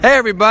Hey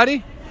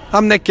everybody,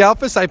 I'm Nick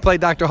Galfus. I play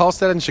Dr.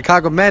 Halstead in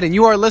Chicago Med, and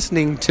you are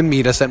listening to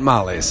Meet Us at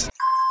Molly's.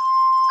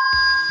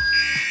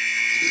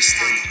 You're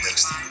standing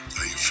next to you,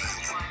 are you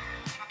feeling?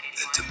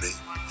 And to me,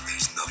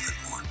 there's nothing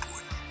more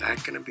important.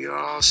 Not gonna be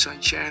all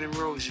sunshine and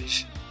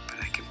roses, but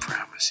I can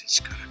promise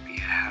it's gonna be a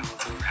hell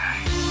of a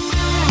ride.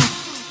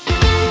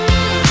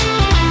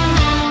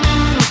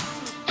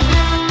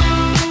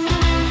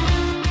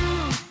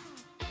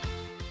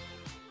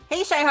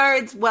 Hey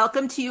Shyhards,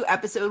 welcome to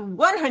episode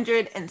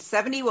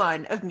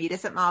 171 of Meet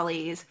Us at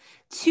Molly's.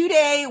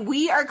 Today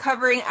we are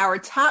covering our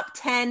top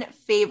 10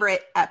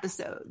 favorite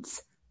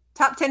episodes.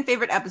 Top 10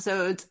 favorite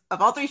episodes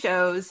of all three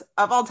shows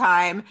of all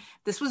time.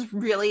 This was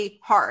really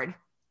hard.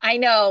 I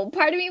know.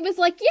 Part of me was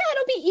like, yeah,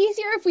 it'll be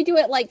easier if we do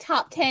it like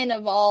top 10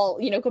 of all,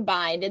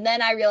 combined. And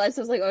then I realized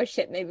I was like, oh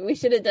shit, maybe we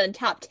should have done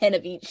top 10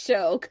 of each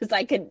show because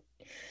it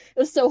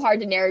was so hard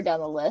to narrow down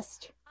the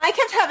list. I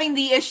kept having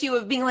the issue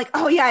of being like,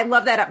 oh yeah, I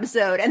love that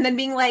episode. And then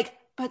being like,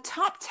 but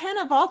top 10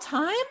 of all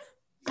time?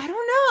 I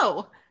don't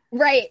know.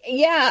 Right.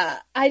 Yeah.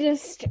 It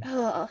was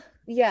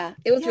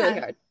really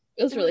hard.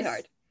 It was really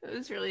hard. It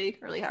was really,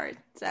 really hard.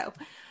 So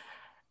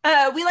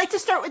we like to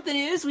start with the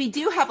news. We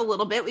do have a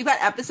little bit. We've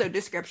got episode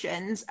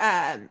descriptions.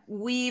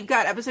 We've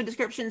got episode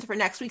descriptions for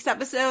next week's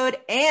episode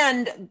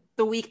and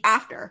the week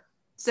after.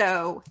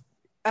 So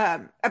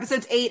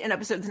episodes 8 and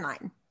episodes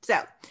 9.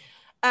 So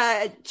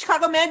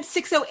Chicago Med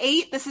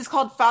 608. This is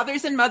called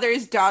Fathers and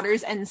Mothers,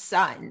 Daughters and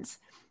Sons.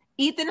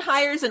 Ethan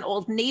hires an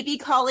old Navy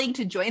colleague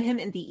to join him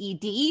in the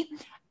ED.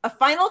 A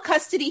final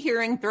custody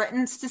hearing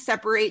threatens to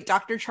separate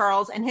Dr.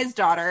 Charles and his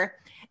daughter,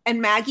 and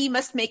Maggie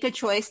must make a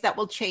choice that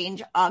will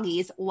change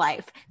Augie's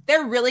life.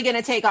 They're really going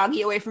to take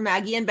Augie away from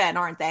Maggie and Ben,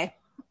 aren't they?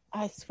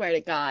 I swear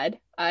to God.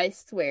 I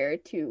swear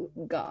to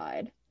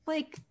God.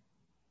 Like,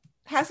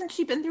 hasn't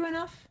she been through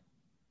enough?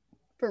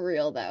 For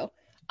real, though.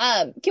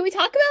 Can we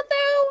talk about,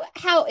 though,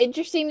 how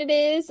interesting it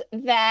is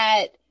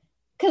that,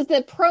 because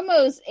the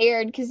promos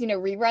aired, because,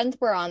 reruns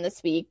were on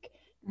this week,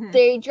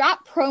 they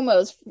dropped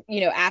promos,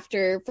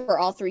 after, for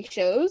all three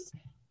shows,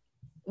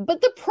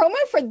 but the promo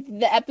for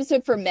the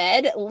episode for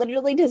Med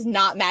literally does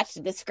not match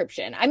the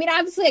description. I mean,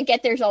 obviously, I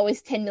get there's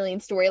always 10 million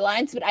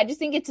storylines, but I just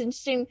think it's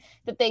interesting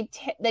that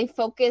they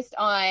focused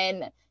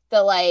on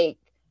the,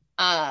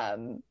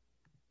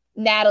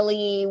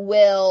 Natalie,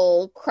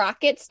 Will,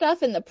 Crockett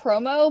stuff in the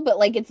promo, but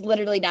it's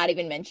literally not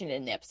even mentioned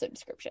in the episode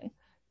description.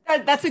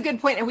 That's a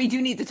good point, and we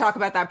do need to talk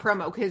about that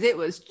promo because it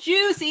was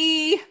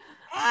juicy.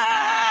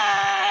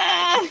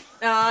 I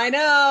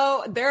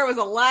know. There was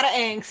a lot of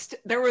angst.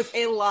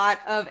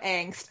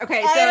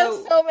 Okay, so I have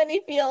so many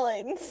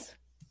feelings.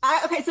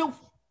 So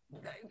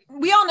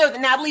we all know that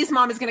Natalie's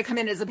mom is going to come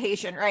in as a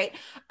patient, right?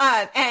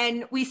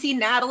 And we see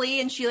Natalie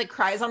and she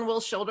cries on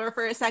Will's shoulder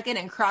for a second,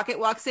 and Crockett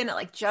walks in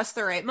at just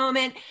the right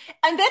moment.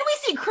 And then we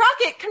see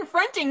Crockett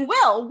confronting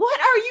Will. What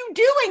are you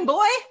doing,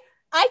 boy?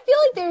 I feel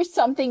like there's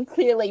something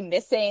clearly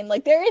missing. I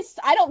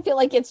don't feel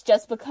like it's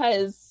just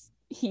because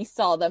he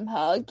saw them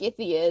hug. If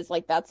he is,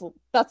 that's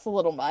a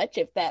little much.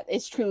 If that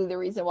is truly the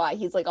reason why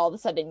he's all of a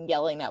sudden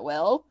yelling at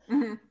Will.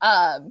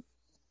 Mm-hmm.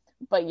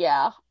 But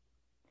yeah.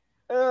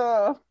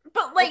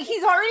 But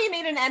he's already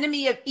made an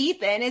enemy of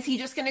Ethan. Is he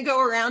just going to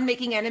go around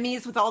making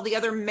enemies with all the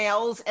other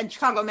males at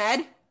Chicago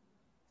Med?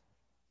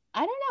 I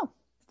don't know.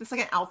 Is this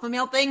an alpha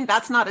male thing?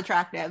 That's not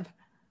attractive.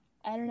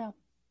 I don't know.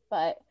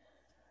 But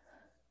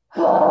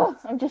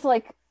I'm just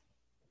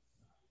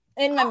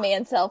in my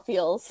man cell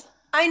feels.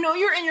 I know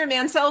you're in your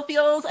man cell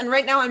feels, and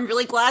right now I'm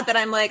really glad that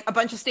I'm a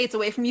bunch of states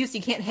away from you, so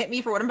you can't hit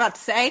me for what I'm about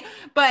to say.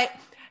 But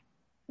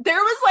there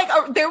was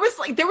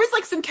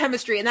some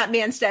chemistry in that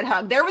Manstead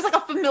hug. There was a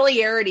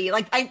familiarity.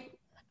 Okay, but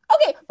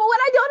what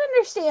I don't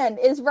understand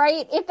is,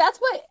 right, if that's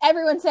what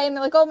everyone's saying,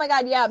 they're oh my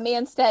God, yeah,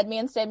 Manstead.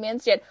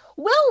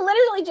 Will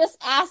literally just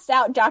asked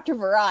out Dr.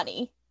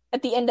 Varani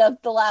at the end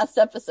of the last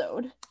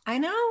episode. I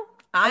know.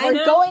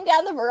 We're going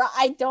down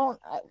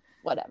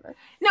whatever.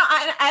 No,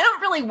 I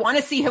don't really want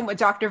to see him with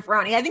Dr.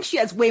 Varani. I think she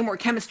has way more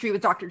chemistry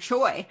with Dr.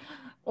 Choi.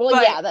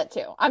 Well, yeah, that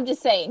too. I'm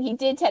just saying, he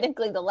did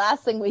technically, the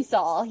last thing we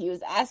saw, he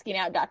was asking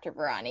out Dr.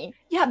 Varani.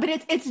 Yeah, but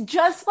it's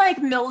just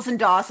like Mills and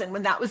Dawson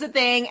when that was a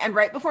thing, and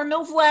right before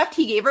Mills left,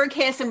 he gave her a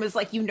kiss and was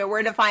you know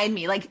where to find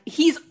me.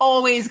 He's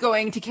always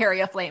going to carry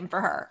a flame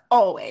for her.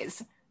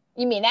 Always.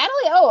 You mean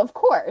Natalie? Oh, of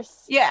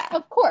course. Yeah.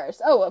 Of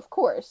course. Oh, of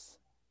course.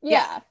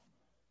 Yeah.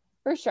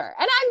 For sure.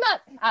 And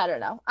I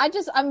don't know.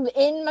 I'm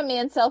in my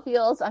man cell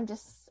feels.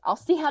 I'll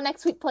see how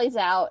next week plays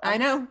out. I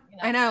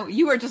know.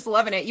 You are just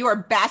loving it. You are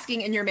basking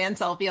in your man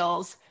cell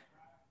feels.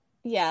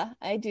 Yeah,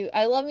 I do.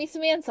 I love me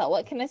some man cell.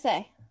 What can I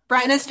say?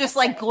 Brenna's just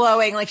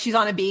glowing like she's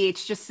on a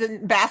beach, just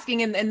basking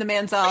in the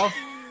man cell.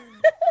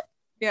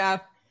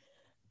 Yeah.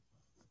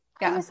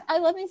 I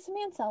love me some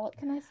man cell. What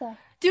can I say?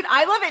 Dude,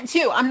 I love it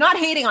too. I'm not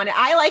hating on it.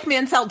 I like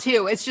Mansell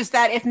too. It's just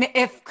that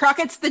if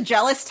Crockett's the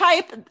jealous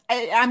type,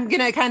 I'm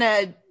going to kind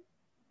of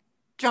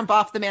jump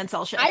off the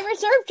Mansell ship. I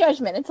reserve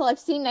judgment until I've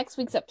seen next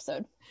week's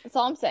episode. That's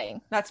all I'm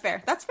saying. That's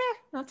fair.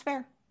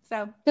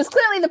 So, because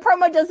clearly the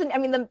promo doesn't,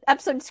 the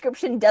episode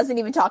description doesn't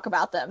even talk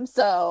about them.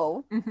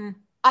 So,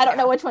 I don't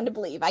know which one to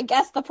believe. I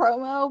guess the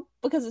promo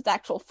because it's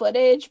actual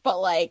footage, but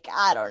like,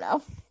 I don't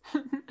know.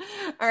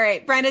 All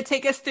right, Brenda,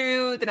 take us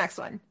through the next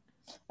one.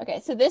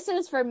 Okay, so this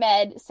is for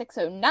Med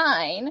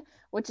 609,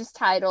 which is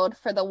titled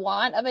For the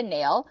Want of a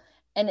Nail.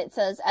 And it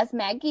says, as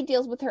Maggie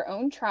deals with her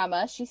own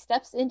trauma, she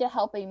steps in to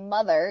help a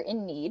mother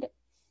in need.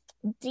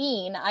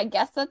 Dean, I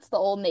guess that's the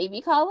old Navy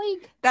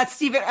colleague. That's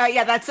Steven.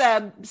 That's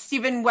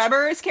Steven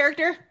Weber's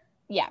character.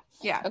 Yeah.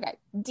 Yeah. Okay.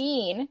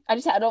 Dean, I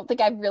don't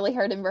think I've really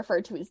heard him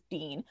referred to as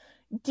Dean.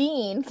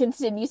 Dean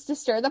continues to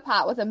stir the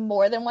pot with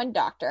more than one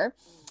doctor.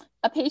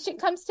 A patient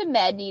comes to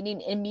Med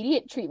needing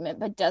immediate treatment,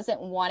 but doesn't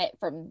want it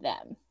from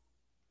them.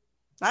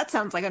 That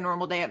sounds like a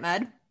normal day at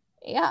Med.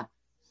 Yeah.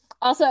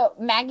 Also,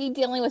 Maggie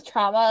dealing with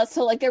trauma,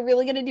 so like they're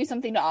really gonna do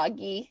something to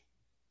Augie.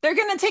 They're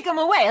gonna take him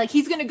away. Like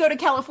he's gonna go to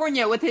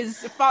California with his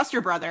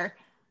foster brother.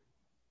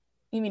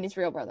 You mean his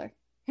real brother?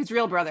 His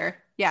real brother.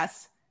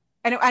 Yes.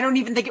 I don't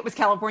even think it was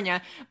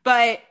California,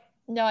 but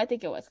no, I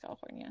think it was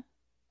California.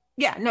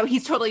 Yeah, no,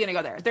 he's totally gonna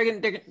go there. They're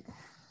gonna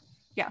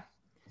yeah.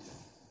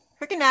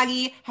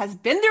 Nagi has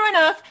been through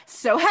enough,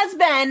 so has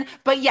Ben,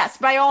 but yes,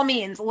 by all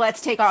means,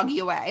 let's take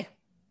Augie away.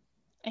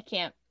 I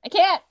can't.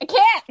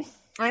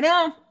 I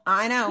know.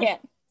 Yeah.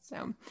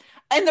 So,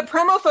 in the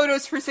promo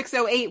photos for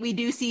 608, we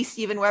do see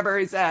Steven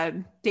Weber's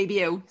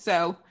debut,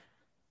 so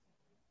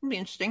it'll be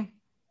interesting.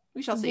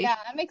 We shall see. Yeah,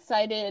 I'm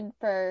excited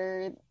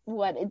for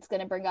what it's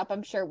going to bring up.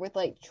 I'm sure with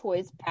like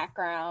Choi's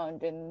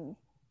background, and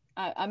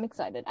I'm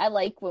excited. I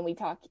like when we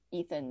talk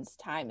Ethan's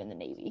time in the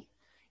Navy.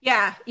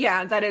 Yeah,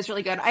 that is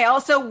really good. I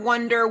also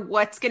wonder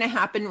what's going to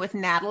happen with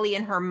Natalie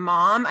and her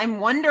mom. I'm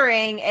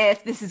wondering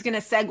if this is going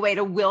to segue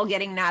to Will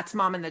getting Nat's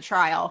mom in the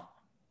trial.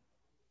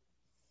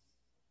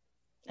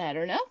 I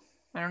don't know.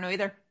 I don't know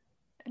either.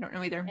 I don't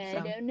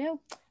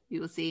know. We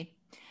will see.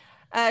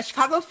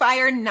 Chicago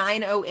Fire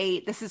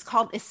 908. This is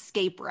called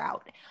Escape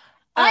Route.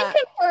 I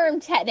confirm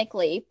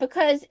technically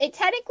because it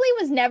technically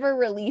was never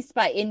released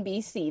by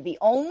NBC.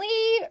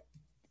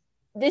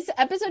 This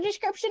episode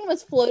description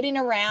was floating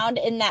around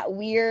in that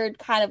weird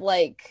kind of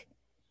like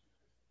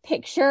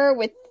picture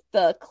with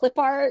the clip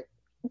art.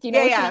 Do you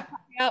know what I'm talking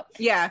about?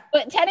 Yeah.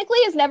 But technically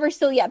has never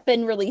still yet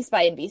been released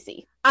by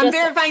NBC. I'm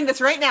verifying this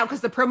right now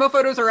because the promo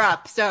photos are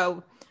up.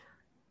 So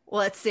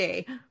let's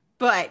see.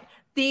 But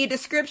the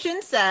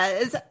description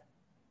says,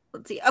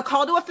 let's see, a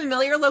call to a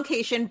familiar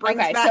location brings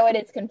back... Okay, so it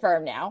is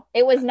confirmed now.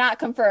 It was not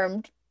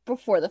confirmed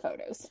before the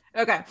photos.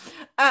 Okay.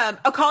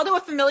 A call to a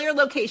familiar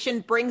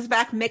location brings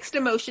back mixed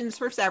emotions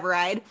for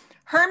Severide.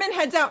 Herman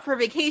heads out for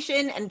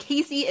vacation, and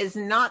Casey is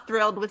not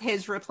thrilled with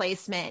his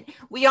replacement.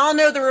 We all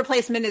know the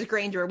replacement is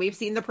Granger. We've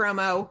seen the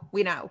promo.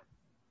 We know.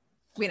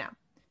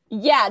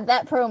 Yeah,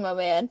 that promo,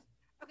 man.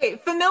 Okay,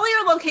 familiar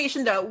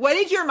location, though. What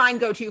did your mind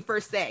go to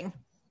first thing?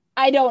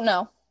 I don't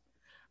know.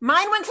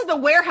 Mine went to the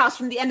warehouse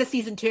from the end of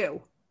season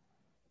 2.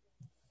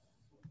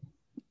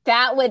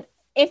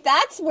 If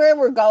that's where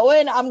we're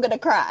going, I'm going to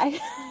cry.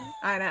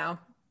 I know.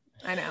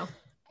 It definitely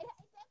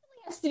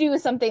has to do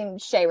with something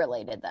Shay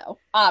related, though,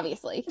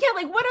 obviously. Yeah,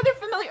 like what other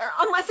familiar,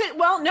 unless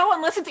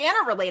it's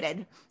Anna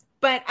related.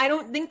 But I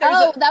don't think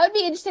there's that would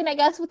be interesting, I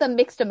guess, with the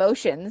mixed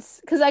emotions.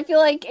 Because I feel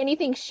like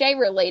anything Shay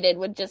related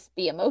would just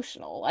be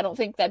emotional. I don't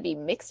think that'd be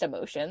mixed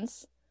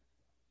emotions.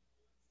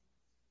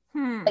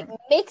 Like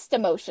mixed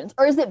emotions.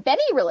 Or is it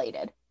Benny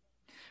related?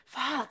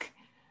 Fuck.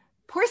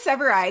 Poor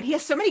Severide. He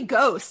has so many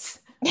ghosts.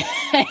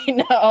 I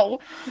know.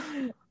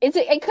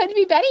 It could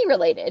be Benny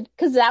related.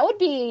 Because that would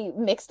be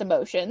mixed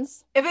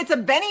emotions. If it's a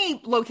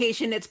Benny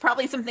location, it's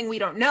probably something we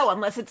don't know.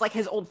 Unless it's like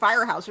his old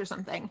firehouse or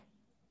something.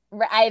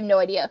 I have no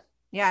idea.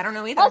 Yeah, I don't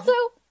know either. Also,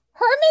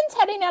 Herman's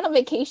heading out on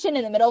vacation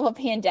in the middle of a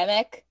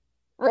pandemic.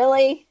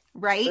 Really?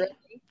 Right.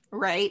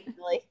 Really?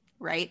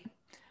 Right.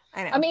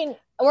 I know. I mean,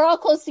 we're all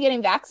close to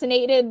getting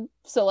vaccinated,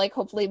 so like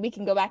hopefully we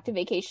can go back to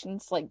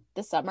vacations like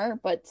this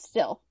summer, but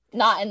still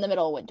not in the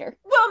middle of winter.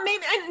 Well,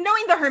 maybe, and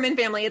knowing the Herman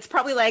family, it's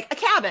probably like a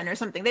cabin or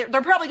something. They're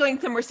probably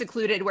going somewhere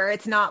secluded where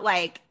it's not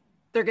like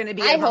they're going to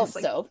be. I hope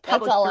so.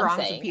 That's all I'm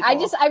saying.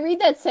 I read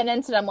that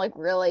sentence and I'm like,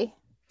 really?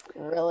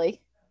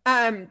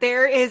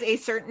 There is a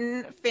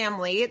certain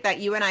family that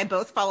you and I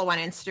both follow on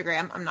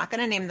Instagram. I'm not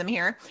going to name them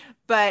here,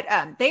 but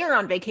they are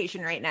on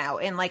vacation right now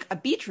in like a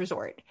beach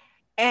resort.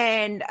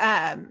 And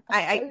I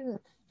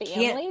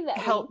can't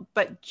help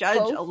but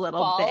judge a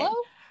little bit.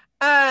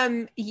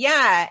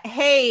 Yeah.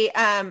 Hey,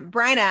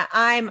 Bryna,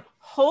 I'm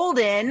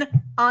holding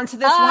onto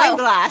this wine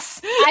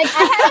glass. I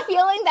had a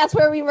feeling that's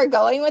where we were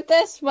going with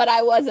this, but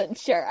I wasn't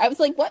sure. I was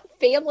like, what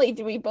family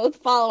do we both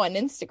follow on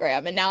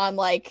Instagram? And now I'm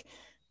like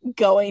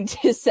going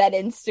to said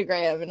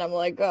Instagram and I'm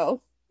like,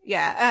 oh.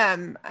 Yeah,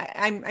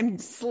 I'm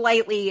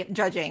slightly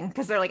judging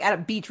because they're like at a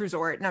beach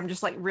resort and I'm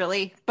just like,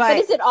 really? But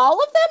is it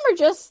all of them or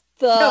just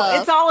the... No,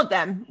 it's all of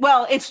them.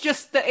 Well, it's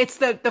just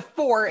the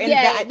four in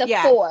that. The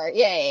four.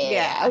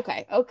 Yeah.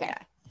 Okay. Yeah.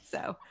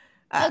 So,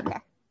 okay.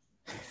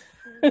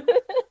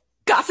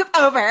 Gossip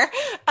over.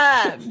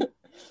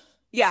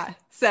 Yeah.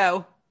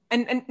 So,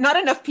 and not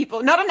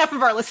enough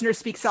of our listeners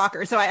speak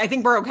soccer. So I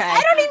think we're okay. I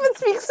don't even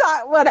speak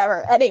soccer.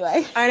 Whatever.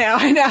 Anyway.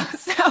 I know.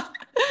 So,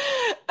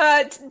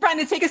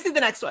 Brenda, take us through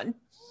the next one.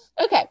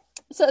 Okay,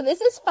 so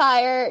this is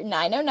Fire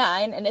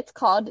 909, and it's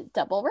called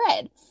Double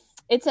Red.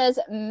 It says,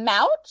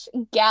 Mouch,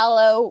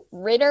 Gallo,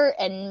 Ritter,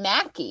 and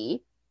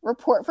Mackie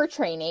report for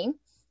training.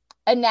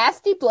 A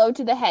nasty blow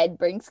to the head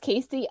brings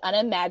Casey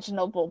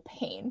unimaginable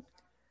pain.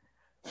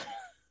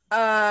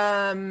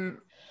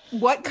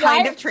 What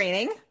kind of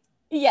training?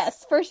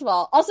 Yes, first of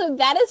all. Also,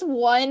 that is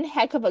one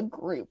heck of a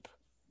group.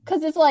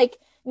 Because it's like,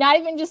 not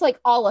even just like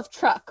all of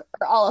truck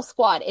or all of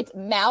squad. It's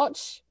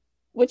Mouch,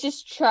 which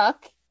is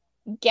truck,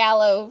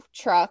 Gallo,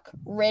 truck,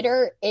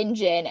 Ritter,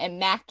 engine, and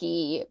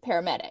Mackie,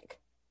 paramedic.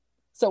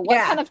 So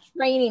what kind of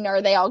training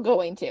are they all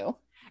going to?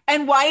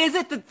 And why is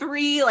it the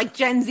 3 like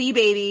Gen Z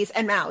babies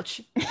and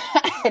Mouch?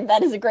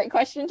 That is a great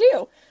question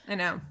too. I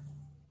know.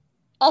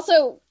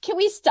 Also, can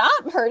we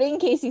stop hurting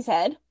Casey's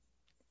head?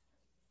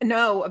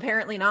 No,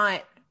 apparently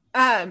not.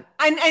 And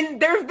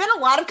there have been a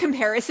lot of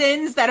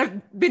comparisons that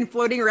have been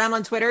floating around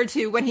on Twitter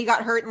to when he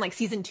got hurt in like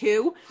season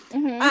 2.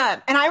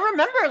 Mm-hmm. And I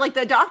remember like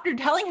the doctor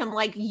telling him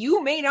like,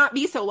 you may not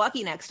be so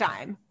lucky next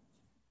time.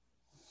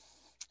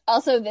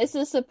 Also, this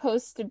is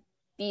supposed to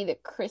be the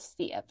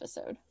Christy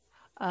episode.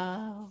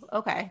 Oh,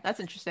 okay. That's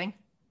interesting.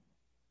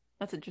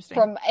 That's interesting.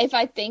 From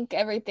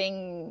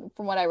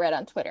what I read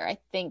on Twitter, I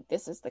think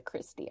this is the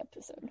Christy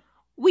episode.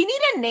 We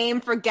need a name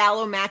for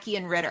Gallo, Mackie,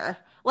 and Ritter.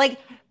 Like,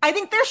 I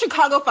think they're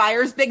Chicago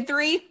Fire's big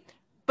 3,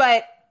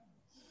 but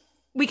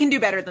we can do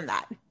better than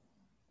that.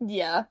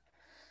 Yeah.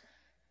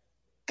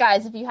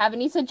 Guys, if you have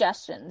any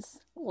suggestions,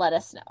 let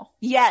us know.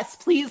 Yes,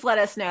 please let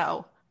us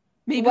know.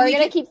 Maybe we're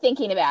going to keep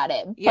thinking about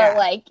it. But,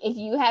 like, if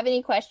you have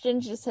any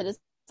questions, just hit us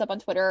up on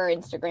Twitter or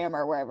Instagram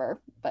or wherever.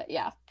 But,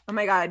 yeah. Oh,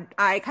 my God.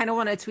 I kind of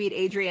want to tweet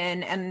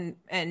Adrian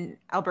and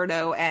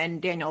Alberto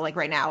and Daniel, like,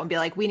 right now and be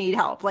like, we need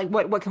help. Like,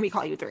 what can we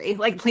call you 3?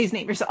 Like, please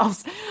name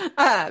yourselves.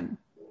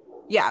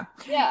 Yeah.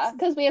 Yeah,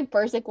 because we have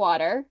Berserk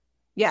Water.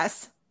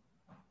 Yes.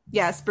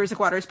 Yes, Berserk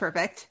Water is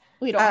perfect.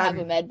 We don't have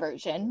a med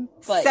version.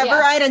 But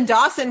Severide and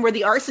Dawson were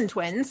the arson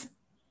twins.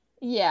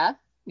 Yeah.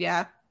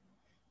 Yeah.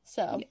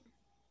 So.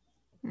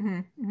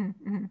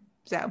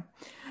 So,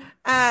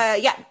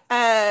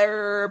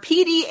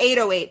 PD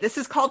 808. This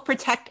is called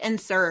Protect and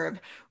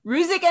Serve.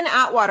 Ruzek and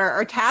Atwater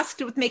are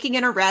tasked with making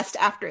an arrest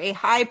after a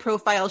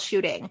high-profile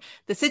shooting.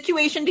 The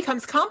situation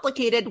becomes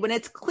complicated when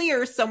it's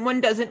clear someone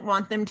doesn't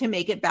want them to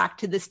make it back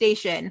to the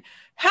station.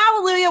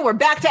 Hallelujah, we're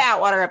back to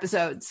Atwater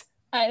episodes.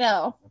 I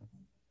know.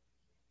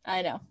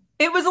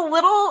 It was a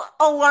little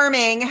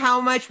alarming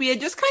how much we had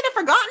just kind of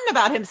forgotten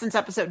about him since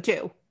episode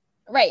 2.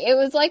 Right. It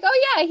was like,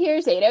 oh yeah,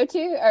 here's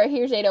 802, or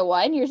here's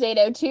 801, here's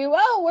 802.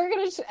 Oh, we're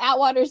going to,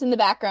 Atwater's in the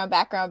background.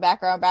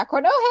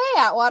 Oh,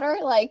 hey, Atwater.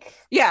 Like.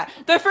 Yeah.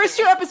 The first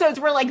 2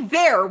 episodes were like,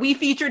 there, we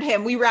featured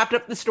him. We wrapped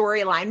up the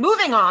storyline.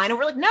 Moving on. And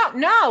we're like,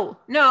 no.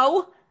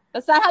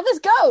 That's not how this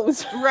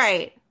goes.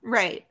 Right.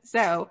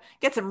 So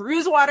get some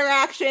Ruse Water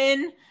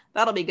action.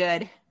 That'll be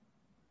good.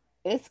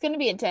 It's going to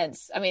be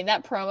intense. I mean,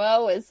 that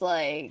promo is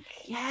like.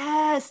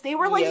 Yes. They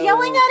were like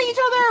yelling at each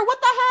other. What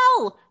the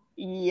hell?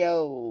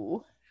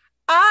 Yo.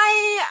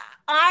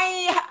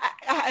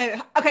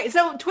 Okay,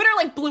 so Twitter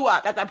like blew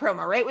up at that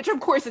promo, right? Which of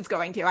course it's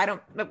going to. I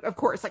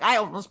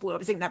almost blew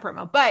up seeing that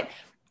promo, but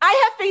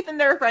I have faith in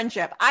their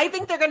friendship. I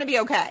think they're going to be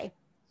okay.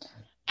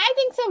 I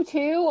think so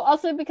too.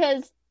 Also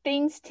because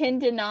things tend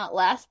to not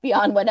last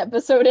beyond one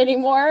episode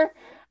anymore.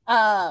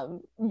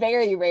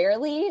 Very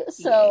rarely.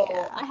 So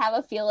yeah. I have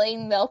a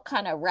feeling they'll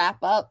kind of wrap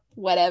up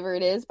whatever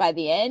it is by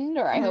the end,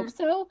 or I hope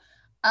so.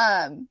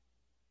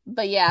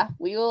 But yeah,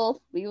 we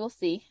will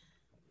see.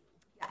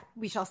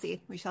 We shall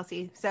see.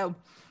 So,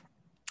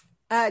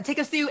 take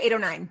us through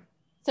 809.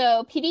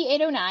 So, PD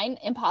 809,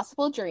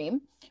 Impossible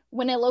Dream.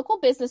 When a local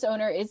business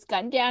owner is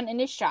gunned down in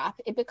his shop,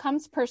 it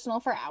becomes personal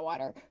for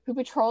Atwater, who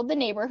patrolled the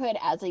neighborhood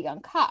as a young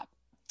cop.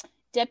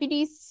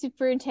 Deputy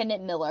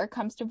Superintendent Miller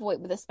comes to Voight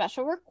with a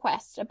special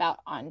request about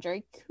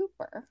Andre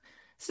Cooper.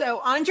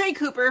 So Andre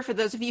Cooper, for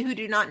those of you who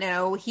do not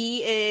know,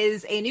 he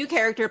is a new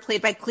character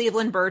played by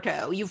Cleveland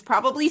Berto. You've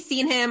probably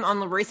seen him on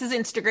LaRoyce's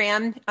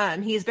Instagram.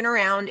 He's been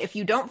around. If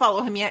you don't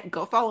follow him yet,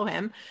 go follow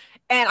him.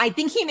 And I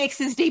think he makes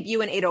his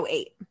debut in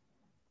 808.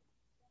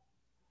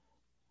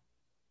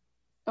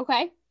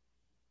 Okay.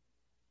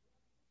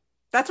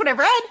 That's what I've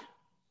read.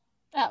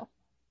 Oh.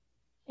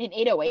 In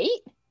 808?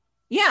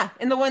 Yeah,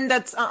 in the one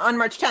that's on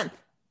March 10th.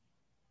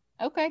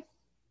 Okay.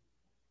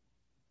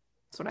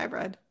 That's what I've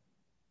read.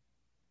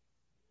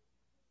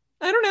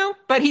 I don't know,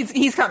 but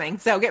he's coming,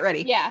 so get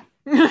ready. Yeah.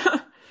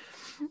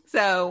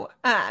 So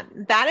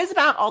that is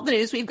about all the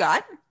news we've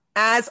got.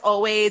 As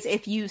always,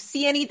 if you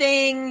see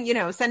anything,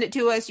 send it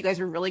to us. You guys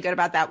are really good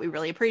about that. We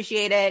really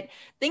appreciate it.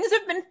 Things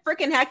have been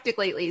freaking hectic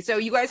lately, so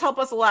you guys help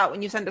us a lot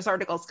when you send us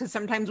articles because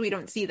sometimes we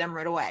don't see them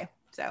right away.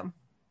 So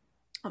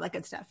all that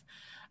good stuff.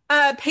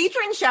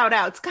 Patron shout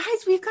outs. Guys,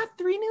 we've got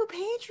 3 new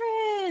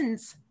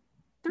patrons.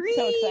 3.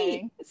 So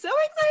exciting. So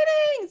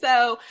exciting.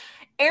 So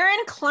Aaron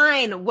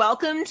Klein,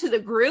 welcome to the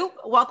group.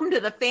 Welcome to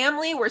the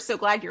family. We're so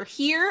glad you're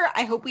here.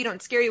 I hope we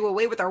don't scare you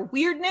away with our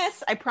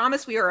weirdness. I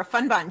promise we are a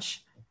fun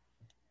bunch.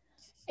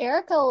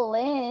 Erica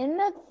Lynn,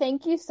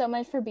 thank you so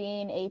much for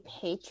being a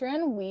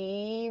patron.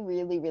 We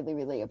really, really,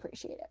 really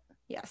appreciate it.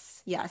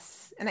 Yes,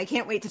 yes. And I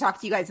can't wait to talk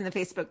to you guys in the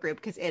Facebook group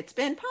because it's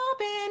been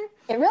popping.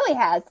 It really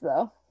has,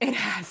 though. It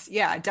has.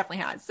 Yeah, it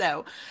definitely has.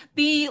 So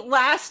the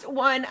last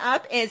one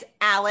up is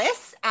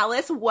Alice.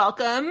 Alice,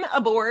 welcome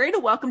aboard.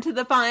 Welcome to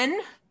the fun.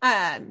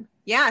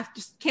 Yeah,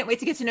 just can't wait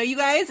to get to know you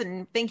guys,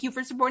 and thank you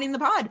for supporting the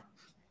pod.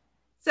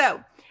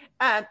 So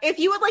if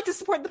you would like to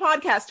support the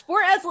podcast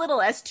for as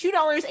little as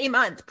 $2 a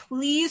month,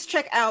 please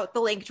check out the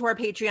link to our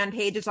Patreon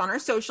page. It's on our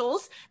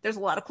socials. There's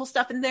a lot of cool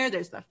stuff in there.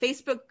 There's the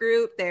Facebook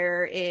group.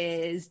 There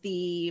is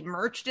the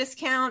merch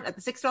discount at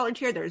the $6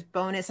 tier. There's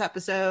bonus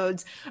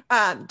episodes.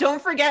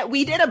 Don't forget,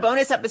 we did a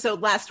bonus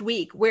episode last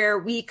week where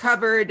we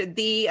covered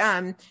the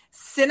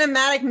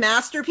cinematic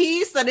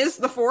masterpiece that is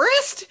The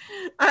Forest,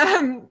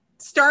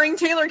 starring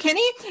Taylor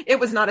Kinney. It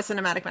was not a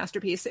cinematic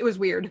masterpiece. It was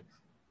weird.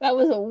 That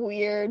was a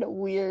weird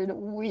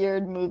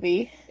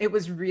movie. It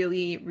was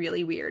really,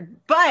 really weird.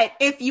 But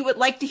if you would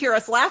like to hear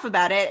us laugh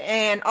about it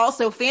and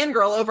also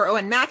fangirl over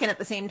Owen Mackin at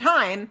the same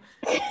time,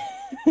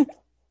 you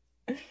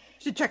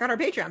should check out our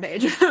Patreon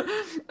page.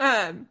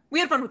 We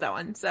had fun with that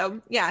one. So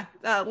yeah,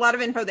 a lot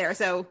of info there.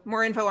 So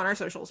more info on our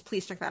socials.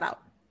 Please check that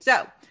out.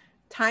 So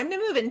time to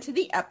move into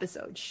the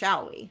episode,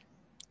 shall we?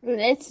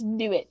 Let's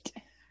do it.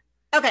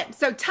 Okay,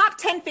 so top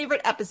 10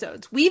 favorite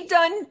episodes. We've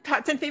done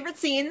top 10 favorite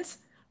scenes.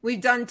 We've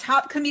done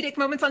top comedic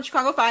moments on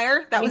Chicago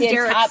Fire. That was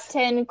Derek's. Top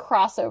 10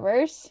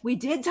 crossovers. We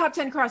did top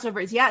 10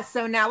 crossovers, yes.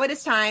 So now it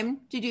is time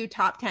to do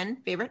top 10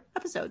 favorite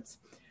episodes.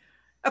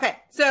 Okay,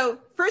 so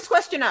first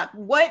question up.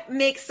 What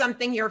makes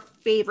something your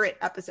favorite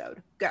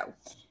episode? Go.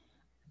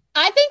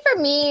 I think for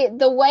me,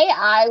 the way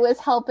I was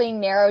helping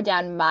narrow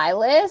down my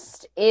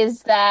list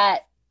is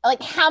that,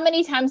 like, how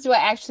many times do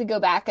I actually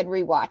go back and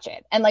rewatch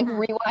it? And, like,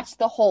 rewatch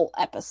the whole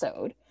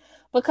episode?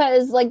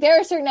 Because, like, there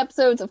are certain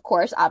episodes, of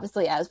course,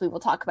 obviously, as we will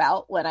talk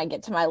about when I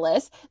get to my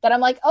list, that I'm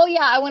like, oh,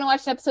 yeah, I want to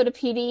watch an episode of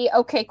PD.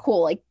 Okay,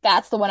 cool. Like,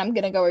 that's the one I'm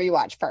going to go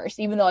rewatch first,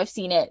 even though I've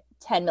seen it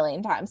 10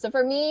 million times. So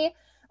for me,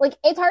 like,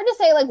 it's hard to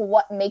say, like,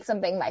 what makes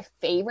something my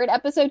favorite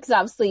episode, because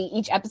obviously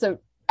each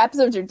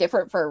episodes are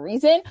different for a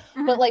reason.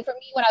 But, like, for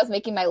me, when I was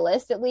making my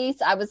list, at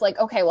least, I was like,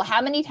 okay, well,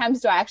 how many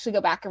times do I actually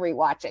go back and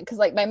rewatch it? Because,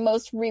 like, my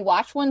most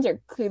rewatch ones are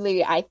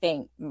clearly, I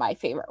think, my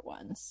favorite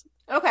ones.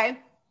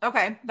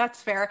 Okay,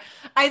 that's fair.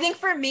 I think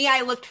for me,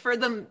 I looked for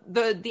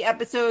the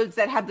episodes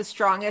that had the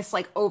strongest,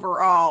 like,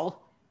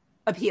 overall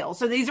appeal.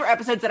 So these are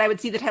episodes that I would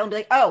see the title and be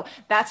like, oh,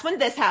 that's when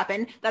this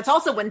happened. That's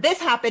also when this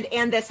happened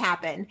and this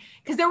happened.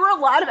 Because there were a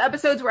lot of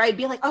episodes where I'd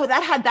be like, oh,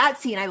 that had that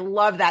scene. I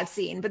love that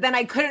scene. But then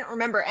I couldn't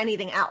remember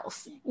anything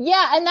else.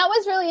 Yeah, and that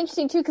was really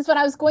interesting, too, because when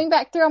I was going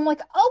back through, I'm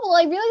like, oh, well,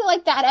 I really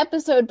like that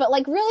episode, but,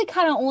 like, really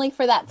kind of only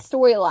for that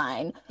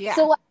storyline. Yeah.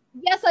 So, like,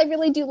 yes, I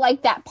really do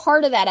like that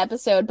part of that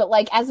episode, but,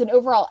 like, as an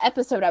overall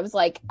episode, I was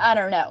like, I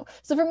don't know.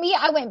 So for me,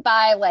 I went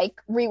by, like,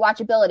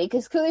 rewatchability,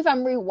 because clearly if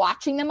I'm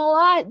rewatching them a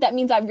lot, that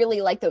means I really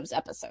like those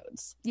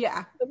episodes.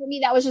 Yeah. So for me,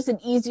 that was just an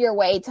easier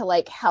way to,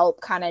 like, help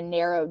kind of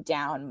narrow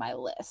down my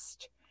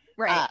list.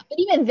 Right. But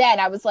even then,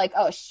 I was like,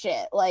 oh,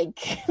 shit. Like,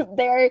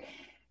 they're,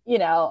 you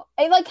know,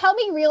 it, like, helped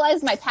me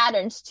realize my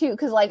patterns, too,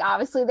 because, like,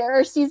 obviously there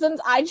are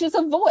seasons I just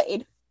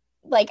avoid.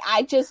 Like,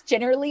 I just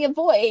generally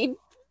avoid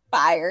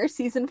Fire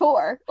season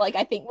 4, like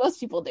I think most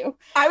people do.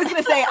 I was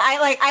gonna say,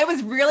 I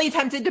was really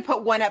tempted to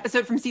put one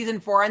episode from season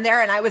 4 in there,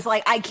 and I was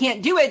like, I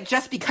can't do it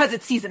just because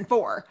it's season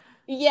 4.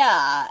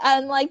 Yeah,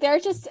 and like they're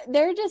just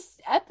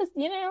episodes,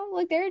 you know,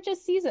 like they're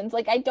just seasons.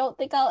 Like I don't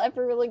think I'll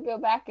ever really go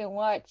back and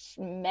watch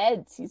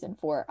Med season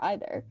 4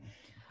 either.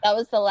 That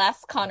was the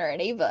last Connor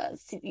and Ava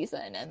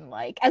season, and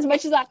like as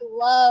much as I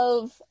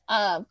love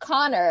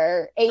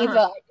Connor,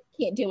 Ava.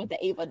 I can't deal with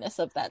the Ava-ness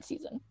of that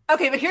season.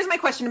 Okay, but here's my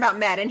question about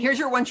Med, and here's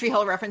your One Tree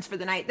Hill reference for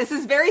the night. This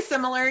is very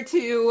similar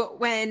to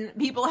when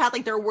people had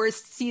like their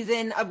worst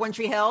season of One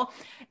Tree Hill,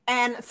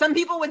 and some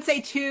people would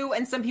say 2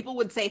 and some people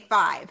would say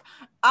 5.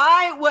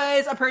 I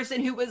was a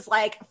person who was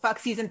like, fuck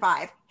season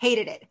 5,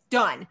 hated it,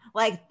 done.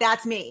 Like,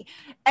 that's me.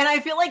 And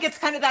I feel like it's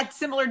kind of that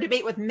similar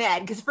debate with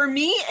Med, because for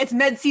me, it's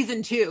Med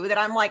season 2 that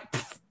I'm like,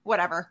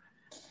 whatever.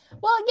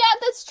 Well, yeah,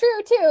 that's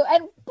true too,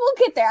 and we'll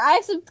get there. I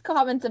have some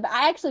comments about.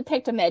 I actually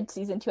picked a Med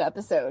season 2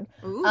 episode,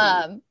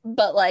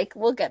 but like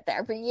we'll get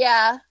there. But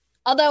yeah,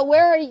 although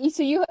where are you?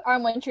 So you are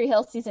on One Tree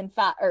Hill season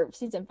 5 or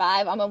season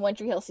 5? I'm on One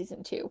Tree Hill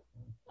season 2.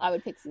 I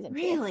would pick season 2.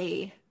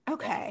 Really?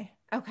 Okay.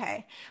 Yeah.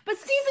 Okay. But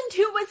season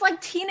 2 was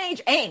like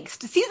teenage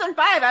angst. Season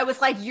 5, I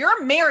was like,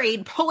 you're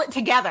married, pull it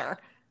together.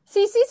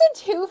 See, season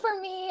 2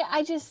 for me,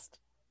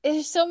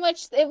 there's so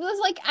much, it was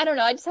like, I don't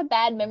know, I just have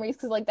bad memories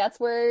because like that's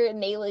where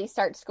Naley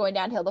starts going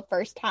downhill the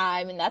first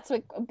time, and that's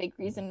like a big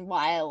reason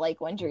why I like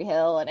One Tree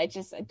Hill, and I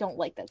don't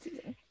like that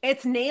season.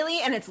 It's Naley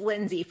and it's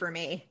Lindsay for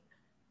me.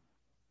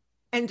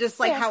 And just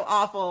like how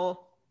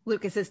awful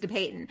Lucas is to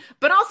Peyton.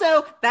 But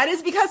also, that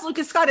is because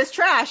Lucas Scott is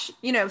trash.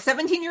 You know,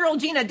 17-year-old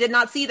Gina did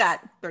not see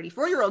that.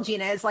 34-year-old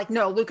Gina is like,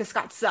 no, Lucas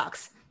Scott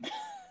sucks.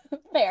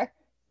 Fair.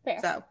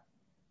 So,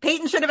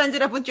 Peyton should have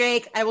ended up with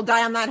Jake. I will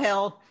die on that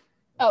hill.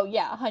 Oh,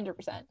 yeah,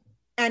 100%.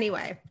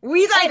 Anyway,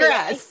 we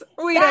digress.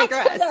 We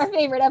digress. Our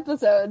favorite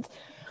episodes.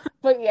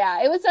 But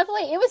yeah, it was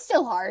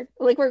still hard.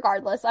 Like,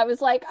 regardless, I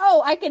was like,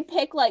 oh, I could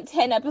pick like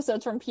 10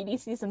 episodes from PD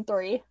season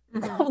 3.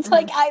 Mm-hmm. I was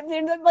like,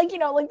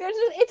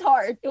 it's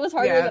hard. It was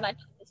harder than I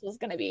thought this was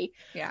gonna be.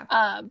 Yeah.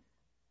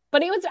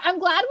 But I'm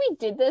glad we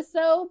did this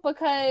though,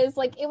 because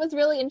like it was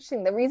really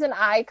interesting. The reason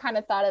I kind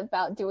of thought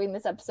about doing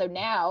this episode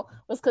now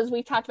was because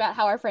we've talked about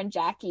how our friend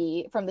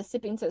Jackie from the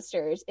Sipping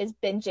Sisters is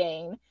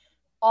binging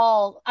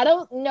I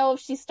don't know if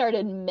she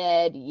started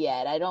Med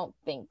yet. I don't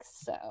think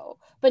so.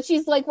 But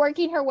she's like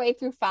working her way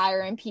through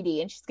Fire and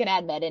PD, and she's gonna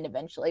add Med in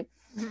eventually.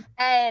 Mm-hmm.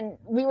 And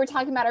we were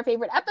talking about our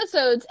favorite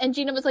episodes, and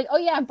Gina was like, oh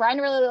yeah, Brian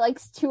really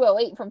likes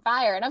 208 from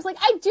Fire. And I was like,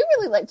 I do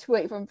really like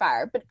 208 from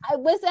Fire, but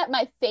was that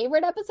my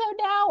favorite episode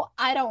now?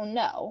 I don't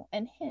know.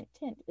 And hint,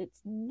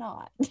 it's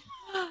not.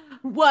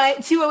 What?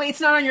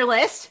 208's not on your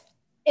list?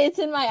 It's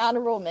in my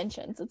honorable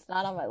mentions. It's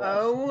not on my list.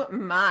 Oh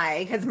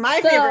my, because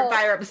my favorite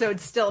Fire episode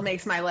still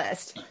makes my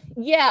list.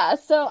 Yeah,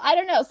 so I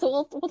don't know.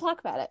 So we'll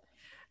talk about it.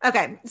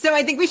 Okay, so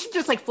I think we should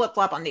just like flip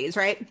flop on these,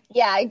 right?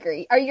 Yeah, I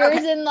agree. Are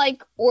yours in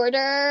like order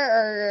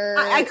or?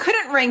 I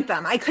couldn't rank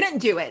them. I couldn't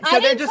do it. So I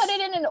didn't put it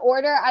in an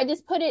order. I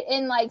just put it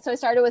in like, so I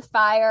started with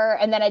Fire,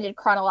 and then I did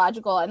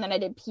chronological, and then I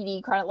did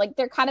PD like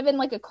they're kind of in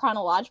like a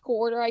chronological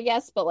order, I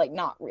guess, but like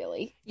not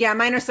really. Yeah,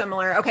 mine are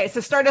similar. Okay, so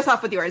start us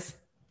off with yours.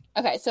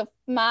 Okay, so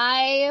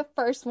my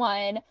first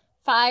one,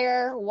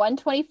 Fire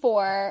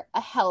 124, A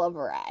Hell of a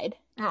Ride.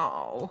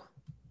 Oh.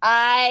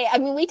 I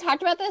mean, we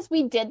talked about this.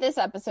 We did this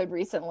episode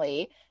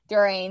recently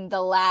during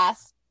the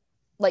last,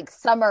 like,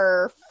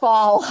 summer,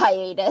 fall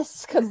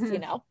hiatus, because,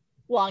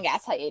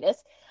 long-ass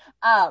hiatus.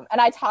 And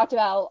I talked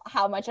about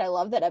how much I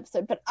love that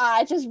episode, but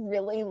I just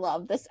really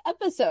love this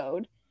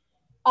episode.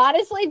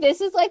 Honestly,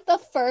 this is, like, the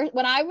first...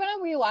 When I want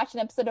to rewatch an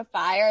episode of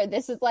Fire,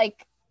 this is,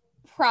 like,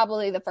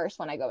 probably the first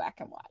one I go back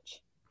and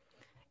watch.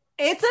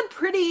 It's a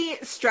pretty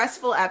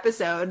stressful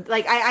episode.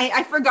 Like,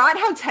 I forgot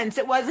how tense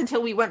it was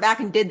until we went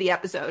back and did the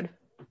episode.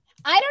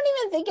 I don't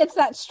even think it's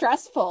that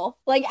stressful.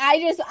 Like, I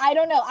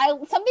don't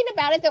know. Something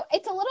about it, though,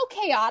 it's a little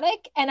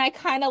chaotic, and I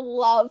kind of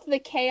love the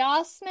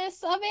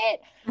chaosness of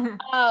it.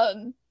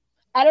 Mm-hmm.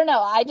 I don't know.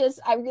 I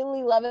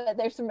really love it.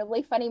 There's some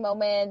really funny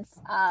moments.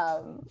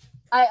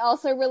 I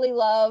also really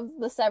love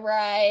the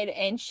Severide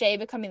and Shay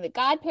becoming the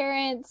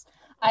godparents.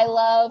 I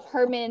love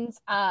Herman's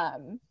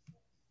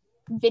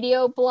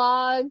video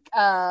blog,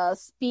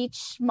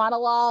 speech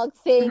monologue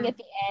thing at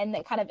the end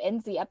that kind of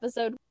ends the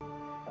episode.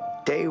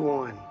 Day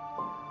one.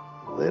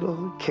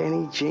 Little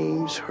Kenny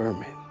James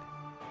Herman.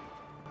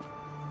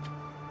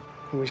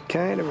 It was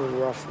kind of a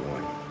rough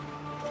one.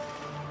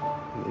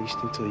 At least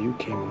until you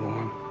came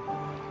along.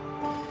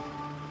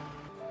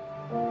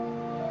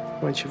 A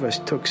bunch of us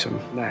took some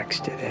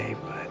knocks today,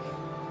 but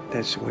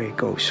that's the way it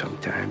goes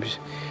sometimes.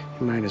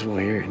 You might as well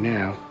hear it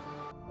now.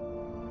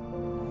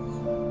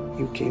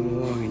 You came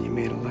along and you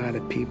made a lot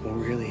of people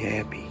really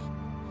happy.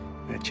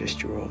 Not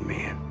just your old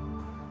man.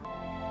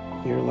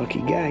 You're a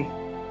lucky guy.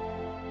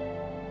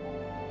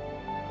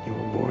 You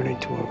were born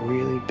into a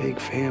really big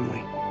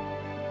family.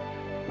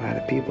 A lot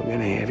of people are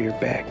gonna have your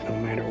back no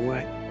matter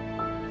what.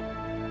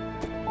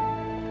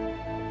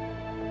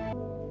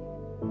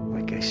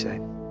 Like I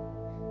said,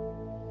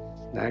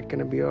 not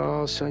gonna be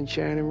all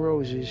sunshine and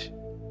roses.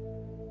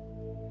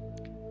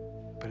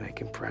 But I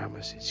can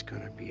promise it's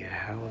gonna be a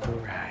hell of a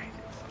ride.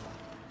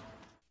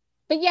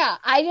 But yeah,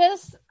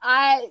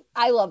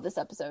 I love this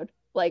episode.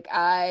 Like,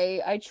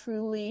 I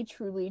truly,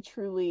 truly,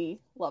 truly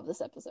love this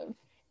episode.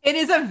 It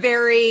is a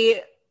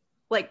very...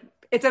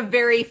 it's a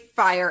very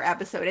Fire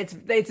episode.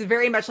 It's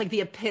very much like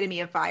the epitome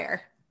of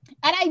Fire.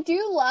 And I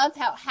do love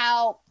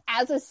how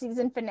as a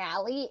season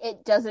finale,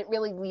 it doesn't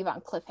really leave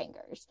on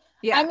cliffhangers.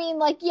 Yeah. I mean,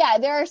 like, yeah,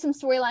 there are some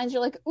storylines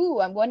you're like, ooh,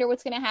 I wonder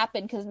what's going to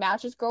happen because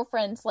Mouch's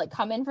girlfriend's, like,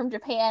 come in from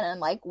Japan and,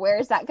 like, where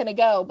is that going to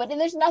go? But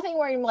there's nothing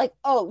where you're like,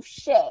 oh,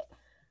 shit.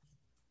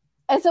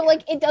 And so,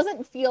 like, it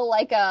doesn't feel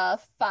like a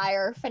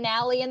Fire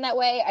finale in that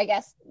way, I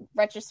guess,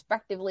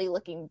 retrospectively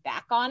looking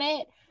back on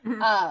it.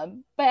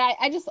 Mm-hmm. But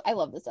I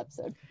love this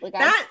episode. Like,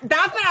 that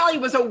finale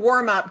was a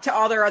warm-up to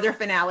all their other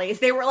finales.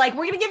 They were like,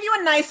 we're going to give you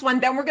a nice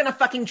one, then we're going to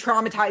fucking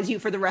traumatize you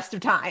for the rest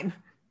of time.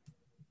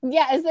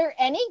 Yeah, is there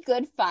any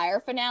good Fire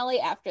finale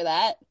after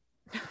that?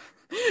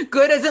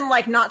 Good as in,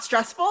 like, not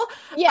stressful?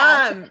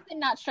 Yeah,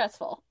 not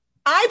stressful.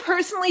 I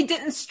personally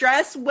didn't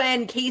stress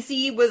when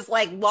Casey was,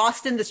 like,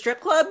 lost in the strip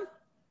club.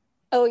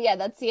 Oh, yeah,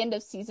 that's the end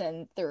of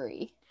season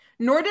 3.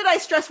 Nor did I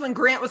stress when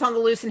Grant was on the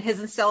loose in his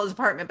and Stella's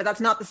apartment, but that's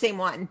not the same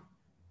one.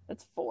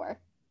 That's 4.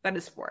 That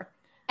is 4.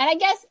 And I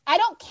guess I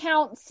don't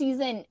count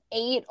season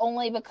 8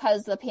 only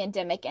because the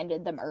pandemic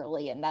ended them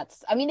early. And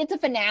it's a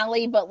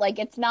finale, but, like,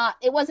 it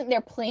wasn't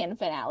their planned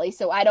finale.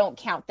 So I don't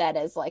count that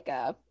as, like,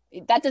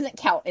 that doesn't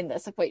count in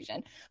this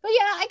equation. But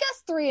yeah, I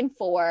guess 3 and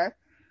 4.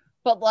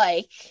 But,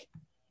 like,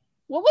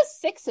 what was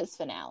 6's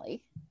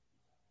finale?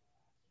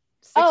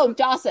 6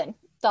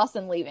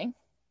 Dawson leaving.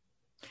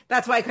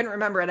 That's why I couldn't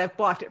remember it. I've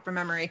blocked it from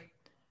memory.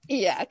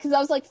 Yeah, because I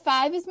was like,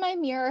 5 is My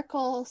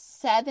Miracle,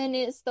 7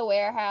 is The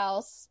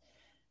Warehouse.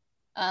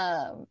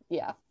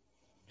 Yeah.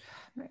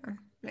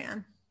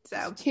 man.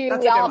 So Two,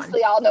 that's we a good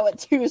obviously all know what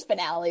two's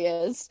finale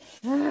is.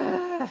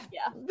 one.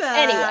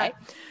 Yeah.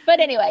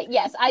 Anyway,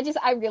 yes,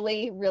 I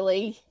really,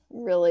 really,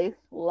 really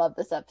love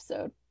this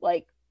episode.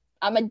 Like,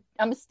 I'm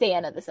a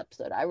stan of this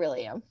episode. I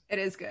really am. It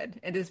is good.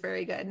 It is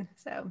very good.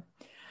 So,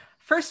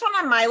 first one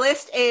on my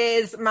list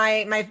is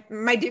my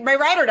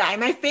ride or die,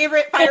 my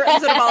favorite Fire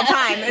episode of all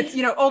time. It's,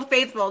 Old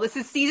Faithful. This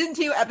is season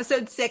 2,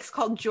 episode 6,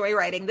 called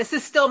Joyriding. This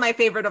is still my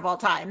favorite of all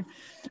time.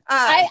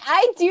 I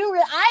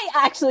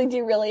actually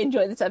do really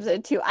enjoy this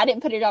episode too. I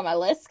didn't put it on my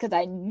list because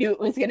I knew it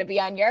was going to be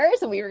on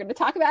yours and we were going to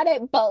talk about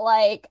it. But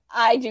like,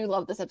 I do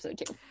love this episode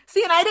too.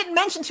 See, and I didn't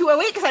mention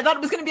 208 because I thought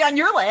it was going to be on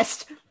your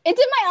list. It's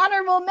in my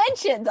honorable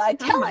mentions. I'm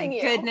telling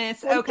you. Oh my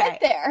goodness. We'll Okay.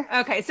 get there.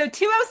 Okay. So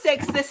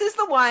 206. This is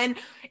the one.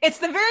 It's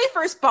the very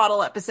first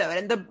bottle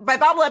episode, and by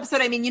bottle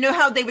episode I mean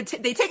how they would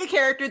they take a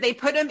character, they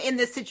put them in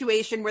this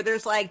situation where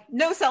there's like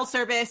no cell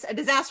service, a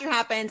disaster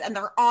happens, and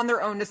they're on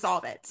their own to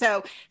solve it.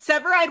 So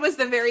Severide was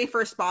the very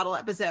first bottle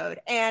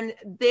episode, and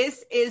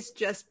this is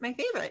just my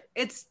favorite.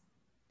 It's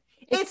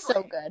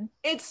so good.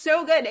 It's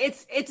so good.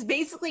 It's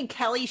basically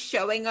Kelly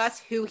showing us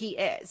who he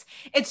is.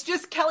 It's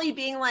just Kelly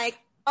being like,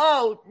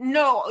 oh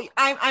no,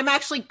 I'm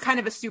actually kind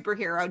of a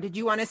superhero. Did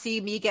you want to see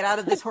me get out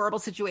of this horrible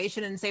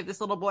situation and save this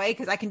little boy?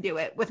 Because I can do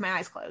it with my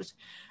eyes closed.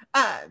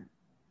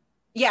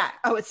 Yeah.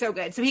 Oh, it's so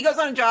good. So he goes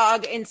on a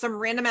jog in some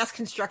random ass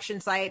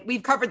construction site.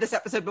 We've covered this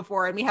episode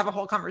before and we have a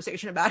whole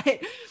conversation about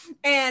it.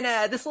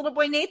 And this little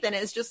boy, Nathan,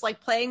 is just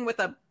like playing with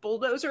a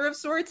bulldozer of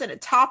sorts, and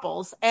it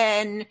topples.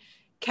 And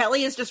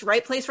Kelly is just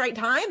right place, right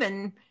time.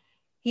 And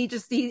he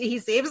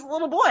saves the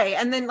little boy.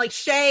 And then like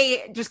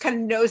Shay just kind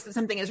of knows that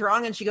something is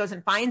wrong, and she goes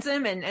and finds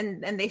him,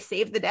 and they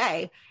save the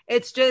day.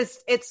 It's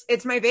just,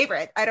 it's my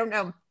favorite. I don't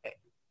know.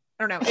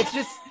 It's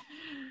just,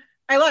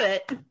 I love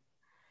it.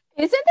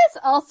 Isn't this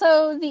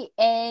also the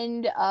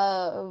end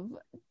of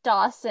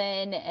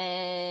Dawson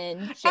and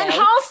Jay? And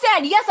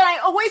Halstead? Yes. And I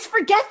always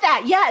forget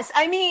that. Yes.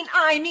 I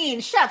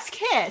mean, Chef's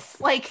Kiss.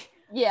 Like,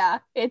 yeah,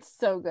 it's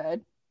so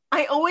good.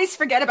 I always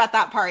forget about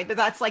that part,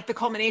 that's like the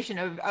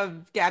culmination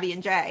of Gabby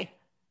and Jay.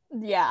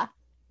 Yeah.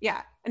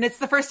 Yeah. And it's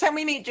the first time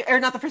we meet, or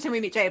not the first time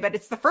we meet Jay, but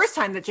it's the first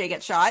time that Jay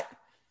gets shot.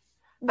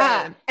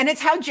 Right. And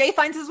it's how Jay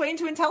finds his way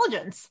into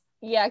intelligence.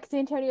 Yeah, because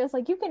Antonio's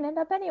like, you can end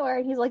up anywhere.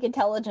 And he's like,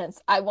 intelligence.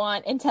 I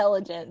want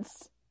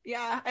intelligence.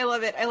 Yeah, I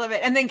love it.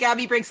 And then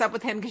Gabby breaks up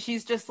with him because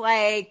she's just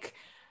like,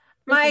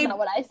 This is not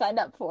what I signed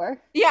up for.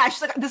 Yeah,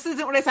 she's like, this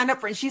isn't what I signed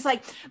up for. And she's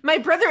like, my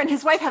brother and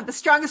his wife have the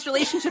strongest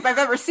relationship I've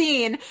ever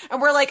seen.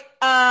 And we're like,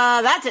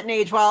 that didn't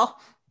age well.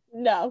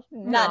 No,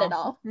 not at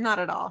all. Not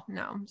at all.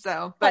 No.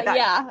 So, but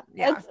yeah,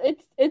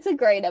 it's a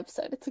great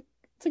episode.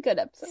 It's a good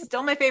episode.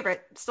 Still my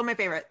favorite.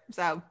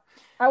 So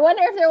I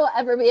wonder if there will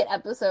ever be an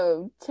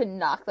episode to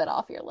knock that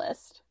off your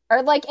list,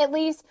 or like at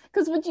least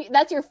because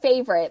that's your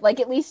favorite.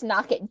 Like at least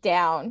knock it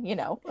down.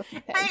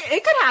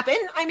 It could happen.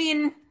 I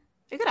mean,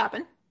 it could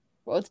happen.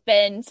 Well, it's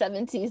been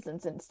 7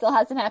 seasons and still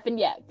hasn't happened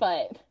yet.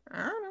 But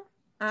I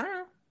don't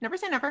know. Never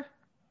say never.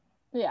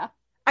 Yeah.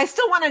 I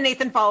still want a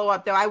Nathan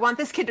follow-up, though. I want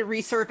this kid to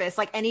resurface,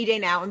 like, any day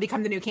now and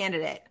become the new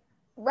candidate.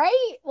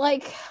 Right?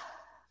 Like,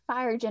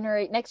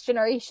 next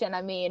generation,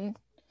 I mean.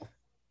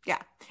 Yeah.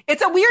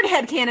 It's a weird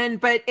headcanon,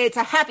 but it's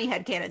a happy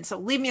headcanon, so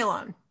leave me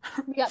alone.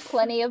 We got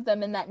plenty of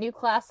them in that new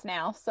class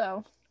now,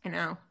 so. I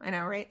know,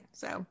 right?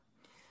 So,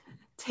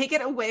 take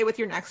it away with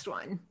your next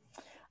one.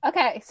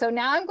 Okay, so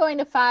now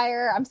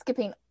I'm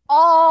skipping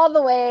all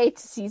the way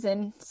to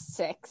season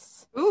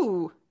 6.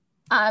 Ooh.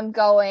 I'm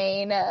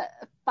going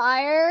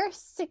Fire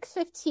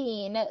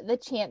 615, The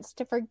Chance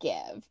to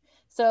Forgive.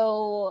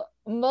 So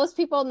most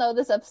people know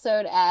this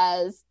episode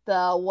as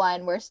the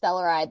one where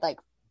Stellaride like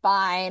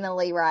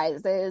finally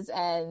rises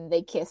and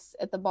they kiss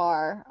at the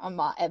bar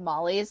at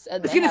Molly's.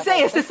 And I was going to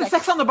say, is this the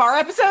Sex on the Bar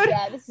episode?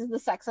 Yeah, this is the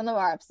Sex on the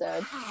Bar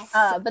episode.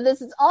 Yes. But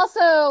this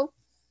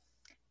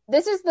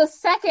is the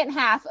second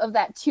half of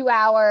that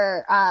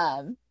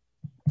 2-hour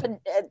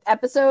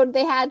episode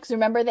they had, because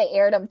remember they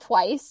aired them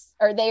twice,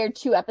 or they aired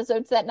 2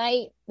 episodes that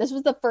night. This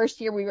was the first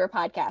year we were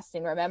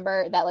podcasting,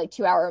 remember that like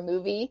 2-hour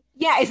movie?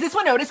 Yeah. Is this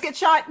when Otis gets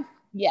shot?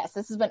 Yes,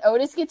 this is when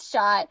Otis gets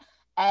shot,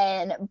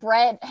 and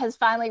Brett has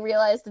finally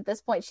realized at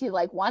this point she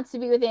like wants to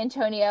be with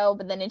Antonio,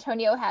 but then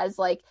Antonio has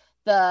like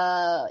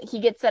he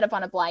gets set up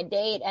on a blind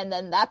date, and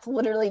then that's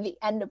literally the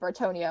end of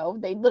Antonio.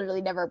 They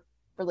literally never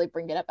really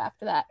bring it up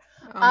after that.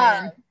 Oh,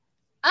 man.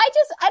 I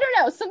don't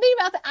know, something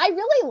about that. I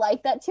really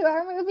like that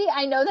 2-hour movie.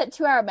 I know that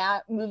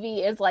 2-hour movie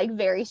is like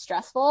very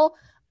stressful,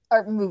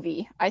 or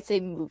movie. I say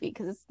movie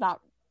because it's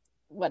not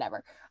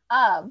whatever.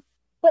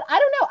 But I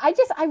don't know.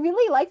 I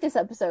really like this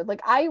episode. Like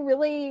I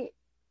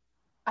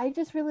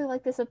just really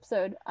like this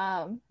episode.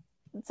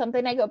 It's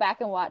something I go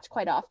back and watch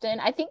quite often.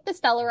 I think the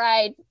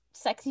Stellaride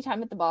sexy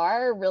time at the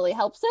bar really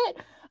helps it.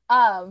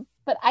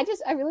 But I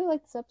really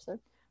like this episode.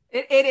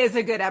 It is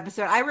a good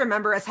episode. I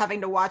remember us having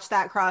to watch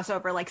that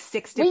crossover like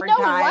 6 different times.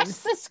 We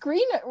watched the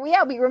screener.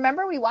 Yeah,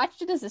 we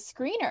watched it as a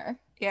screener.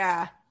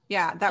 Yeah,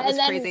 that was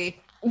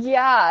crazy.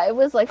 Yeah, it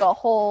was like a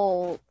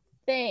whole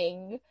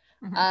thing.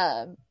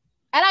 Mm-hmm.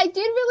 And I did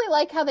really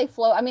like how they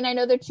flow. I mean, I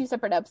know they're 2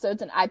 separate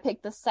episodes, and I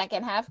picked the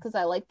second half because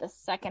I like the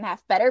second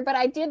half better. But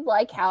I did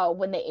like how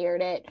when they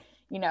aired it,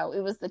 you know,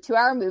 it was the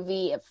 2-hour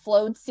movie. It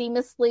flowed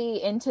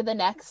seamlessly into the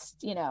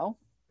next, you know,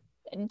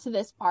 into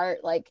this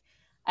part. Like,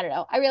 I don't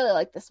know. I really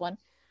like this one.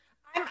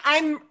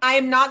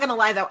 I'm not gonna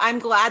lie though. I'm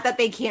glad that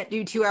they can't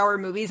do 2-hour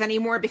movies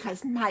anymore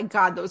because my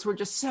God, those were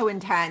just so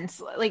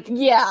intense. Like,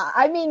 yeah,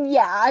 I mean,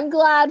 yeah, I'm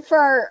glad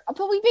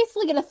but we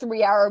basically get a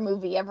 3-hour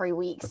movie every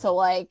week. So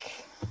like,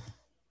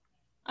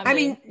 I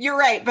mean, you're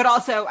right, but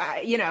also,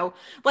 you know,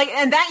 like,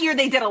 and that year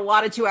they did a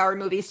lot of 2-hour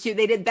movies too.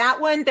 They did that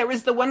one. There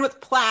was the one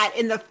with Platt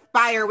in the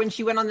fire when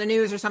she went on the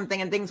news or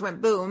something and things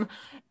went boom.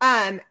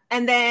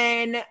 And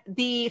then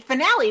the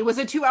finale was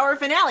a 2-hour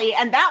finale.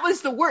 And that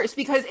was the worst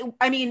because,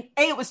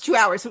 it was 2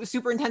 hours. So it was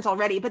super intense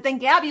already. But then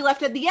Gabby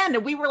left at the end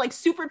and we were like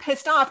super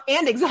pissed off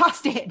and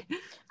exhausted.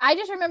 I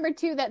just remember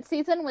too that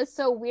season was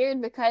so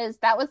weird because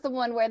that was the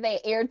one where they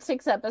aired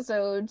 6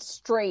 episodes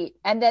straight.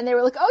 And then they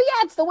were like, oh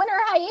yeah, it's the winter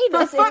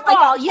hiatus. For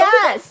football,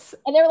 yes.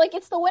 And they were like,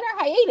 it's the winter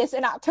hiatus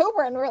in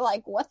October. And we're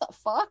like, what the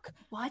fuck?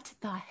 What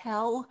the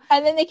hell?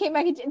 And then they came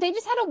back. They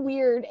just had a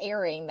weird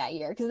airing that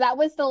year because that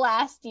was the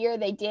last year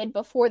they did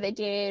before they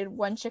did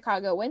One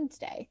Chicago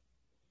Wednesday.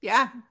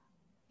 Yeah.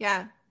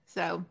 Yeah.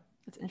 So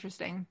that's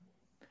interesting.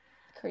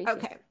 Crazy.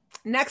 Okay.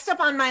 Next up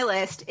on my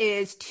list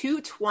is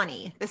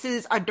 220. This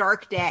is A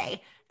Dark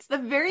Day. It's the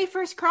very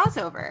first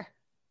crossover.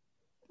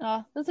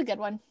 Oh, that's a good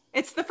one.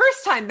 It's the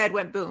first time Med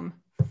went boom.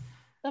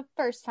 The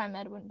first time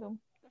Med went boom.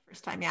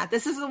 First time, yeah.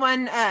 This is the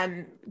one,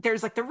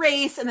 there's like the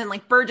race and then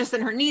like Burgess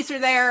and her niece are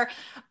there.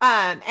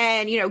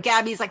 And, you know,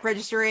 Gabby's like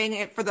registering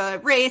it for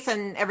the race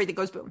and everything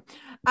goes boom.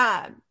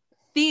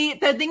 The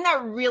thing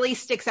that really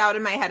sticks out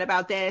in my head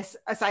about this,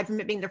 aside from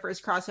it being the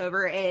first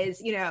crossover,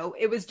 is, you know,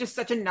 it was just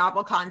such a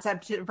novel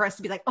concept for us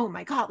to be like, oh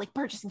my God, like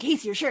Burgess and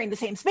Casey are sharing the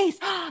same space.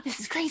 This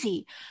is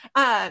crazy.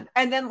 And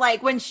then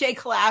like when Shay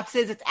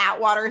collapses, it's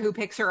Atwater who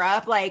picks her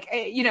up. Like,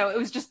 you know, it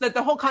was just that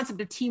the whole concept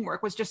of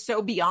teamwork was just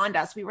so beyond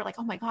us. We were like,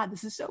 oh my God,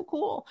 this is so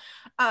cool.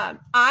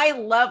 I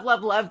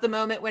love the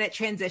moment when it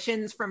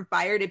transitions from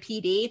fire to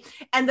PD.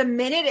 And the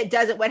minute it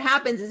does it, what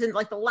happens is in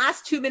like the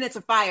last 2 minutes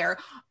of fire,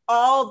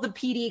 all the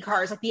PD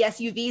cars, like the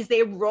SUVs,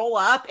 they roll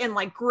up in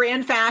like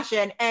grand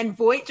fashion, and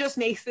Voight just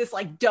makes this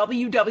like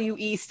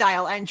WWE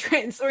style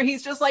entrance where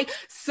he's just like,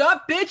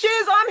 sup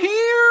bitches, I'm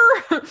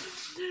here.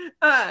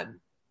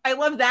 I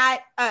love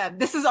that.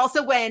 This is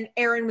also when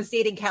Aaron was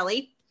dating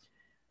Kelly.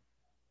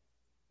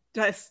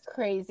 Just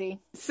crazy.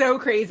 So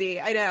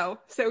crazy. I know.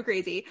 So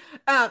crazy.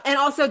 And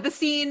also the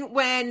scene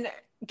when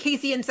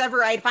Casey and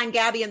Severide find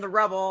Gabby in the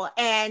rubble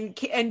and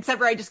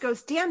Severide just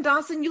goes, damn,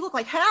 Dawson, you look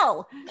like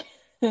hell.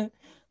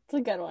 It's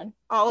a good one.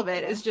 All of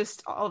it's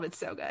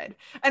so good.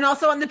 And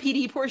also on the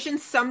PD portion,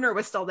 Sumner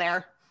was still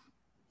there.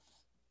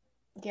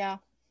 Yeah.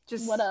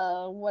 Just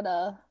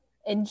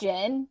and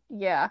Jen.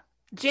 Yeah.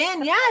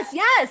 Jen,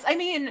 yes. I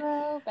mean,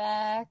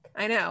 back.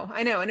 I know.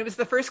 And it was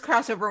the first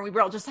crossover and we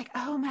were all just like,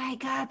 oh my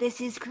God,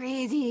 this is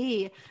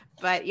crazy.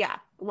 But yeah,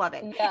 love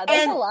it. Yeah,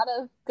 there's a lot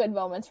of good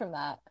moments from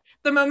that.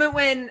 The moment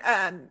when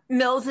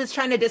Mills is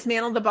trying to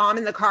dismantle the bomb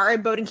in the car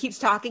and Bowden keeps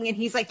talking and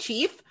he's like,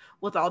 Chief,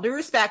 with all due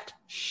respect,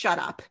 shut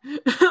up.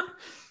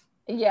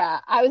 Yeah,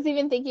 I was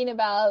even thinking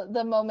about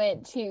the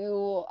moment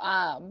too,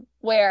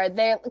 where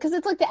because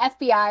it's like the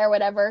FBI or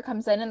whatever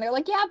comes in and they're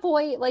like, yeah,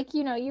 boy, like,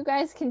 you know, you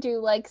guys can do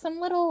like some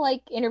little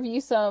like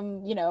interview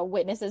some, you know,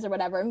 witnesses or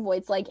whatever. And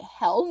Voight's like,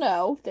 hell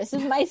no, this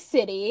is my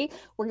city.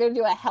 We're going to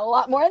do a hell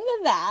lot more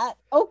than that.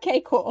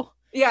 Okay, cool.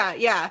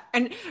 Yeah.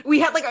 And we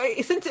had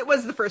since it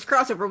was the first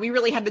crossover, we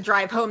really had to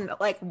drive home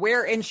like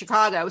we're in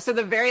Chicago. So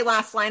the very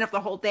last line of the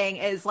whole thing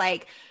is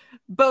like,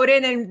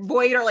 Bowden and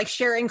Voight are like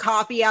sharing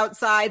coffee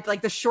outside,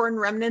 like the shorn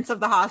remnants of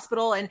the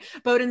hospital. And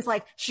Bowden's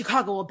like,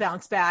 Chicago will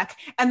bounce back.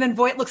 And then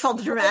Voight looks all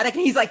dramatic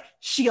and he's like,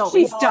 she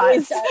always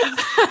does.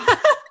 I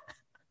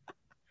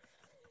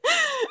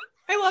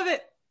love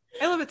it.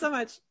 I love it so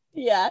much.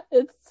 Yeah,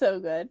 it's so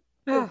good.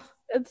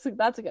 That's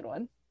a good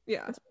one.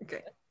 Yeah.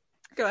 Okay.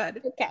 Go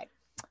ahead. Okay.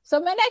 So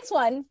my next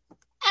one,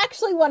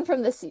 actually one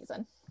from this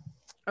season.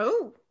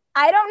 Oh.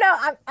 I don't know.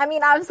 I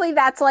mean, obviously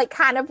that's like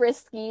kind of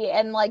risky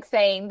and like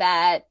saying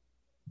that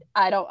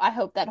I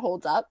hope that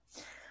holds up.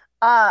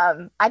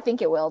 I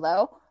think it will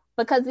though,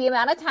 because the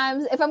amount of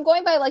times, if I'm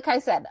going by, like I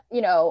said,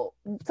 you know,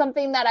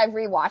 something that I've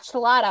rewatched a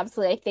lot,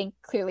 obviously I think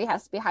clearly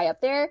has to be high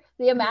up there.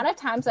 The amount of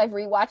times I've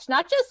rewatched,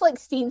 not just like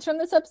scenes from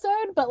this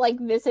episode, but like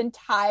this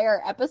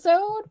entire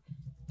episode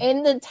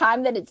in the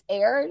time that it's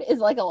aired is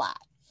like a lot.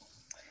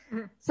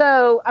 Mm-hmm.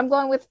 So I'm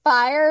going with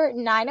Fire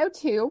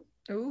 902.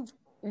 Ooh.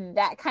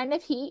 That Kind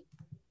of Heat.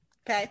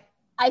 Okay.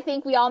 I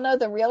think we all know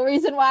the real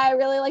reason why I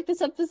really like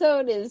this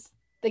episode is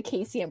the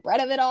Casey and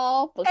Brett of it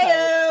all. Because,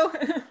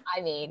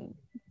 I mean,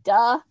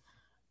 duh.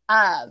 But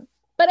I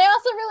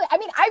also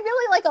I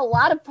really like a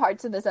lot of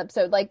parts of this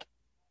episode. Like,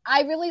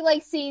 I really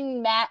like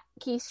seeing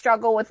Mackie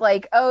struggle with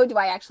like, oh, do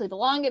I actually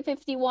belong at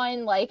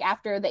 51? Like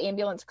after the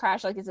ambulance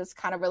crash, like, is this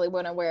kind of really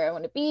where I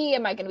want to be?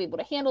 Am I going to be able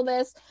to handle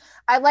this?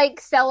 I like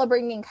Stella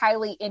bringing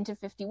Kylie into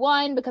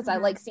 51 because I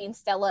like seeing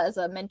Stella as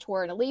a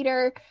mentor and a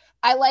leader.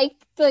 I like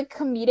the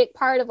comedic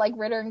part of like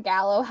Ritter and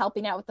Gallo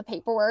helping out with the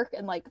paperwork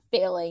and like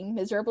failing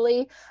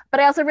miserably. But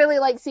I also really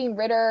like seeing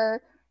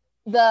Ritter,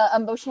 the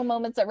emotional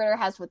moments that Ritter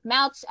has with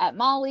Mouch at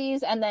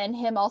Molly's, and then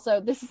him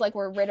also, this is like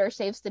where Ritter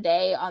saves the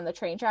day on the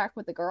train track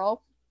with the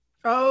girl.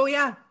 Oh,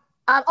 yeah.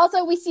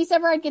 Also, we see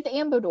Severide get the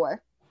ambo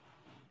door.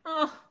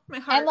 Oh, my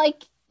heart. And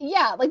like,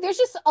 yeah, like there's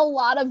just a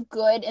lot of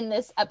good in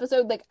this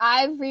episode. Like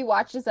I've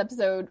rewatched this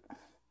episode,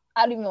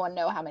 I don't even want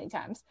to know how many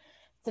times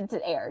since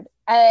it aired.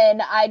 And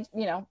I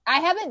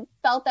haven't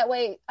felt that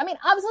way. I mean,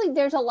 obviously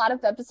there's a lot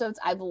of episodes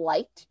I've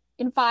liked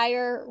in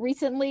Fire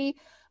recently,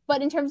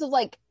 but in terms of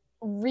like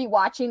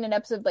rewatching an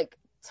episode like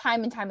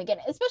time and time again,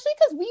 especially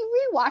because we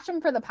rewatch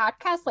them for the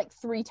podcast like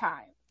 3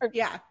 times or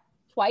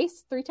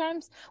twice, 3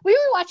 times. We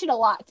rewatch it a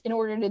lot in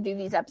order to do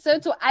these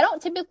episodes. So I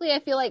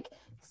feel like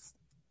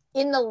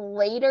in the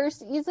later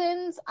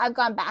seasons I've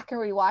gone back and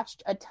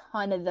rewatched a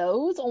ton of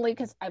those only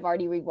because I've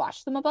already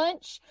rewatched them a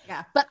bunch.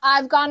 But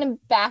I've gone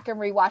back and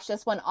rewatched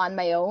this one on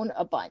my own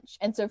a bunch,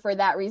 and so for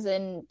that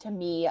reason, to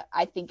me,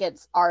 I think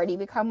it's already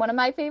become one of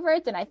my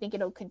favorites, and I think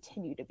it'll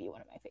continue to be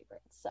one of my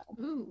favorites. So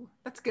ooh,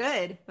 that's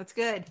good.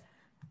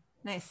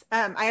 Nice.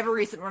 I have a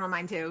recent one on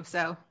mine too,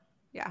 so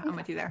yeah, I'm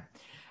with you there.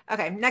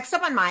 Okay, next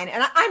up on mine,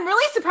 and I'm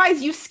really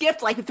surprised you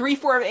skipped like 3,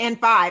 4, and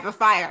 5 of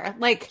Fire.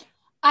 Like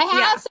I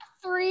have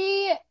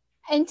 3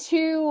 and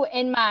 2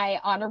 in my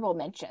honorable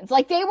mentions.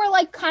 Like they were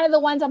like kind of the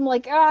ones I'm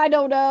like, oh, I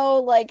don't know,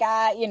 like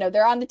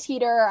they're on the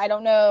teeter, I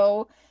don't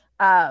know.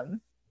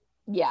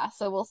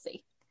 So we'll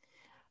see.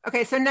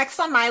 Okay, so next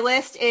on my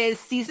list is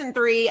season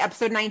 3,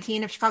 episode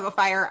 19 of Chicago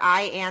Fire,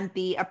 I Am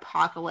the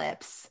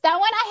Apocalypse. That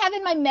one I have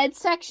in my med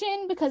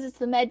section because it's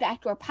the med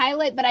backdoor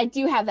pilot, but I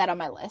do have that on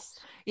my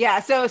list. Yeah,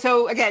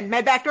 so again,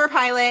 med backdoor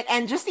pilot,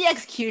 and just the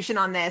execution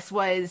on this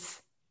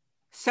was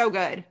so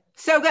good.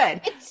 So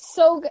good. It's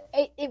so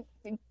good.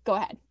 Go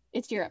ahead.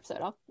 It's your episode.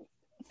 Go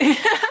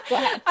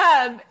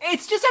ahead.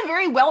 It's just a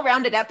very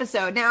well-rounded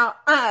episode. Now,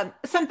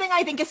 something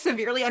I think is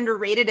severely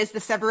underrated is the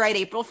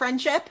Severide-April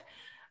friendship.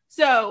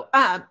 So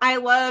I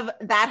love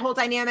that whole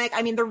dynamic.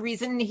 I mean, the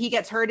reason he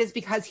gets hurt is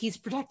because he's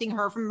protecting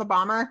her from the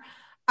bomber.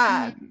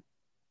 I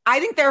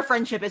think their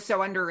friendship is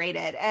so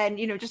underrated, and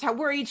just how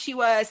worried she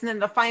was, and then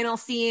the final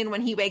scene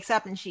when he wakes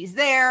up and she's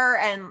there,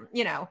 and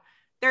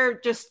they're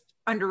just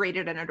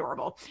underrated and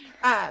adorable.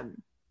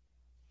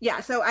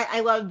 So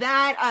I love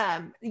that.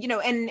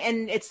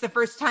 And it's the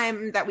first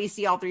time that we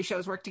see all 3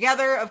 shows work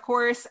together, of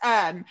course.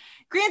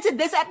 Granted,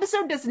 this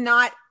episode does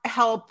not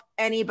help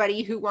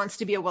anybody who wants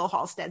to be a Will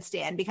Halstead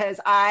stan, because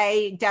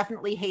I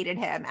definitely hated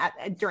him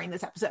during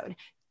this episode.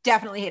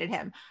 Definitely hated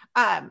him.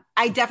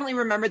 I definitely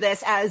remember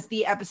this as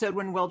the episode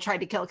when Will tried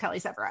to kill Kelly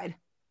Severide.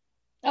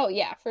 Oh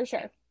yeah, for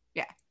sure.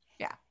 Yeah.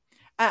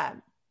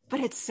 But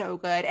it's so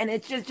good, and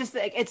it's just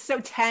like, it's so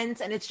tense,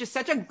 and it's just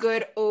such a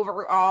good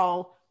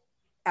overall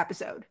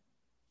episode.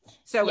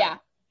 So yeah,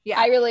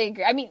 I really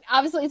agree. I mean,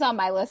 obviously it's on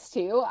my list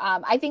too.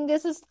 I think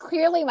this is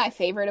clearly my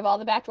favorite of all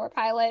the backdoor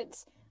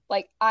pilots.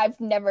 Like I've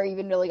never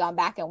even really gone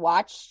back and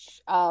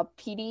watched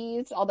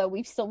PDs, although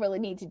we still really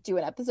need to do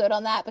an episode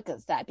on that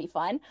because that'd be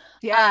fun.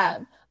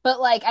 But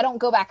like I don't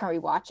go back and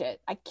rewatch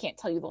it. I can't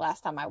tell you the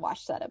last time I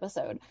watched that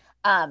episode.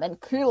 And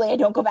clearly I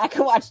don't go back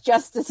and watch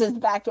Justice's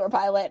backdoor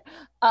pilot.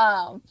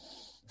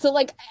 So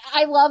like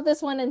I love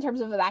this one in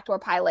terms of a backdoor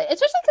pilot,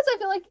 especially because I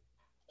feel like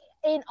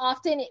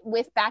often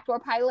with backdoor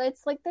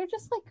pilots, like they're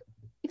just like,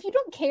 if you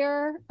don't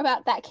care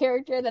about that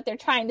character that they're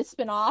trying to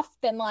spin off,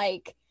 then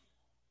like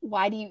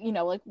why do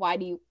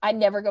you I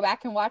never go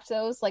back and watch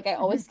those. Like I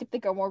always skip the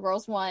Gilmore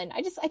Girls one.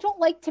 I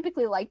don't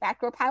typically like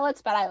backdoor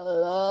pilots, but I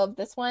love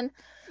this one.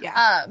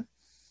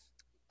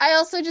 I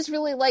also just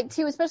really like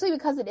too, especially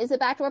because it is a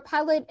backdoor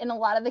pilot and a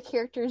lot of the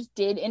characters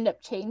did end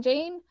up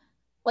changing.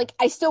 Like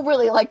I still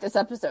really like this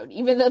episode,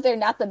 even though they're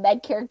not the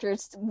Med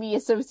characters we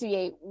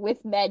associate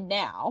with Med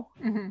now.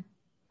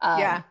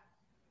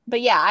 But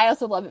yeah, I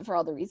also love it for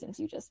all the reasons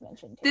you just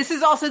mentioned too. This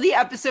is also the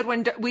episode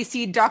when we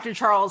see Dr.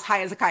 Charles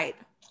high as a kite.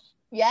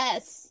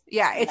 Yes.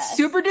 Yeah, it's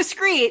super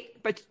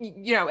discreet, but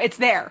it's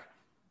there.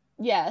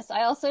 Yes,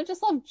 I also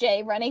just love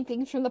Jay running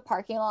things from the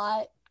parking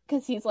lot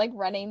because he's like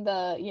running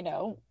the,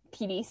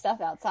 PD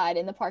stuff outside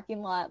in the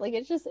parking lot. Like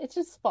it's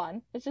just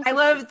fun. I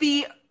love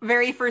the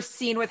very first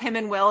scene with him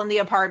and Will in the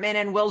apartment,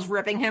 and Will's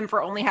ripping him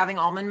for only having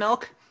almond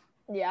milk.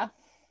 Yeah.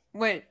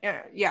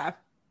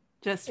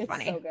 Just it's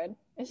funny. So good.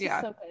 It's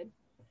just so good.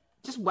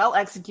 Just well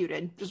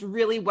executed. Just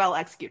really well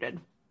executed.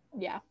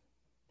 Yeah,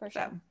 for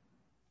sure.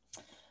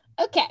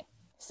 Okay.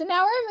 So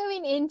now we're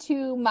moving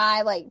into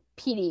my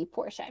PD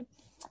portion.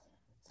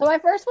 So my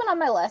first one on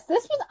my list,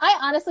 I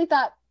honestly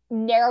thought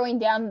narrowing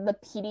down the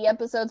PD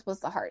episodes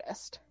was the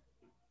hardest.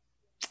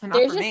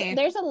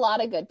 There's a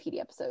lot of good PD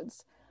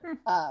episodes.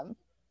 I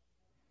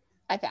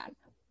found.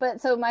 But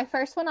so my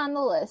first one on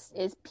the list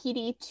is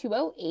PD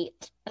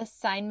 208,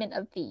 Assignment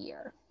of the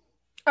Year.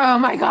 Oh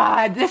my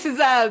God. This is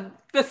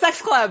the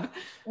sex club.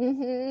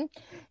 Mm-hmm.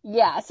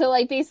 Yeah, so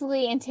like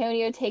basically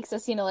Antonio takes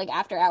us, like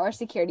after our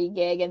security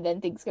gig, and then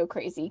things go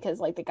crazy because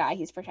like the guy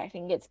he's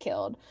protecting gets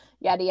killed.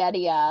 Yada yada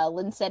yada.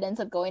 Linstead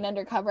ends up going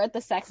undercover at the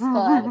sex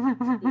club.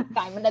 The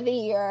assignment of the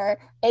year.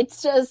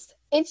 It's just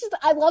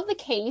I love the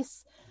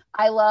case.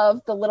 I love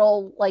the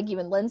little like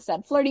even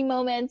Linstead flirty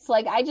moments.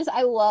 Like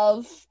I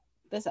love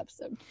this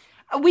episode.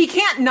 We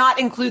can't not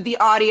include the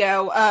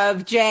audio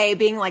of Jay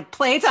being like,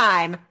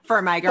 playtime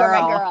for my girl. For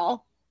my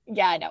girl.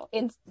 Yeah, I know.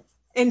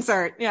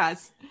 Insert,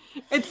 yes.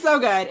 It's so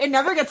good. It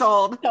never gets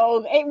old.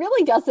 So it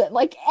really doesn't.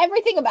 Like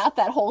everything about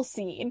that whole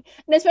scene,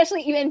 and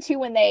especially even too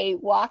when they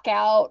walk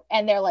out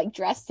and they're like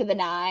dressed to the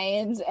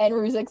nines, and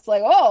Ruzek's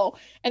like, "Oh,"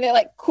 and they're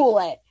like, "Cool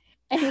it,"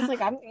 and he's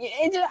like,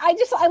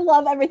 I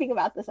love everything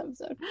about this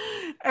episode."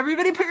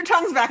 Everybody, put your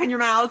tongues back in your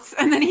mouths,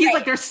 and then he's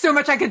like, "There's so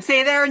much I could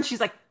say there," and she's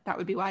like, "That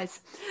would be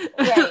wise."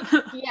 Right?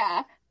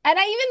 Yeah, and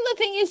the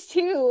thing is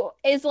too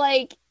is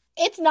like.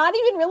 It's not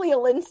even really a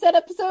Linstead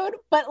episode,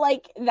 but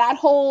like that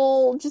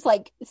whole just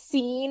like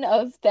scene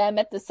of them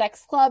at the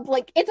sex club,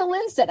 like it's a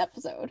Linstead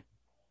episode.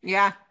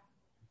 Yeah.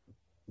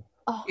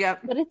 Oh,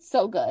 yep. But it's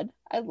so good.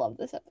 I love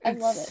this episode. I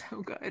love it.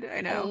 So good.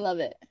 I know. I love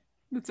it.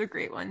 That's a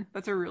great one.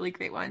 That's a really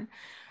great one.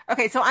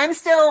 Okay, so I'm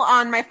still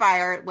on my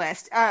fire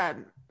list.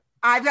 I've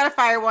got a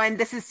fire one.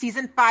 This is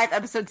season 5,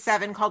 episode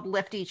 7, called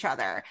Lift Each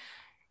Other.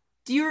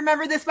 Do you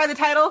remember this by the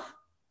title?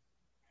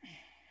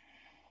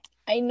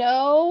 I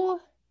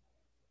know.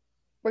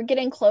 We're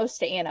getting close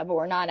to Anna, but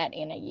we're not at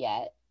Anna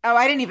yet. Oh,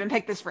 I didn't even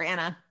pick this for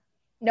Anna.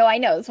 No, I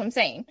know. That's what I'm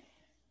saying.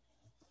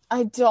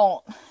 I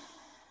don't.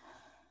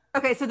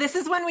 Okay, so this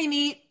is when we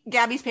meet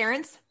Gabby's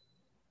parents.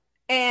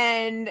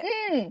 And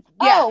yeah.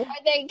 Oh, where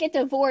they get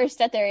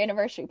divorced at their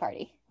anniversary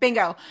party.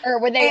 Bingo.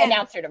 Or where they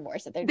announce their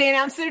divorce. They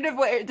announced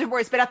their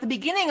divorce, but at the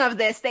beginning of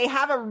this, they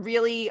have a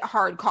really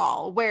hard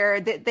call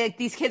where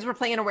these kids were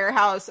playing in a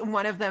warehouse, and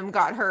one of them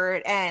got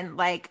hurt, and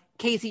like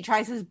Casey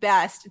tries his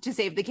best to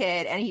save the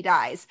kid, and he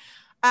dies.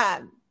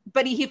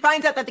 But he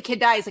finds out that the kid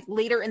dies like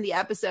later in the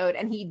episode,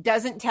 and he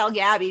doesn't tell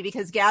Gabby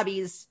because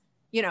Gabby's,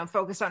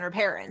 focused on her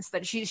parents,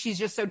 that she's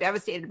just so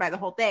devastated by the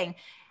whole thing.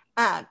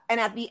 And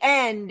at the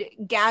end,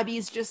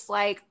 Gabby's just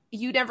like,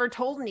 you never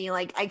told me,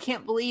 like, I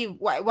can't believe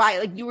why,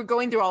 like you were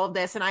going through all of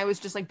this. And I was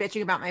just like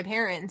bitching about my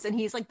parents. And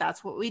he's like,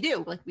 that's what we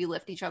do. Like we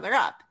lift each other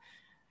up.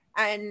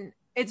 And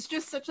it's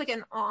just such like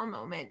an awe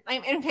moment.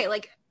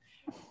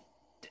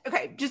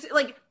 Just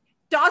like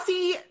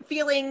Dawsey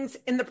feelings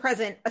in the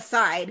present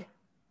aside,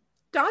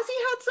 Dawsey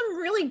had some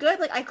really good,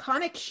 like,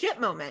 iconic shit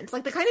moments.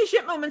 Like, the kind of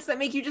shit moments that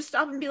make you just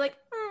stop and be like,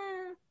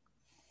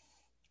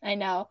 I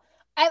know.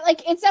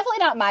 It's definitely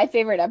not my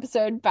favorite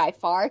episode by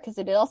far, because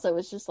it also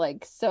was just,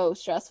 like, so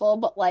stressful.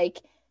 But, like,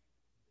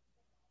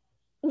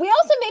 we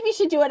also maybe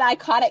should do an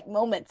iconic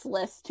moments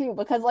list, too.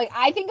 Because, like,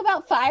 I think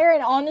about Fire,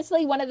 and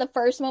honestly, one of the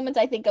first moments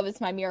I think of is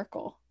My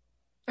Miracle.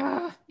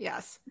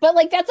 Yes. But,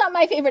 like, that's not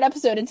my favorite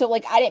episode, and so,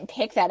 like, I didn't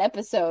pick that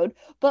episode.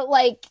 But,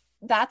 like,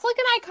 that's, like,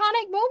 an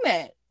iconic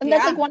moment. And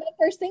that's, like, one of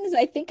the first things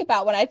I think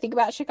about when I think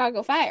about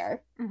Chicago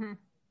Fire. Mm-hmm.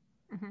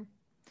 Mm-hmm.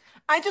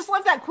 I just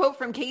love that quote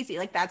from Casey.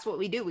 Like, that's what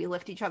we do. We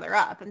lift each other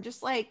up. And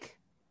just like,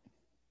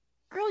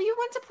 girl, you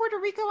went to Puerto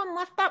Rico and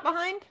left that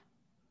behind?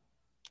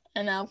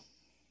 I know.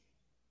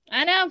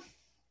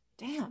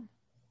 Damn.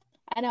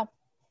 I know.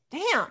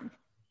 Damn.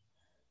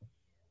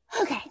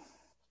 Okay.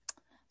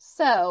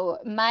 So,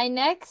 my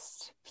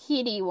next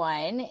PD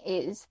one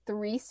is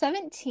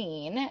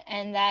 317,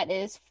 and that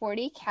is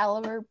 40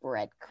 caliber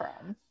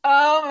breadcrumb.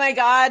 Oh my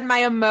God, my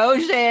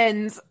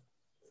emotions.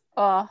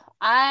 Oh,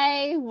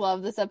 I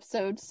love this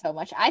episode so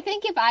much. I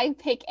think if I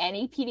pick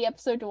any PD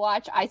episode to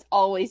watch, I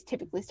always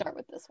typically start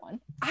with this one.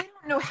 I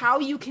don't know how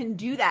you can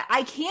do that.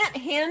 I can't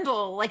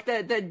handle like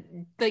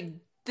the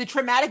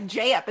traumatic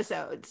J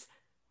episodes.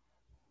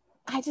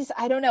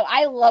 I don't know.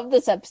 I love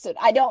this episode.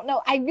 I don't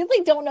know. I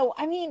really don't know.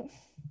 I mean,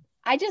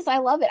 I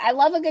love it. I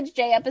love a good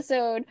Jay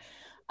episode.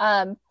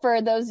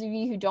 For those of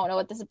you who don't know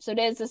what this episode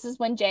is, this is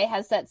when Jay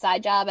has that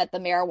side job at the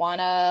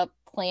marijuana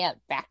plant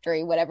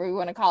factory, whatever we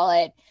want to call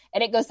it.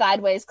 And it goes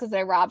sideways because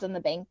they're robbed on the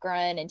bank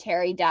run, and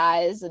Terry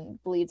dies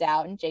and bleeds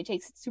out, and Jay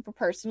takes it super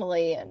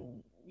personally,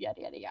 and yada,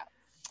 yada, yada.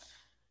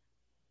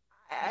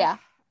 Yeah.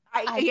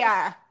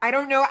 I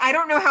don't know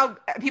how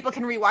people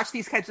can rewatch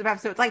these types of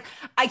episodes. Like,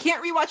 I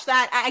can't rewatch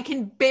that. I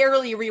can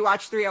barely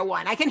rewatch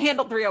 301. I can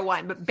handle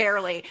 301, but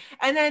barely.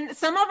 And then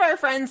some of our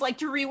friends like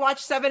to rewatch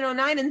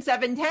 709 and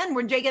 710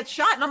 when Jay gets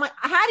shot. And I'm like,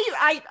 how do you,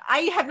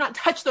 I have not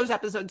touched those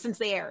episodes since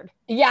they aired.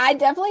 Yeah, I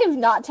definitely have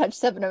not touched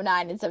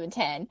 709 and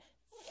 710.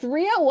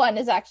 301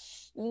 is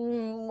actually,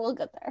 we'll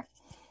get there.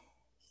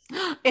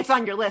 It's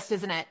on your list,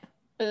 isn't it?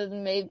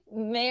 May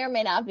or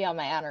may not be on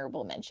my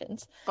honorable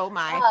mentions. Oh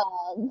my.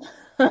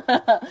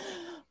 But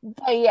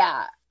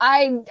yeah,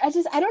 I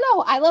don't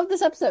know. I love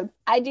this episode.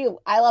 I do.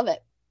 I love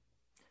it.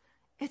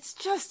 It's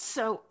just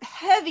so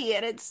heavy,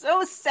 and it's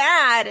so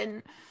sad,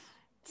 and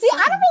See,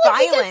 I don't really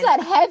think it's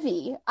violent. that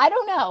heavy. I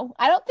don't know.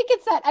 I don't think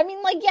it's that. I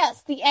mean, like,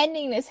 yes, the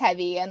ending is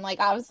heavy, and like,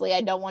 obviously,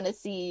 I don't want to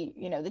see,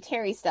 the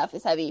Terry stuff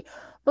is heavy,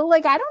 but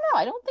like, I don't know.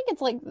 I don't think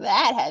it's like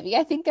that heavy.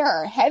 I think there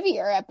are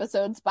heavier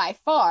episodes by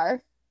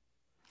far.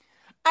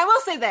 I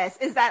will say this,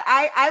 is that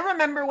I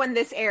remember when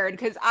this aired,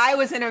 because I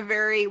was in a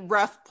very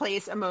rough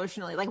place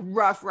emotionally, like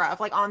rough,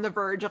 like on the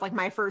verge of like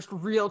my first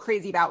real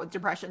crazy bout with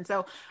depression.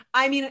 So,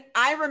 I mean,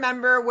 I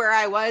remember where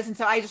I was. And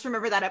so I just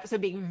remember that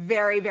episode being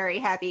very, very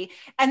heavy.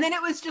 And then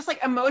it was just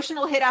like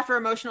emotional hit after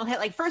emotional hit.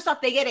 Like, first off,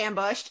 they get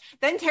ambushed,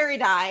 then Terry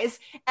dies,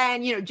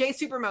 and, Jay's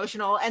super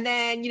emotional. And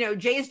then,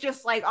 Jay's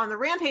just like on the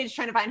rampage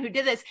trying to find who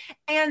did this.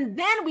 And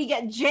then we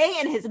get Jay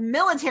in his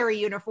military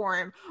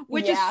uniform,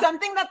 which is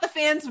something that the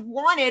fans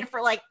wanted for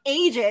like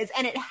ages,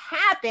 and it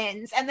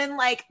happens, and then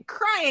like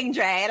crying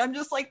Jay, and I'm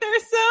just like,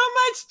 there's so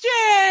much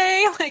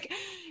Jay, like,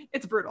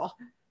 it's brutal.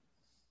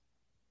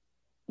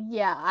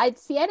 Yeah, I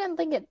didn't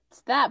think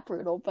it's that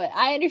brutal, but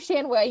I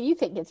understand why you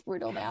think it's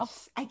brutal now.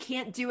 I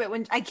can't do it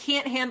when I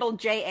can't handle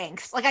Jay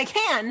angst. Like, I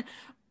can,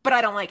 but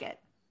I don't like it.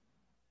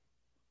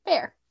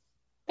 Fair.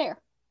 I'm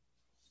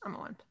a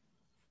one.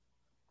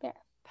 Fair.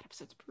 That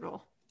episode's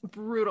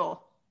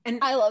brutal. And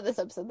I love this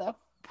episode though.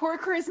 Poor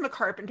Charisma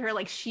Carpenter,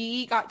 like,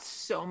 she got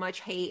so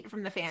much hate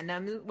from the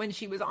fandom when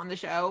she was on the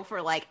show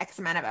for like X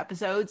amount of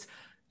episodes.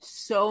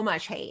 So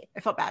much hate.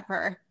 I felt bad for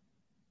her.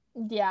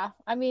 Yeah,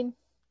 I mean,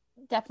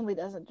 definitely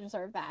doesn't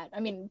deserve that. I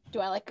mean, do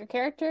I like her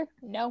character?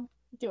 No.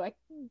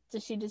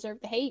 Does she deserve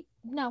the hate?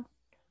 No.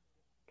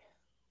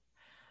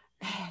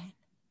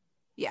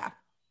 Yeah,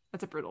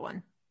 that's a brutal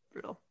one.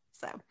 Brutal.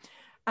 So,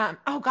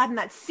 oh God, in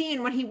that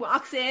scene when he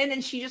walks in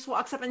and she just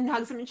walks up and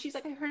hugs him and she's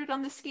like, I heard it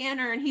on the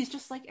scanner. And he's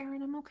just like,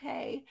 Aaron, I'm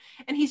okay.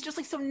 And he's just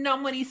like so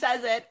numb when he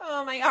says it.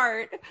 Oh, my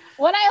heart.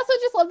 Well, I also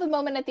just love the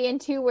moment at the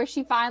end too, where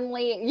she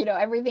finally,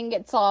 everything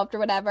gets solved or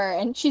whatever.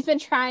 And she's been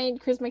trying,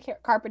 Charisma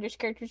Carpenter's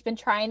character's been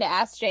trying to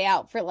ask Jay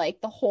out for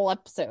like the whole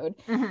episode.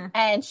 Mm-hmm.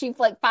 And she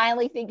like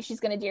finally thinks she's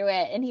going to do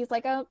it. And he's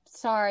like, oh,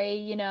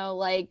 sorry.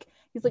 Like,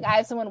 he's like, I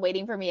have someone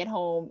waiting for me at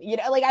home.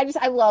 Like,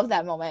 I love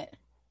that moment.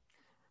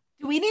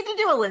 Do we need to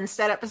do a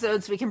Linstead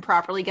episode so we can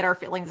properly get our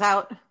feelings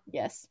out?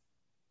 Yes.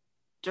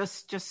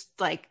 Just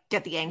like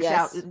get the angst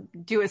Yes.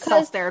 out, do a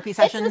self-therapy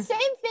session. It's the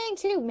same thing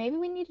too. Maybe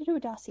we need to do a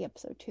Dossie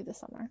episode too this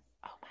summer.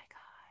 Oh my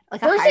God. Like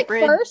Berserk a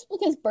hybrid. first,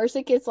 because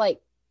Berserk is like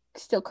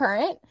still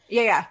current.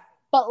 Yeah.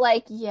 But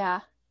like,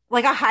 yeah.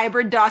 Like a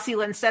hybrid Dossie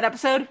Linstead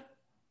episode.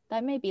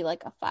 That may be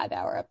like a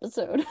 5-hour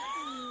episode.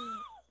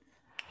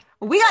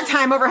 We got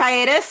time over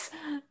hiatus.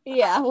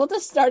 Yeah, we'll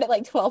just start at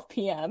like 12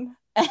 p.m.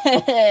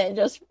 and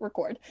just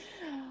record.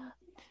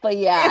 But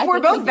yeah, if we're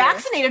both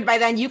vaccinated by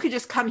then, you could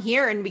just come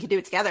here and we could do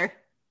it together.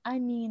 I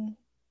mean,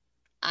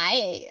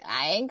 I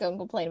ain't gonna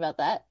complain about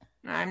that.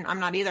 I'm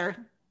not either.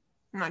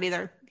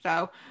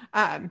 So,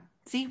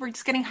 see, we're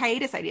just getting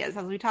hiatus ideas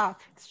as we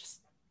talk. It's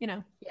just,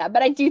 Yeah,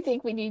 but I do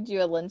think we need to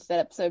do a Linstead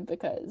episode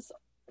because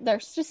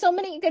there's just so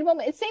many good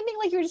moments. It's the same thing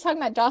like you were just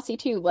talking about Dossie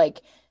too.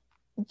 Like,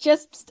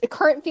 just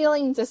current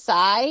feelings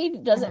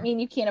aside doesn't mean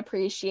you can't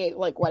appreciate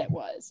like what it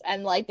was.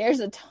 And like, there's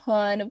a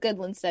ton of good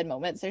Linstead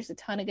moments. There's a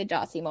ton of good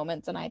Dossie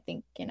moments. And I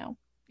think,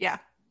 yeah,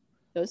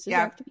 those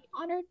deserve to be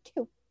honored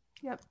too.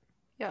 Yep.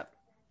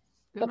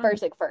 But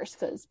Berserk first,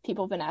 because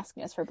people have been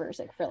asking us for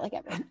Berserk for like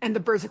ever. And the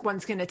Berserk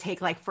one's going to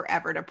take like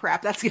forever to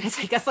prep. That's going to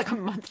take us like a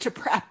month to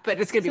prep, but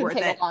it's going to be worth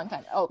it. A long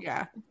time. Oh,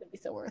 yeah. It's going to be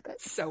so worth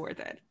it. So worth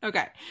it.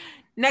 Okay.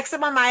 Next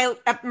up on my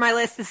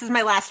list, this is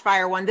my last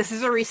fire one. This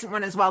is a recent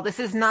one as well. This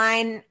is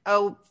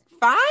 905,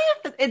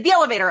 the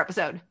elevator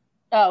episode.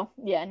 Oh,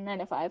 yeah,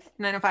 905.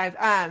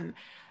 905.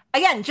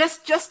 Again,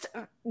 just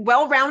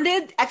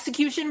well-rounded.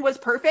 Execution was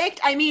perfect.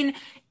 I mean,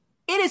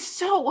 it is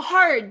so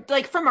hard,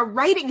 like from a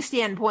writing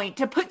standpoint,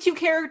 to put two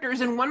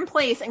characters in one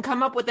place and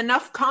come up with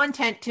enough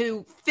content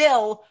to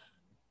fill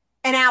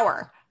an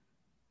hour.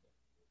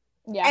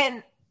 Yeah.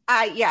 And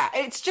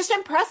it's just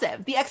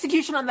impressive. The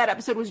execution on that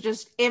episode was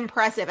just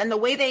impressive. And the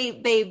way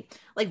they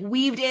like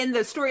weaved in the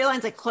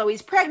storylines, like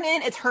Chloe's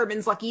pregnant, it's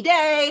Herman's lucky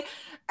day.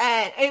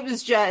 And it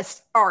was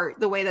just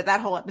art, the way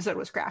that whole episode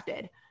was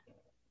crafted.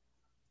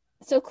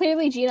 So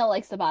clearly Gina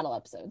likes the bottle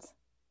episodes.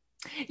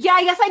 Yeah,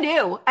 I guess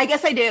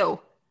I do.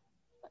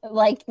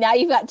 Like, now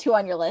you've got 2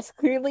 on your list.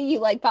 Clearly you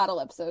like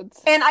bottle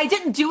episodes. And I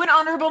didn't do an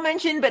honorable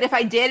mention, but if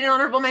I did an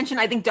honorable mention,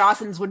 I think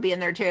Dawson's would be in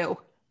there too.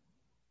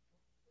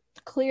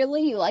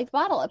 Clearly you like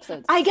bottle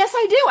episodes. I guess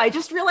I do. I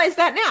just realized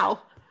that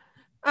now.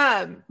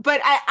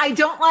 But I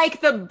don't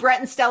like the Brett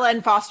and Stella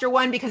and Foster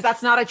one because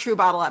that's not a true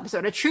bottle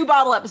episode. A true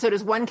bottle episode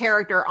is one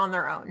character on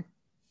their own.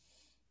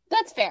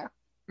 That's fair.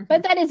 Mm-hmm.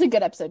 But that is a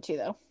good episode too,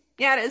 though.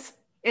 Yeah, it is.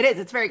 It is.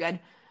 It's very good.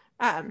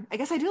 I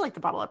guess I do like the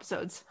bottle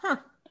episodes. Huh.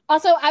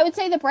 Also, I would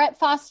say the Brett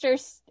Foster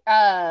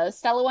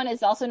Stella one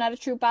is also not a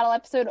true bottle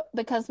episode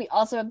because we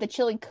also have the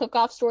chili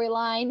cook-off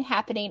storyline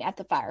happening at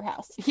the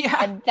firehouse. Yeah.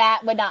 And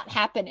that would not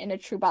happen in a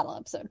true bottle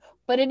episode.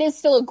 But it is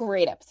still a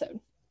great episode.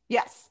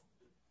 Yes.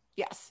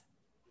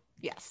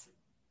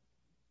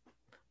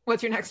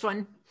 What's your next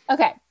one?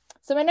 Okay.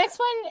 So my next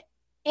one,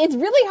 it's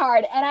really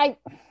hard. And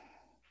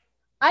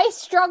I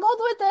struggled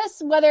with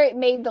this, whether it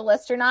made the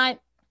list or not,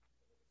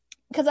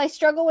 because I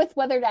struggle with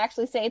whether to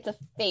actually say it's a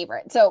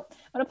favorite. So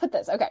I'm going to put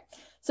this. Okay.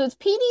 So it's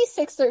PD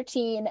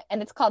 613,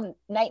 and it's called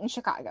Night in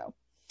Chicago.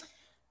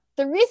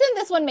 The reason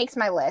this one makes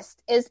my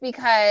list is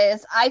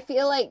because I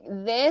feel like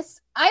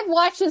I've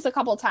watched this a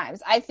couple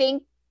times. I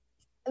think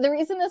the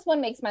reason this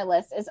one makes my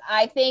list is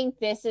I think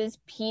this is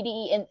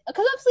PD, and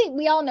because obviously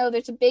we all know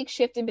there's a big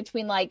shift in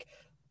between like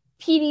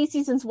PD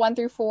seasons 1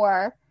 through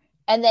 4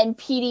 and then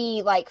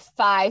PD like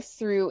 5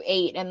 through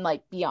 8 and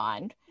like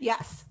beyond.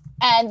 Yes.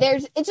 And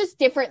it's just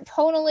different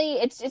tonally.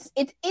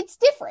 It's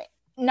different.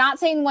 Not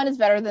saying one is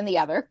better than the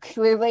other.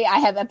 Clearly, I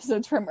have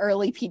episodes from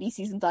early PD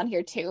seasons on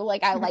here too.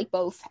 Like I like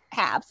both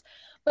halves.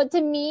 But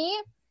to me,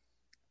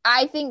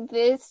 I think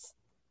this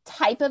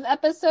type of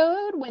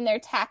episode, when they're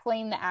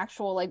tackling the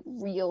actual like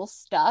real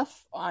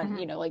stuff on,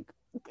 like,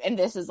 and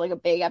this is like a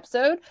big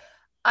episode,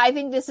 I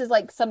think this is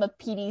like some of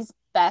PD's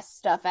best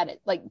stuff at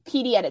it, like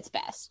PD at its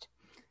best.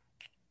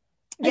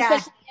 Yeah.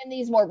 Especially in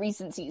these more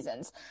recent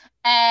seasons.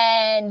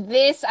 And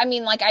this, I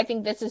mean, like, I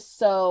think this is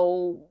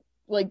so,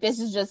 like, this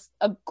is just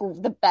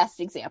the best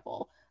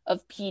example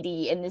of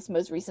PD in this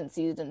most recent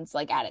seasons,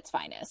 like, at its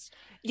finest.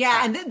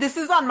 Yeah, and this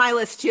is on my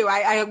list, too.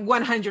 I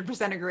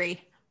 100% agree.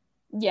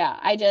 Yeah,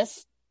 I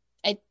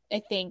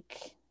think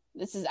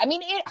this is, I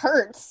mean, it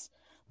hurts.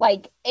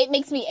 Like, it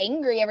makes me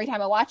angry every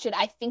time I watch it.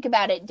 I think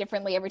about it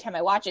differently every time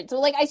I watch it. So,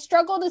 like, I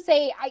struggle to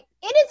say,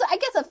 it is, I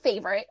guess, a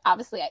favorite.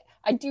 Obviously,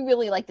 I do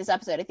really like this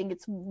episode. I think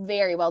it's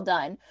very well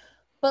done.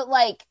 But,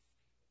 like,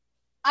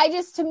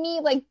 to me,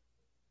 like,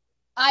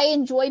 I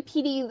enjoy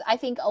PD, I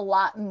think, a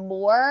lot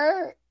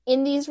more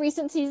in these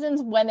recent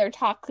seasons when they're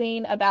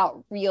talking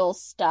about real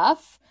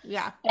stuff.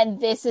 Yeah. And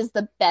this is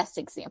the best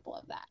example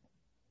of that.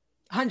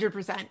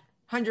 100%.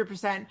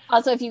 100%.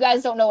 Also, if you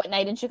guys don't know what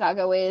Night in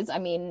Chicago is, I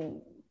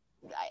mean,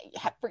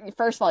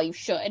 first of all, you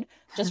should,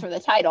 just for the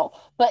title.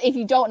 But if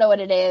you don't know what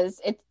it is,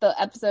 it's the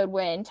episode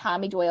when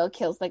Tommy Doyle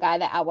kills the guy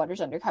that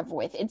Atwater's undercover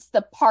with. It's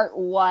the part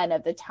 1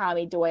 of the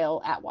Tommy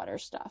Doyle Atwater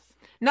stuff.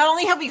 Not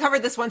only have we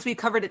covered this once, we've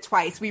covered it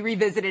twice. We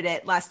revisited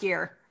it last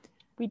year.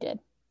 We did.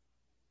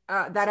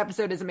 That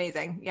episode is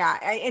amazing. Yeah.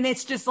 And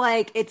it's just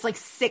like, it's like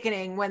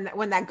sickening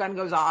when that gun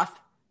goes off.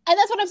 And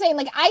that's what I'm saying.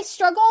 Like, I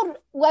struggled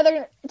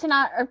whether to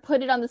not or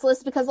put it on this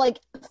list because, like,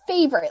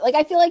 favorite. Like,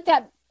 I feel like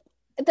that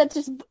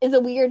just is a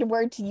weird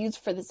word to use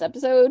for this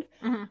episode.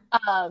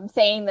 Mm-hmm.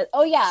 Saying that,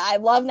 oh yeah, I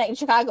love Night in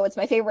Chicago, it's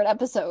my favorite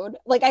episode.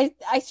 Like,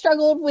 I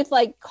struggled with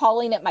like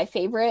calling it my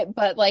favorite,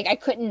 but like I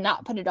couldn't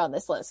not put it on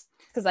this list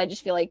because I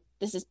just feel like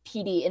this is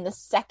PD in the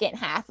second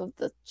half of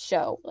the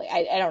show. Like,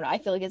 I don't know, I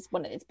feel like it's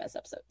one of its best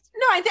episodes.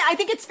 No, I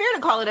think it's fair to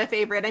call it a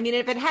favorite. I mean,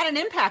 if it had an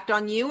impact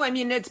on you, I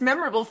mean, it's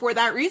memorable for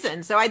that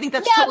reason. So I think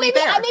that's totally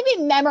fair.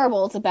 Maybe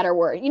memorable is a better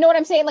word. You know what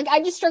I'm saying? Like,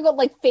 I just struggled,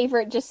 like,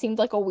 favorite just seemed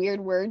like a weird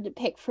word to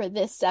pick for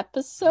this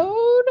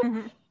episode.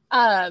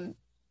 Mm-hmm.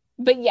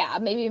 But yeah,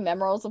 maybe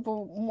memorable is a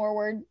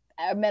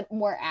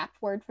more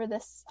apt word for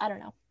this. I don't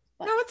know.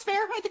 But. No, it's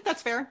fair. I think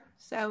that's fair.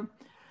 So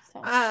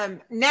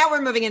now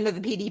we're moving into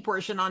the PD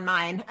portion on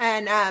mine.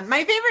 And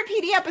my favorite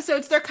PD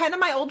episodes, they're kind of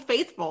my old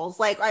faithfuls.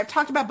 Like, I've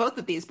talked about both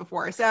of these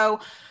before. So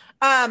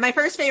my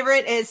first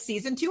favorite is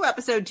season 2,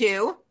 episode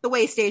 2, The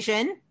Way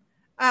Station.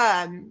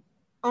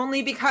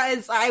 Only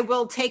because I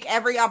will take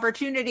every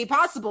opportunity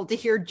possible to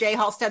hear Jay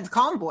Halstead's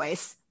calm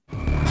voice. Okay,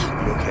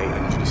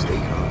 I need you to stay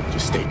calm.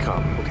 Just stay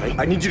calm, okay?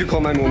 I need you to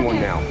call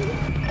 911 now.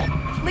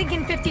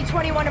 Lincoln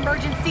 5021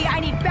 emergency. I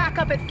need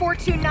backup at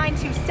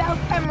 4292 South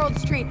Emerald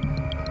Street.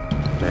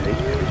 Betty,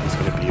 everything's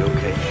gonna be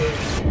okay.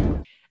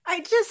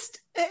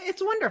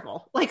 It's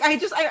wonderful. Like, I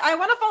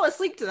want to fall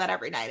asleep to that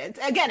every night.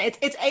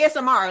 It's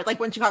ASMR, like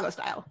One Chicago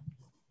style.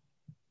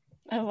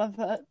 I love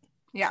that.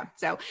 Yeah.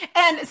 So,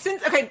 and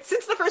since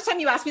the first time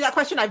you asked me that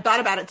question, I've thought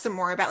about it some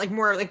more about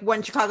more like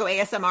One Chicago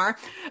ASMR.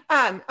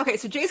 Okay.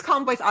 So Jay's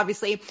calm voice,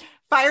 obviously.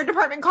 Fire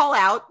department call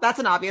out. That's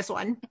an obvious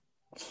one.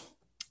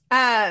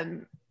 Get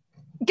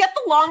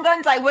the long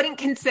guns. I wouldn't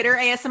consider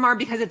ASMR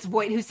because it's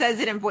Voight who says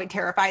it, and Voight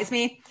terrifies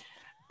me.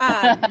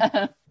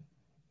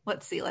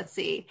 Let's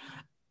see.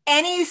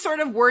 Any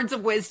sort of words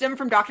of wisdom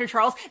from Dr.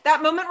 Charles.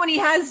 That moment when he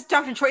has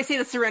Dr. Choi say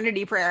the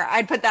Serenity Prayer,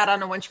 I'd put that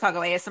on a One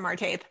Chicago ASMR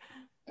tape.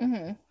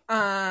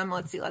 Mm-hmm.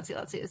 Let's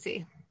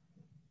see.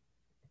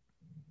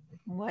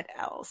 What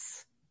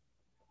else?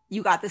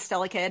 You got this,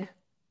 Stella Kid?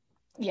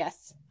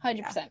 Yes,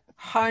 100%.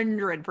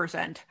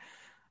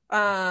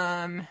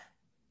 100%.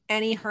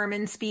 Any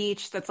Herman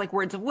speech that's like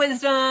words of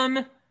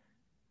wisdom.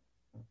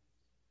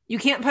 You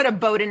can't put a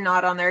Bowden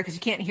nod on there because you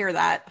can't hear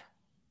that.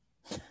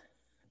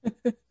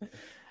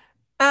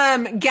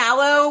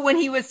 Gallo, when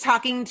he was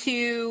talking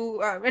to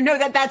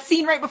that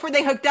scene right before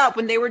they hooked up,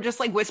 when they were just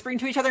like whispering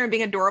to each other and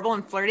being adorable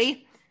and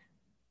flirty.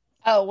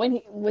 Oh,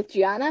 with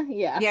Gianna?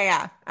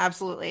 Yeah,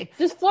 absolutely.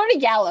 Just Flirty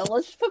Gallo.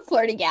 Let's just put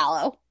Flirty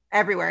Gallo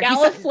everywhere.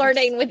 Gallo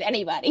flirting with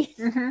anybody.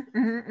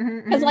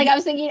 Because like I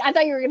was thinking, I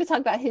thought you were going to talk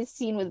about his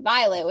scene with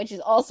Violet, which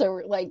is also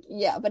like,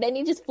 yeah, but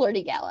any just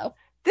Flirty Gallo.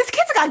 This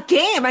kid's got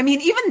game. I mean,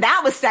 even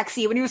that was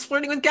sexy when he was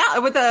flirting with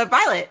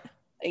Violet.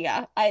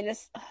 Yeah,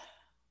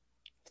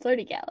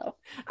 Flirty Gallo.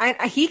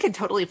 He could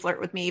totally flirt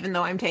with me, even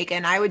though I'm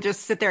taken. I would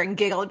just sit there and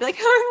giggle and be like,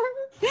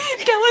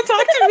 Gallo,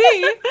 talk to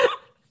me.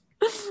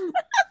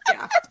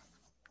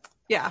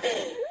 Yeah.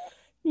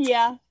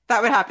 Yeah.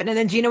 That would happen. And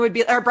then Brenna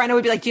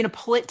would be like, Gina,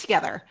 pull it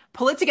together.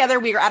 Pull it together.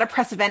 We are at a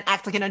press event.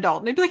 Act like an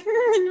adult. And I'd be like,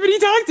 but he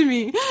talked to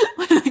me.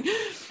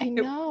 I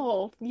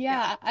know.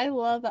 Yeah. I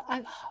love it.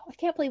 I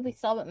can't believe we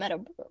still haven't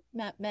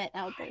met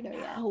Alberto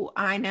yet. Oh,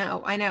 I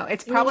know.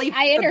 It's probably...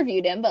 I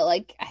interviewed him, but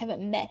like I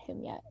haven't met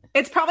him yet.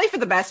 It's probably for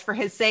the best for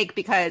his sake,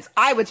 because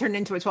I would turn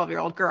into a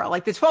 12-year-old girl.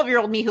 Like the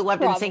 12-year-old me who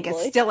loved NSYNC is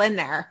still in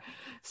there.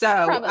 So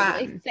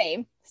probably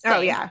same.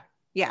 Oh, yeah.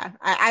 Yeah,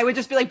 I would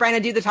just be like,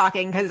 Brenna, do the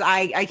talking, because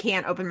I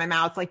can't open my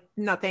mouth. Like,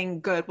 nothing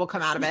good will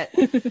come out of it.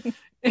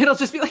 It'll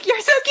just be like, you're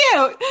so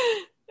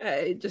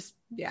cute.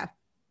 Yeah.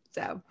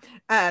 So,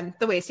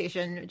 the Way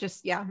Station,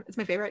 it's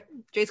my favorite.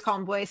 Jay's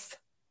calm voice.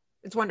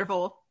 It's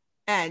wonderful.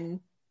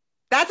 And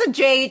that's a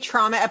Jay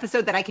trauma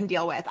episode that I can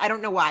deal with. I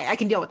don't know why. I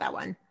can deal with that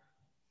one.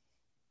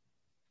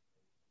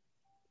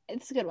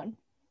 It's a good one.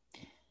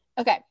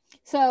 Okay,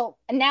 so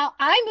now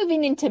I'm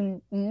moving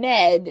into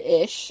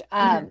med-ish.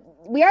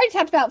 We already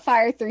talked about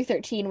Fire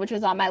 313, which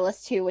was on my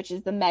list too, which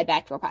is the med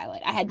backdoor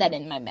pilot. I had that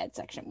in my med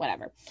section,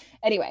 whatever.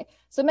 Anyway,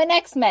 so my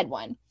next med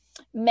one,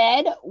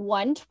 Med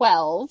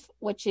 112,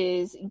 which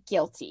is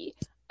Guilty.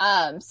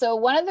 So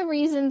one of the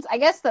reasons, I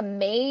guess the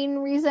main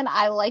reason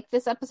I like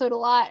this episode a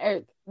lot,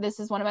 or this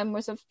is one of my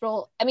most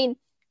comfortable, I mean,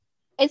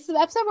 it's the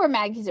episode where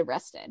Maggie's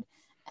arrested.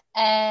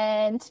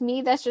 And to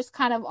me, that's just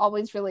kind of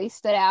always really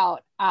stood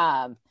out.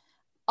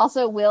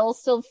 Also,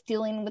 Will's still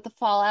dealing with the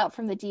fallout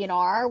from the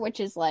DNR, which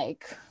is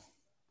like,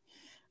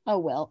 oh,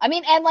 Will. I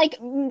mean, and like,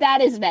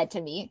 that is med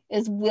to me,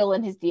 is Will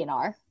and his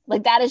DNR.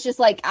 Like, that is just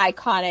like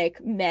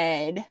iconic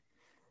med.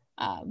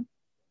 I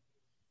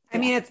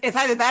mean, it's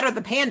either that or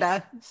the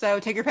panda. So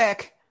take your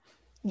pick.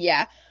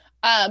 Yeah.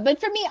 But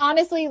for me,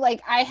 honestly,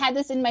 like, I had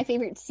this in my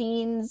favorite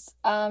scenes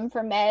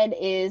for med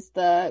is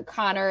the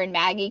Connor and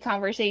Maggie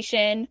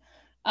conversation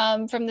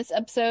from this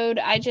episode.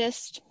 I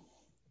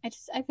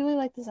really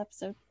like this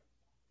episode.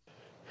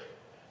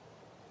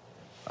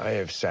 I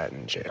have sat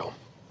in jail.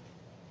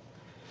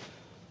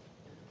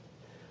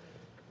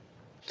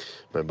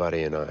 My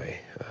buddy and I,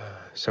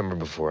 summer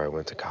before I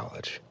went to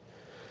college,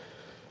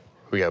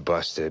 we got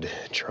busted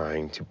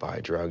trying to buy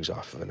drugs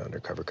off of an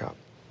undercover cop.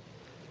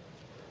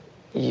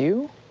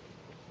 You?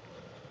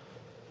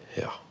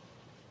 Yeah.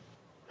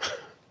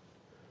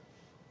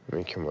 I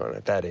mean, come on,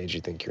 at that age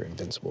you think you're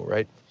invincible,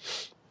 right?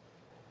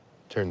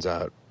 Turns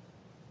out,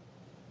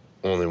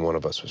 only one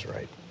of us was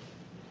right.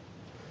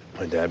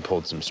 My dad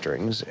pulled some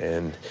strings,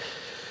 and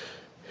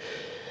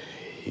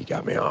he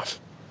got me off.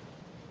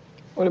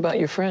 What about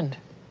your friend?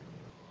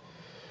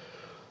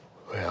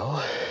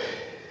 Well,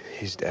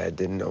 his dad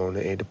didn't own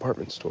a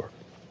department store.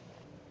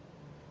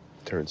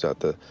 Turns out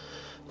the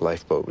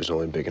lifeboat was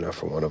only big enough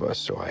for one of us,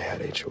 so I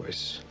had a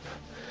choice.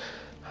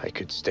 I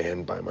could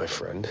stand by my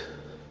friend,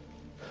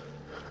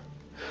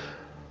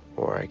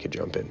 or I could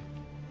jump in.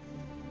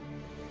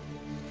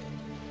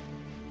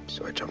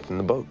 So I jumped in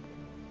the boat.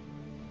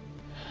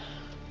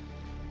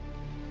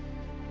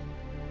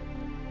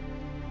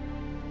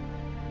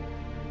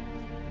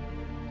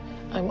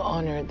 I'm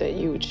honored that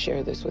you would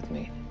share this with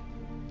me.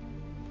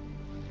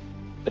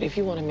 But if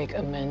you want to make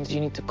amends, you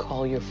need to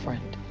call your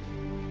friend.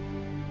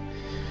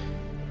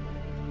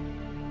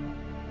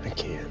 I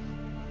can't.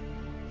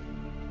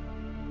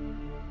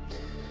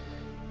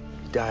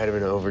 He died of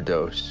an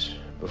overdose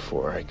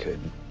before I could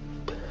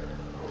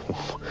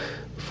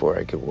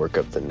work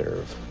up the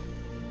nerve.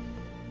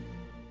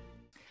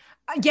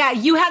 Yeah,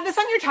 you had this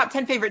on your top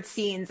 10 favorite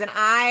scenes, and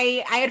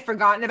I had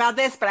forgotten about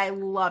this, but I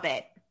love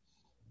it.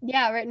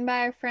 Yeah, written by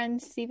our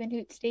friend Stephen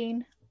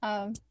Hootstein. It's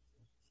a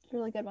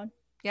really good one.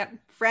 Yep.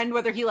 Friend,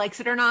 whether he likes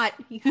it or not.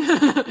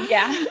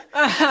 Yeah.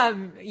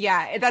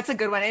 Yeah, that's a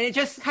good one. And it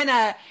just kind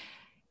of,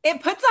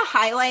 it puts a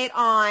highlight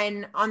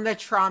on the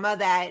trauma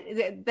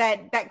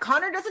that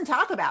Connor doesn't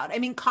talk about. I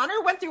mean,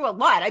 Connor went through a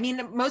lot. I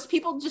mean, most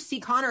people just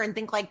see Connor and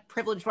think like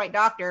privileged white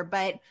doctor,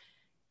 but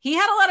he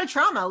had a lot of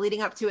trauma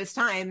leading up to his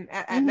time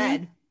at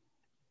med.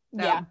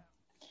 So. Yeah.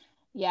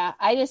 Yeah.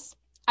 I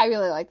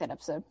really like that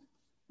episode.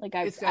 Like,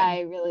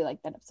 I really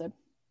like that episode.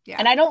 Yeah.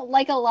 And I don't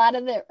like a lot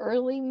of the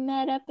early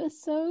med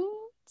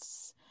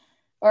episodes,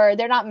 or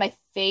they're not my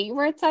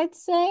favorites, I'd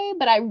say,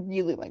 but I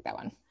really like that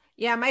one.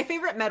 Yeah, my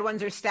favorite med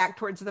ones are stacked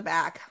towards the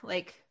back,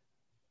 like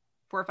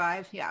 4 or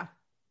 5. Yeah,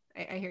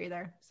 I hear you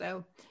there.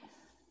 So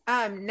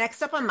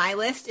next up on my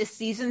list is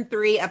season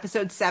 3,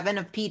 episode 7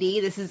 of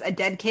PD. This is A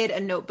Dead Kid, a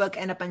Notebook,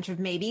 and a Bunch of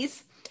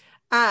Maybes.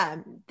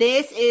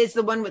 This is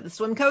the one with the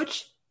swim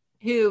coach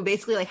who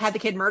basically like had the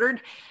kid murdered.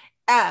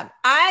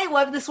 I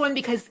love this one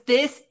because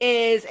this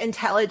is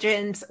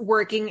intelligence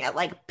working at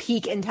like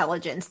peak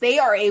intelligence. They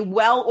are a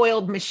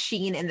well-oiled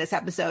machine in this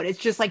episode. It's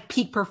just like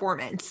peak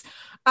performance.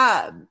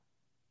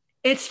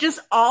 It's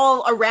just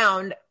all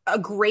around a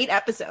great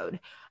episode.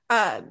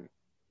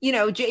 You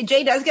know,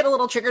 Jay does get a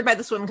little triggered by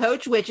the swim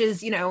coach, which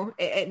is, you know,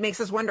 it makes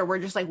us wonder. We're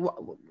just like,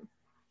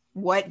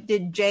 what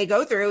did Jay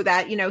go through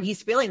that,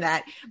 he's feeling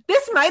that.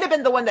 This might have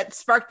been the one that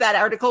sparked that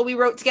article we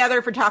wrote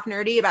together for Talk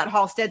Nerdy about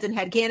Halsteads and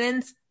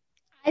headcanons.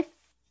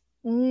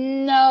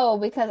 No,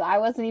 because I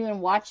wasn't even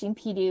watching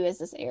PD as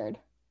this aired.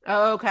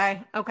 Oh,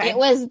 okay. It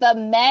was the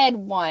Med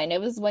one.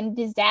 It was when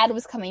his dad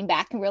was coming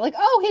back, and we were like,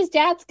 oh, his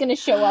dad's going to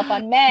show up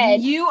on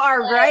Med. You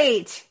are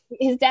right.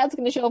 His dad's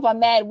going to show up on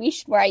Med. We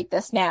should write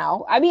this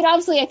now. I mean,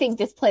 obviously, I think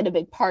this played a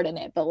big part in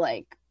it, but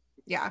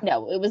yeah.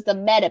 No, it was the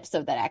Med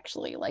episode that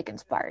actually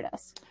inspired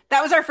us.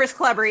 That was our first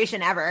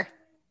collaboration ever.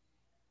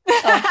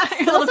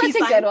 Oh, such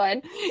a good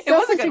one. It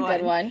was a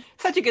good one.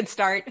 Such a good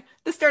start.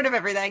 The start of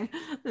everything.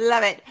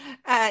 Love it.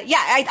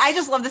 I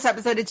just love this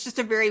episode. It's just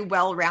a very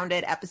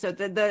well-rounded episode.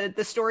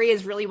 The story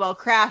is really well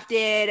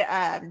crafted.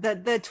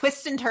 The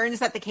twists and turns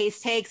that the case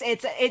takes,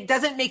 it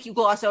doesn't make you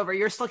gloss over.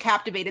 You're still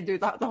captivated through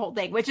the whole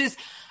thing, which is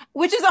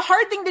a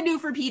hard thing to do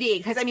for PD.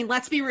 Because I mean,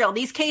 let's be real.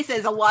 These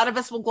cases, a lot of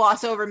us will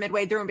gloss over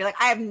midway through and be like,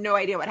 I have no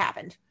idea what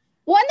happened.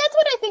 Well, and that's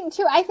what I think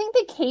too. I think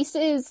the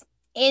cases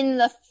in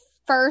the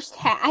first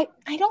half,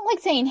 I don't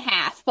like saying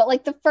half,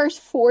 but the first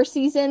 4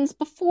 seasons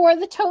before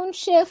the tone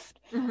shift,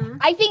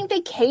 I think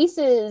the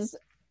cases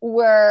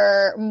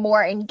were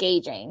more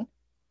engaging.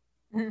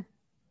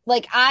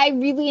 I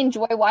really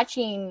enjoy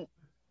watching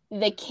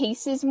the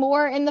cases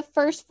more in the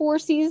first 4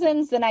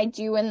 seasons than I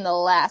do in the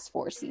last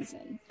 4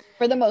 seasons,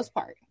 for the most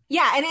part.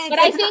 Yeah, but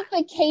I think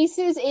the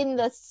cases in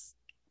the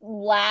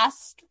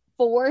last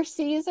 4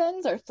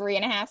 seasons or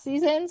 3.5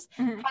 seasons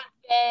have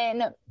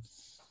been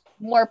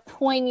more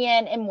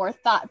poignant and more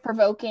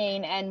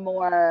thought-provoking and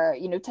more,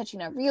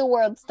 touching on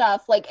real-world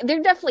stuff.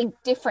 They're definitely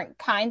different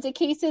kinds of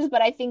cases,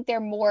 but I think they're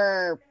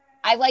more,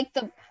 I like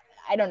the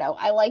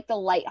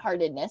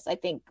lightheartedness, I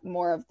think,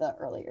 more of the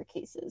earlier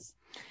cases.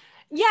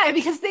 Yeah,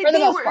 because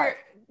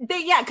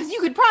because you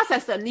could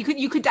process them.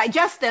 You could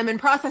digest them and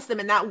process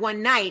them in that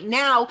one night.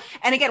 Now,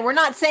 and again, we're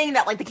not saying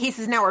that the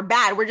cases now are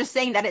bad. We're just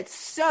saying that it's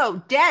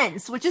so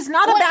dense, which is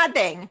not a bad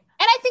thing.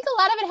 And I think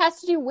a lot of it has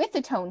to do with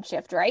the tone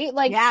shift, right?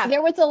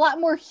 There was a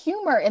lot more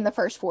humor in the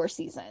first 4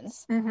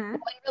 seasons.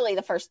 Really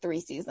the first 3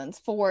 seasons.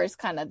 4 is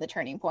kind of the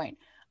turning point.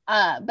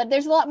 But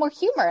there's a lot more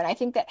humor, and I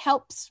think that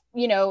helps,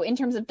 in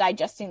terms of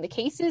digesting the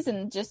cases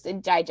and just in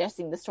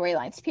digesting the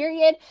storylines,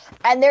 period.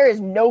 And there is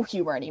no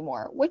humor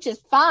anymore, which is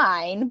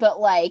fine, but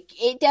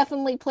it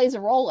definitely plays a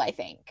role, I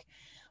think.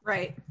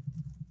 Right.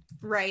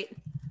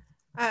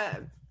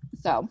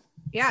 So.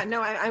 Yeah,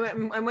 no,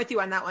 I'm with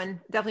you on that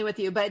one. Definitely with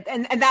you. But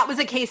and that was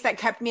a case that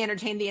kept me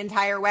entertained the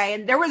entire way.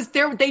 And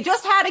they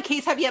just had a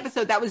case heavy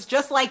episode that was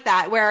just like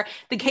that, where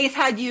the case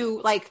had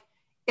you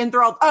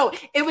enthralled. Oh,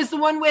 it was the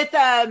one with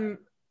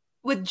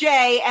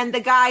Jay and the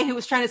guy who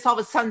was trying to solve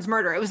his son's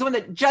murder. It was the one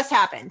that just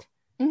happened,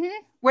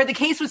 where the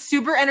case was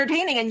super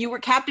entertaining and you were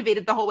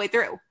captivated the whole way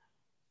through.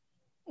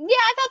 Yeah,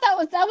 I thought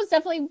that was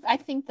definitely, I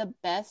think, the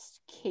best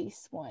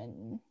case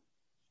one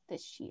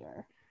this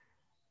year.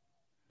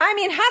 I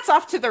mean, hats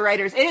off to the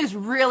writers. It is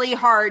really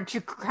hard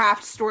to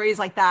craft stories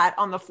like that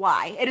on the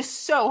fly. It is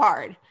so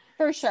hard.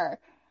 For sure.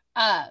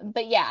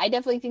 But yeah, I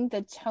definitely think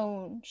the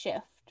tone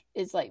shift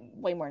is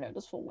way more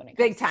noticeable when it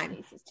comes to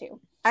cases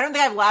too. I don't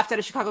think I've laughed at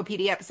a Chicago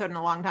PD episode in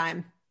a long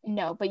time.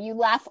 No, but you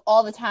laugh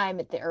all the time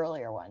at the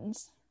earlier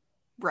ones.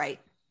 Right.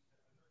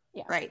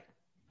 Yeah. Right.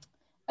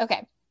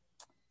 Okay.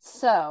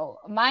 So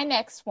my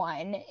next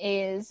one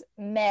is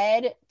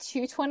Med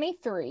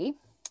 223.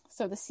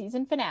 So the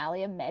season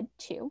finale of Med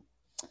 2.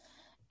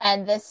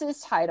 And this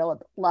is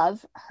titled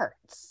Love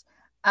Hurts.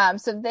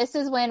 So this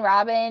is when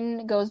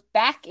Robin goes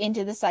back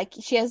into the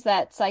she has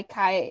that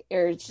psychotic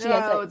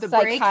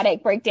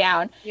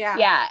breakdown.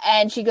 Yeah.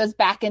 And she goes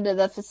back into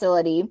the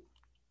facility.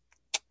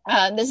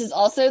 This is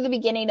also the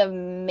beginning of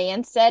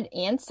Manstead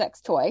and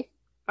Sex Toy.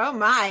 Oh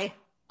my.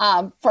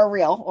 For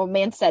real, or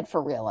Manstead for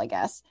real, I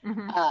guess.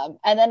 And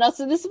then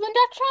also this is when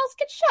Dr. Charles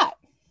gets shot.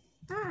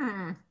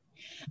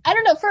 I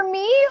don't know. For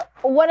me,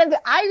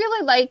 I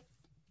really like.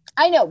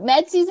 I know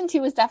Med season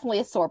 2 is definitely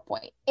a sore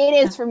point.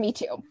 It is for me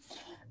too.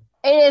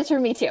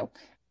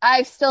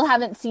 I still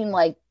haven't seen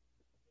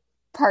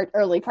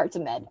early parts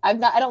of Med. I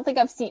don't think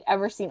I've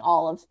ever seen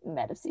all of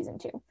Med of season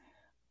 2.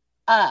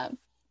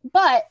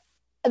 But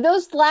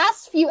those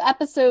last few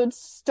episodes,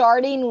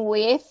 starting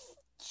with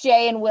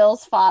Jay and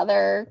Will's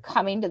father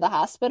coming to the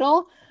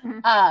hospital,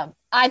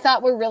 I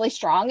thought were really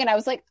strong, and I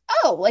was like,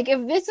 oh,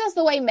 if this is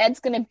the way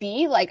Med's gonna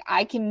be,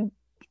 I can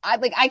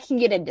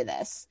get into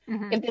this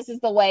if this is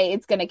the way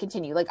it's going to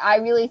continue. I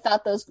really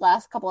thought those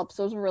last couple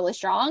episodes were really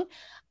strong.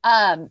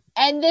 And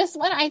this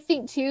one, I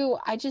think too,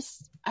 I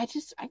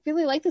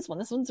really like this one.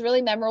 This one's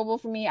really memorable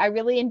for me. I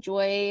really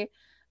enjoy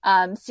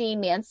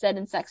seeing Manstead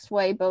and Sex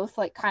Toy both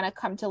kind of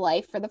come to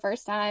life for the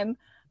first time.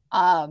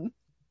 For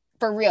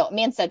real.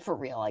 Manstead for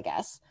real, I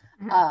guess.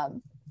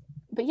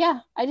 But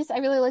yeah, I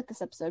really like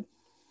this episode.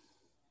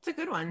 It's a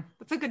good one.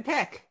 That's a good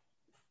pick.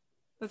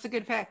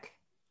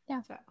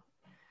 Yeah. So.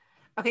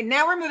 Okay,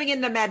 now we're moving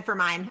into Med for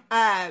mine.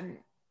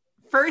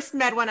 First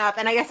Med one up,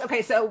 and I guess,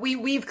 okay, so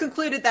we've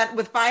concluded that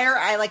with Fire,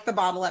 I like the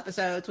bottle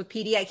episodes. With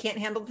PD, I can't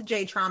handle the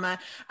J trauma.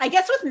 I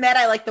guess with Med,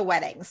 I like the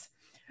weddings.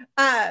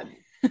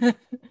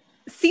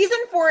 season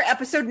 4,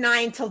 episode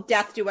 9, Till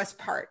Death Do Us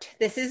Part.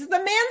 This is the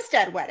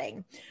Manstead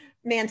wedding.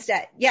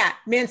 Manstead. Yeah,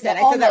 Manstead.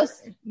 I said that.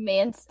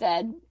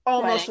 Manstead.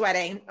 Almost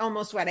wedding.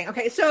 Almost wedding.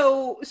 Okay,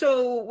 so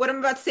what I'm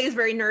about to say is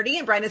very nerdy,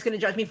 and Brian is going to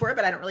judge me for it,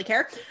 but I don't really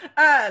care.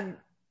 I'm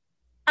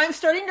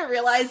starting to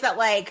realize that,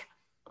 like,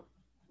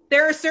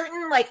 there are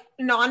certain, like,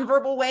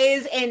 nonverbal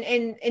ways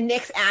in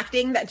Nick's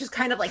acting that just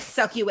kind of, like,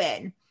 suck you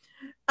in.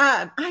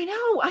 I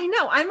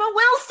know. I'm a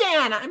Will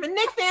stan. I'm a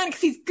Nick fan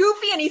because he's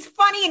goofy and he's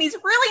funny and he's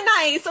really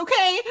nice,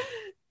 okay?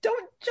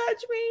 Don't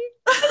judge me.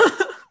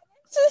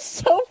 This is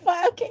so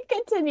fun. Okay,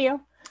 continue.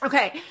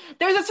 Okay.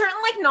 There's a certain,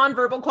 like,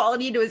 nonverbal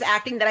quality to his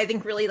acting that I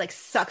think really, like,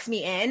 sucks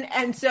me in.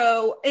 And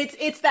so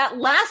it's that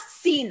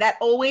last scene that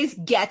always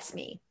gets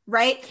me,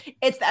 right?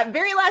 It's that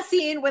very last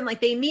scene when, like,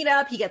 they meet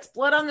up, he gets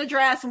blood on the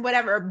dress and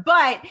whatever,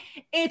 but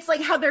it's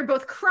like how they're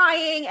both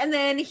crying, and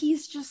then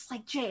he's just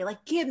like, Jay,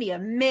 like, give me a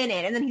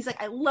minute. And then he's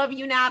like, I love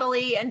you,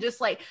 Natalie. And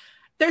just, like,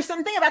 there's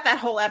something about that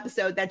whole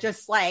episode that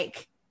just,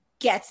 like,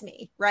 gets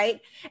me, right?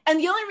 And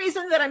the only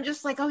reason that I'm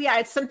just like, oh yeah,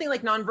 it's something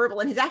like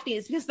nonverbal in his acting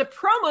is because the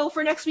promo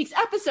for next week's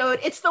episode,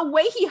 it's the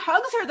way he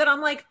hugs her that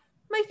I'm like,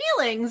 my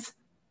feelings,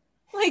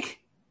 like,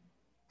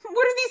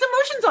 what are these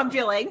emotions I'm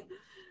feeling?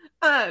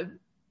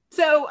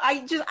 So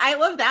I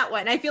love that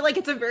one. I feel like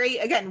it's a very,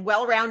 again,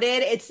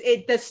 well-rounded.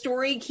 The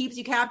story keeps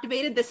you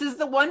captivated. This is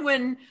the one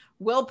when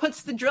Will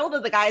puts the drill to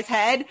the guy's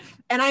head,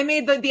 and I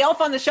made the elf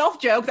on the shelf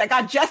joke that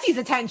got Jesse's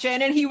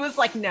attention, and he was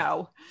like,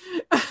 no.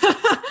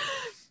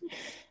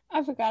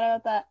 I forgot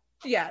about that.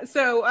 Yeah.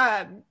 So,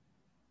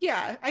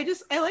 yeah,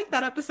 I like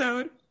that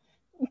episode.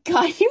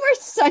 God, you are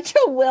such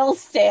a Will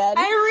stan.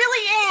 I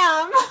really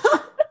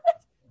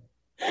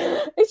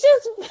am. It's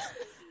just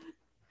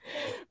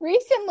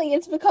recently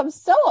it's become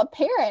so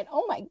apparent.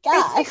 Oh my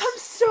god, it's become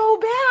so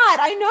bad.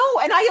 I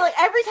know, and I like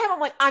every time I'm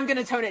like, I'm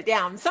gonna tone it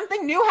down.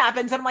 Something new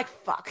happens, and I'm like,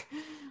 fuck.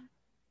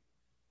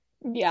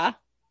 Yeah.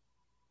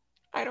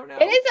 I don't know.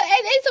 It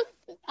is a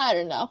I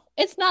don't know.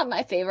 It's not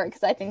my favorite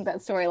because I think that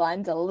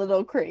storyline's a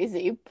little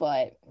crazy,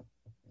 but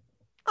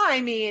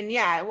I mean,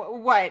 yeah.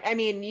 What? I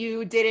mean,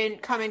 you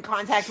didn't come in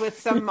contact with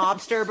some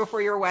mobster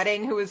before your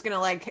wedding who was going to,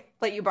 like,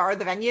 let you borrow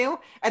the venue,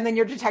 and then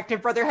your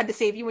detective brother had to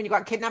save you when you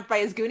got kidnapped by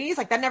his Goonies?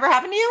 Like, that never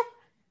happened to you?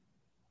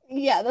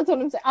 Yeah, that's what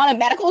I'm saying. On a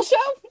medical show?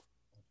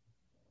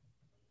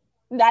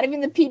 Not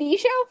even the PD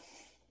show?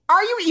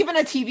 Are you even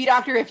a TV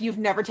doctor if you've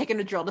never taken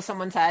a drill to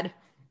someone's head?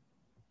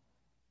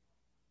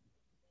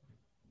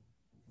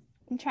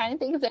 I'm trying to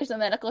think if there's a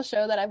medical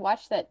show that I've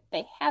watched that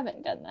they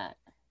haven't done that.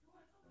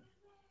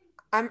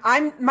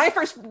 My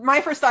first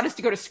thought is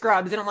to go to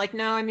Scrubs, and I'm like,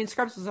 no, I mean,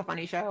 Scrubs was a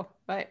funny show,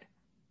 but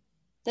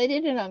they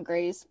did it on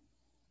Grey's.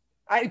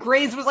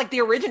 Grey's was like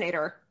the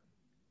originator.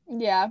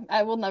 Yeah,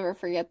 I will never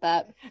forget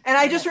that. And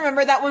I just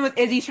remember that one with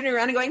Izzy turning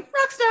around and going,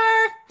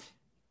 Rockstar!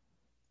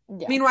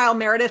 Yeah. Meanwhile,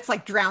 Meredith's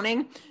like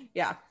drowning.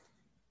 Yeah.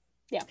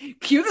 Yeah.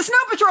 Cue the Snow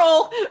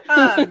Patrol!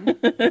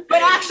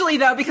 But actually,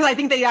 though, because I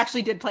think they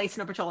actually did play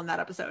Snow Patrol in that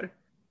episode.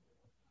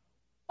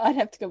 I'd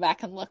have to go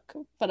back and look,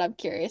 but I'm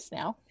curious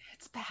now.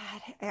 It's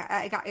bad.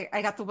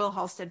 I got the Will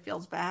Halstead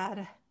feels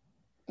bad.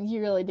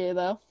 You really do,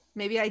 though.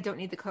 Maybe I don't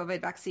need the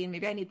COVID vaccine.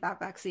 Maybe I need that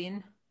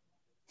vaccine.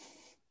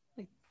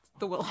 Like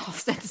the Will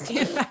Halstead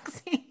stand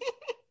vaccine.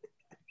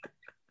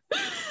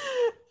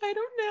 I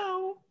don't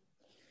know.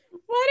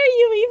 What are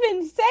you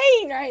even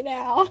saying right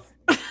now?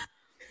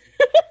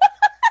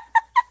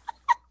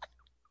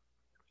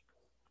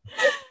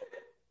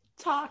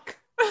 Talk.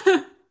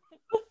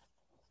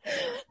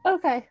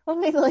 Okay, let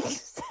me like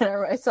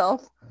center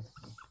myself.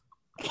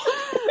 I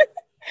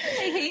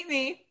hate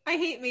me.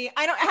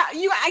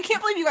 I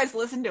can't believe you guys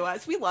listen to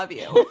us. We love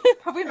you.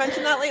 Have we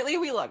mentioned that lately?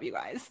 We love you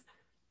guys.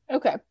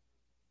 Okay.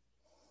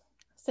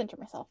 Center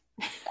myself.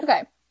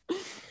 Okay.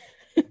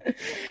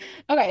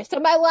 Okay, so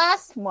my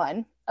last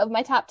one of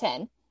my top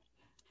 10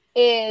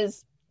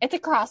 is, it's a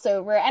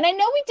crossover, and I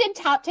know we did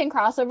top 10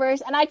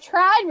 crossovers, and I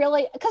tried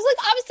really, because like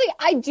obviously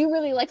I do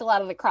really like a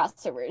lot of the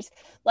crossovers.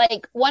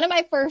 Like one of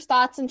my first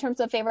thoughts in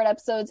terms of favorite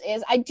episodes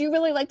is I do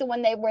really like the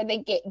one where they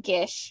get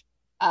Gish,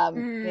 you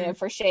know,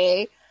 for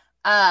Shay.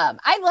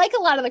 I like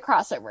a lot of the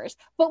crossovers,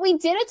 but we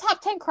did a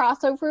top 10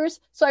 crossovers,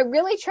 so I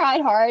really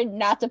tried hard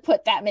not to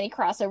put that many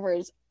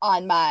crossovers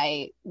on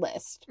my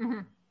list. Mm-hmm.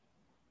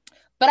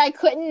 But I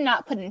couldn't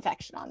not put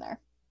Infection on there.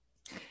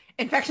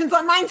 Infection's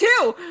on mine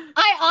too.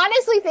 I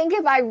honestly think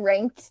if I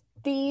ranked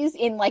these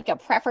in like a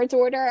preference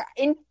order,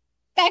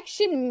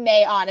 Infection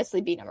may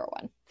honestly be number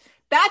one.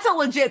 That's a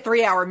legit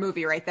 3-hour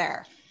movie right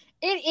there.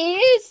 It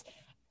is.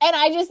 And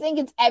I just think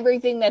it's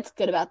everything that's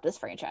good about this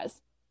franchise.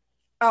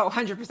 Oh,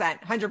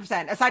 100%.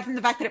 100%. Aside from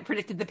the fact that it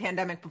predicted the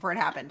pandemic before it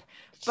happened.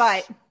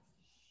 But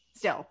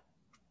still.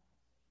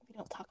 We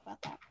don't talk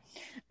about that.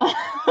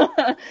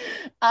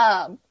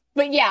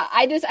 But yeah,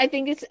 I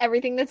think it's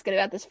everything that's good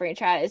about this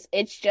franchise.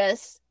 It's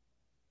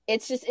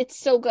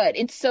so good.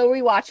 It's so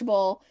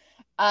rewatchable.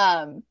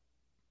 Yeah,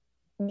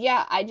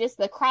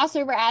 the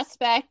crossover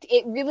aspect,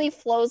 it really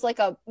flows like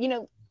a, you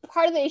know,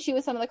 part of the issue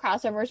with some of the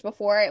crossovers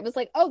before, it was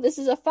like, oh, this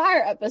is a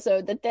Fire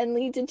episode that then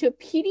leads into a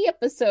PD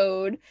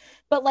episode,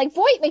 but like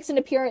Voight makes an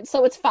appearance,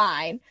 so it's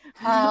fine.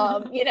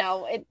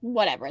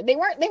 Whatever. They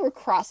were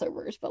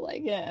crossovers, but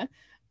like, yeah.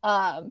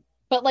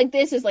 But like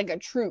this is like a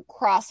true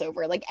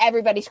crossover. Like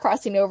everybody's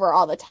crossing over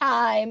all the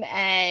time,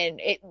 and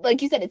it,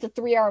 like you said, it's a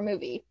 3-hour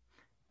movie.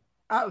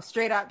 Oh,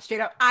 straight up.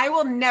 I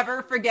will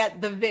never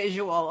forget the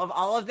visual of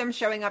all of them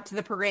showing up to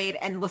the parade,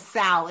 and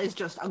LaSalle is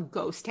just a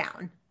ghost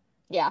town.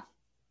 Yeah.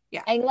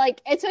 Yeah. And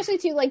like, especially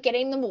too, like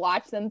getting them to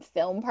watch them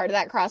film part of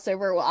that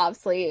crossover will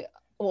obviously,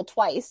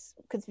 twice,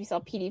 because we saw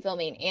PD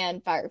filming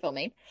and Fire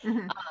filming.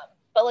 Mm-hmm.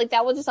 But like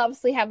that will just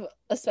obviously have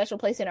a special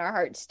place in our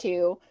hearts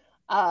too.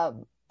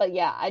 But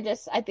yeah,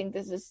 I think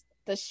this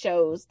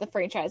shows the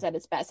franchise at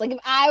its best. Like if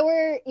I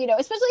were,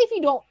 especially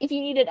if you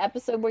need an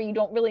episode where you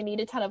don't really need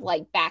a ton of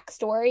like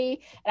backstory,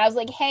 and I was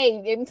like,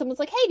 hey, and someone's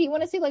like, hey, do you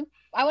want to see, like,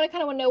 I want to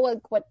kind of know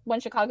what When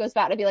Chicago's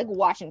About, I'd be like,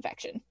 watch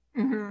Infection.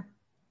 Mm-hmm.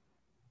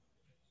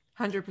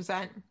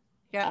 100%.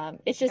 Yeah.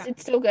 It's just,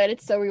 it's so good.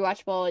 It's so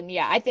rewatchable. And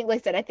yeah, I think, like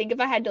I said, if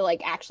I had to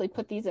like actually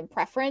put these in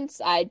preference,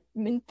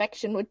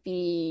 Infection would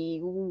be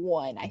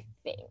 1, I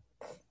think.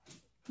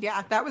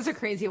 Yeah, that was a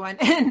crazy one.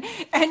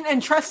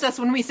 And trust us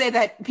when we say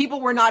that people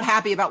were not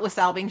happy about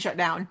LaSalle being shut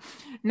down.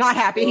 Not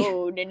happy.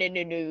 Oh,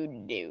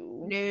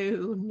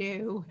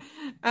 No.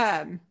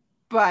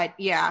 But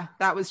yeah,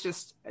 that was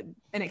just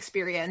an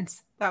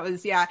experience. That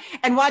was, yeah.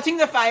 And watching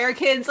the Fire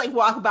kids like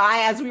walk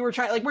by as we were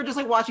trying, like we're just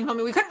like watching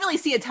filming. We couldn't really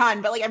see a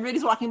ton, but like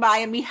everybody's walking by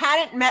and we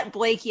hadn't met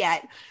Blake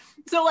yet.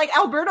 So like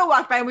Alberto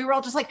walked by and we were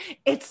all just like,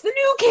 it's the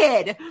new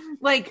kid.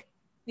 Like,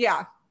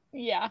 yeah.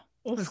 Yeah.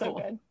 It was so cool.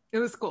 good. It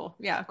was cool.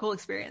 Yeah. Cool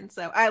experience.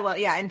 So I love,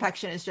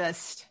 Infection is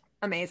just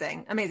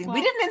amazing. Well,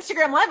 we did an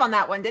Instagram live on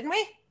that one, didn't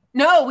we?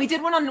 No, we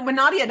did one on when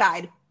Nadia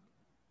died.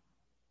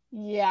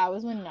 Yeah, it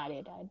was when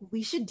Nadia died.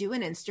 We should do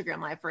an Instagram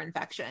live for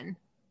Infection.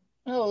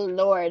 Oh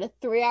Lord, a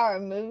 3-hour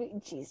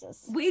movie,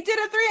 Jesus. We did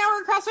a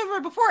 3-hour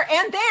crossover before,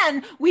 and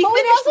then we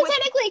also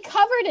technically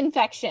covered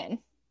Infection.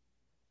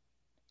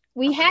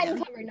 We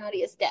hadn't covered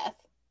Nadia's death.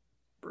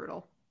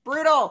 Brutal.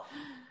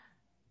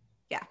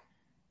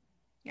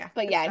 Yeah.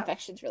 But yeah,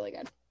 Infection's really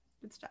good.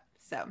 Good stuff.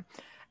 So,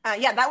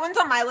 that one's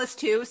on my list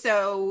too.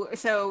 So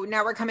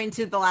now we're coming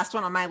to the last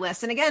one on my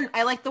list. And again,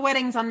 I like the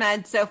weddings on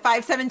Med. So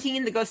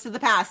 517, The Ghost of the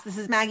Past. This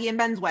is Maggie and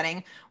Ben's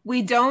wedding.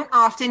 We don't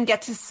often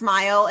get to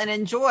smile and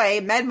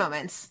enjoy Med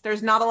moments.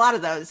 There's not a lot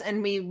of those.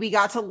 And we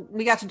got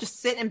to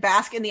just sit and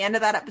bask in the end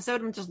of that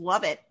episode and just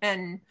love it.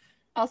 And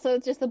also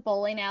just the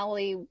bowling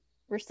alley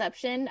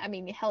reception. I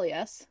mean, hell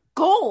yes.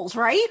 Goals,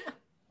 right?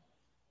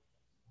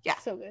 Yeah.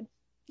 So good.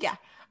 Yeah.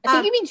 I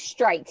think you mean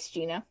strikes,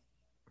 Gina.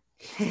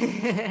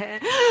 Yay,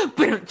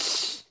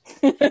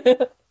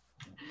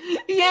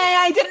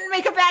 I didn't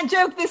make a bad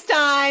joke this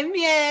time.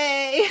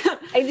 Yay.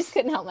 I just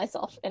couldn't help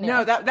myself. Anyway.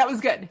 No, that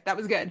was good. That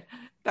was good.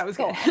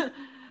 Cool.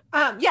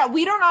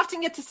 We don't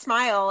often get to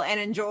smile and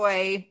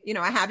enjoy,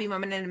 a happy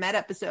moment in a Med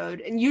episode.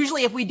 And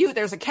usually if we do,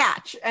 there's a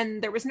catch.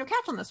 And there was no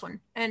catch on this one.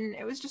 And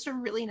it was just a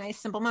really nice,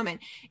 simple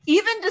moment.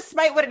 Even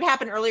despite what had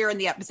happened earlier in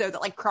the episode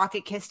that like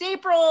Crockett kissed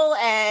April.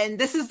 And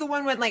this is the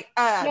one when like...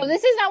 no,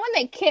 this is not when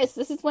they kiss.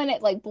 This is when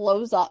it like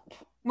blows up.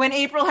 When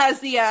April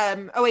has the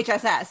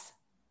OHSS.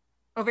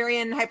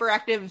 Ovarian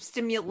hyperactive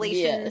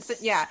stimulation.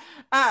 Yes. Yeah.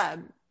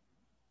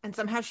 And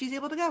somehow she's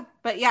able to go.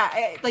 But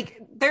yeah,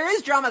 there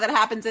is drama that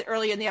happens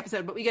early in the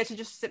episode, but we get to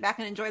just sit back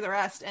and enjoy the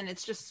rest. And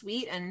it's just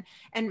sweet. And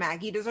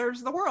Maggie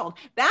deserves the world.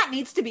 That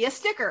needs to be a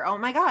sticker. Oh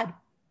my God.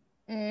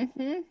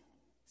 Mm-hmm.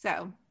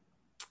 So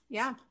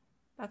yeah,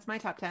 that's my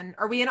top 10.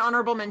 Are we in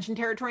honorable mention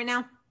territory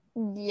now?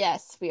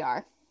 Yes, we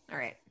are. All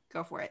right,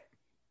 go for it.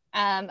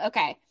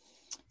 Okay.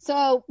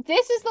 So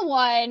this is the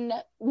one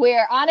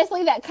where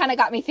honestly that kind of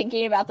got me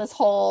thinking about this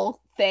whole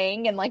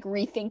thing and like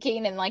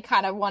rethinking and like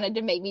kind of wanted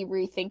to make me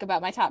rethink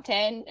about my top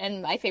 10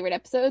 and my favorite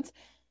episodes.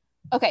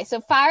 Okay, so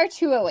Fire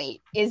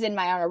 208 is in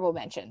my honorable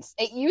mentions.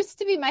 It used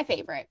to be my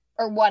favorite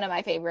or one of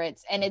my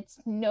favorites, and it's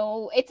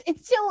still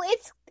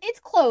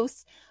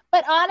close.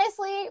 But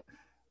honestly,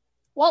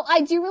 well,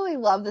 I do really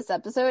love this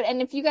episode.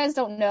 And if you guys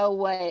don't know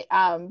what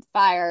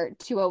Fire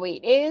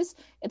 208 is,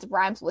 it's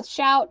rhymes with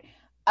shout.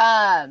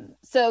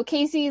 So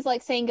Casey's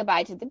like saying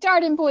goodbye to the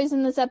Darden boys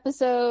in this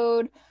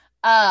episode.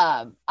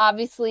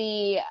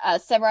 Obviously,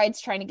 Severide's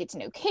trying to get to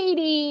know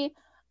Katie.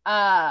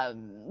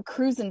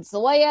 Cruz and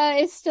Zoya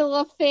is still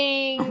a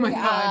thing. Oh my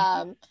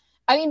God.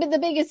 I mean, but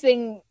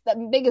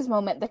the biggest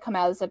moment that come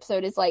out of this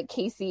episode is like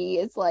Casey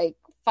is like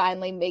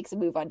finally makes a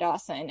move on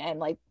Dawson and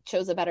like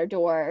shows up at her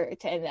door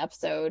to end the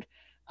episode.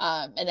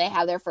 And they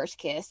have their first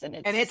kiss and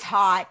it's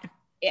hot.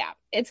 Yeah,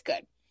 it's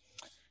good.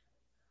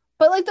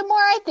 But like the more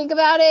I think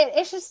about it,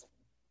 it's just,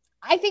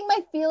 I think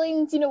my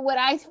feelings, when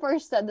I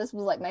first said this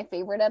was like my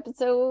favorite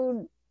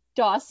episode,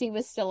 Dawsey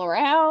was still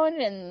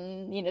around,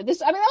 and that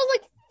was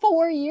like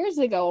 4 years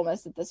ago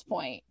almost at this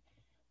point.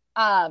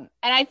 And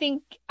I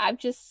think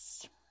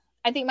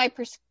my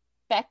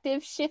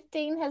perspective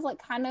shifting has like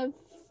kind of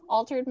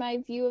altered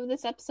my view of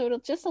this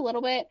episode just a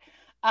little bit.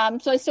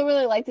 So I still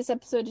really like this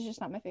episode. It's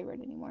just not my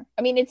favorite anymore.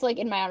 I mean, it's like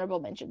in my honorable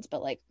mentions,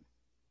 but like.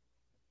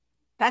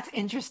 That's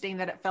interesting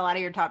that it fell out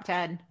of your top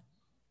 10.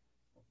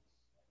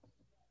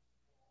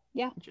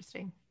 Yeah.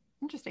 Interesting.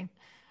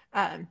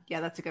 Yeah,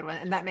 that's a good one.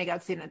 And that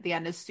makeout scene at the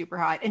end is super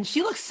hot. And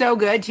she looks so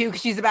good too,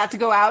 because she's about to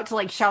go out to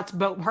like Shout's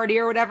boat party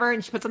or whatever,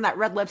 and she puts on that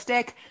red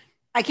lipstick.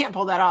 I can't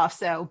pull that off,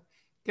 so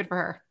good for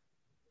her.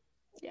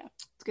 Yeah.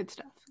 It's good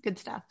stuff. Good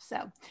stuff.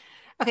 So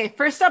okay,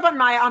 first up on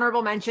my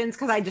honorable mentions,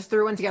 because I just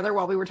threw one together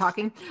while we were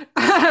talking.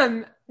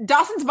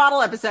 Dawson's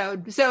Bottle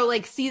episode. So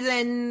like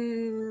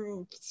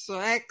season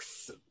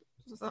 6.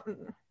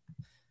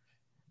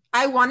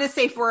 I want to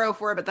say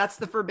 404, but that's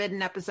the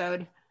forbidden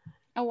episode.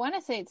 I want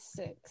to say it's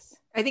 6.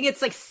 I think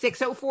it's like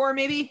 604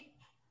 maybe.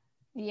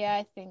 Yeah,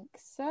 I think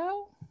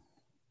so.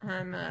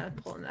 I'm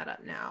pulling that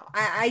up now.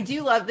 I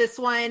do love this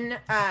one.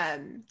 I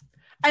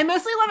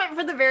mostly love it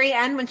for the very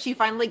end when she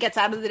finally gets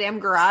out of the damn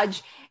garage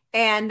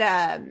and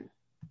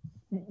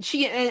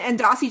she and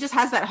Dawsey just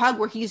has that hug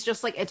where he's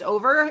just like, it's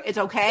over, it's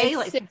okay. It's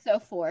like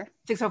 604.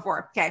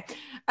 604. Okay.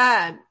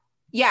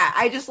 Yeah,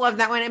 I just love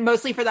that one, and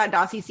mostly for that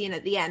Dawsey scene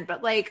at the end.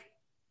 But like,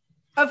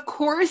 of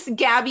course,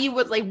 Gabby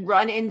would like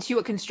run into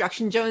a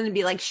construction zone and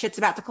be like, shit's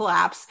about to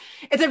collapse.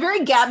 It's a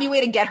very Gabby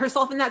way to get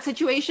herself in that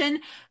situation,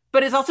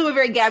 but it's also a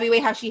very Gabby way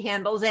how she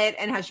handles it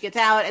and how she gets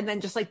out. And then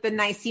just like the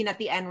nice scene at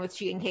the end with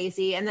she and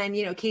Casey, and then,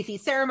 you know,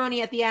 Casey's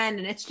ceremony at the end.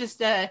 And it's just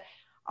a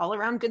all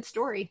around good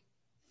story.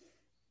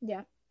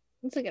 Yeah,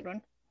 it's a good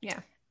one.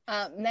 Yeah.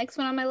 Next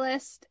one on my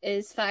list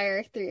is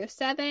Fire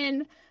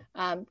 307,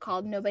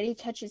 called Nobody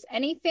Touches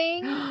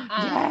Anything.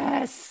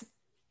 Yes.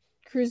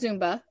 Crew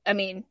Zumba. I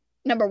mean,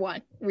 number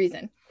one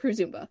reason, Crew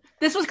Zumba.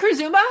 This was Crew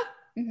Zumba?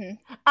 Mm-hmm.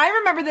 I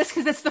remember this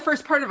because it's the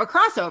first part of a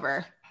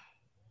crossover.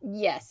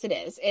 Yes, it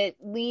is. It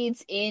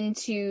leads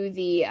into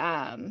the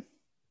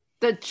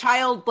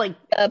child like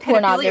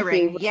pornography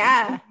ring.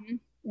 Yeah. Mm-hmm.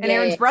 And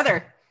Aaron's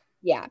brother.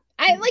 Yeah.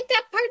 I like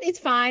that part. It's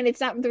fine.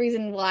 It's not the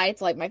reason why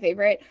it's like my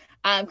favorite.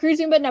 Crew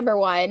Zumba number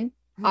one,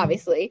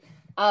 obviously.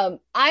 I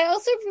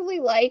also really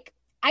like,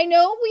 I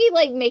know we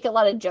like make a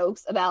lot of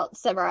jokes about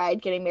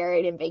Severide getting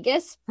married in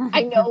Vegas.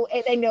 I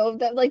know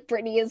that like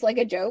Brittany is like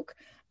a joke.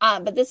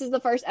 But this is the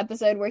first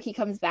episode where he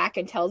comes back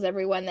and tells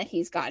everyone that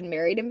he's gotten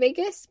married in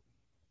Vegas.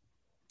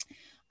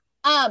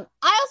 I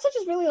also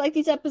just really like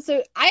these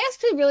episodes. I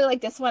actually really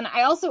like this one.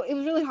 It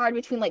was really hard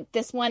between like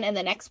this one and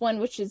the next one,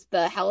 which is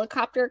the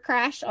helicopter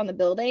crash on the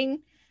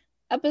building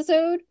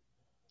episode.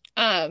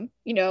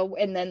 You know,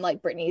 and then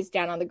like Brittany's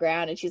down on the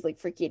ground and she's like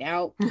freaking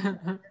out.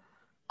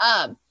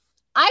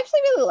 I actually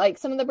really like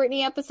some of the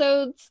Brittany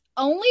episodes,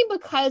 only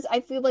because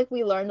I feel like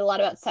we learned a lot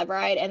about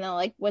Severide, and then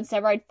like when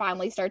Severide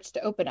finally starts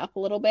to open up a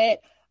little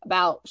bit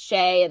about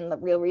Shay and the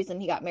real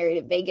reason he got married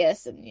in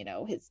Vegas, and you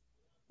know, his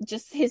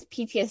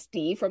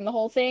PTSD from the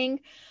whole thing.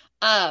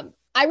 I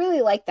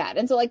really like that.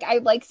 And so like I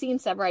like seeing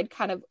Severide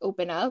kind of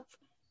open up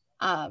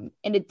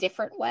in a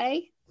different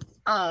way.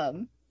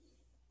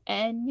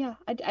 And yeah,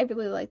 I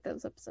really like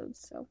those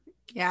episodes. So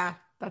yeah,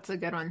 that's a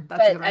good one.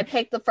 I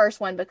picked the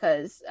first one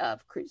because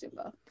of Crew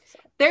Zumba. So.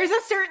 There's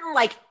a certain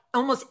like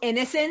almost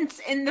innocence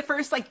in the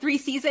first like 3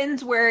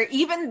 seasons where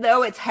even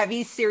though it's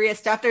heavy, serious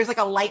stuff, there's like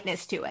a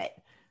lightness to it.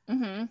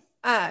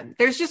 Mm-hmm.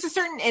 There's just a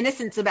certain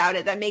innocence about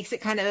it that makes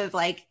it kind of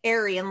like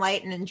airy and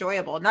light and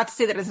enjoyable. Not to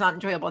say that it's not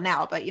enjoyable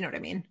now, but you know what I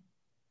mean?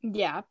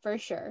 Yeah, for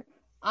sure.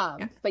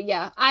 But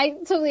yeah, I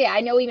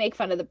know we make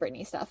fun of the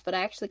Britney stuff, but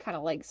I actually kind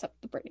of like some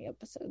of the Britney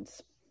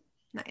episodes.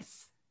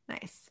 Nice.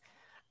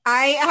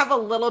 I have a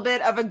little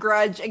bit of a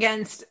grudge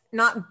against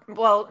not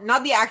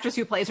the actress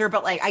who plays her,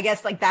 but like, I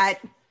guess like that.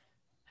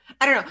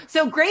 I don't know.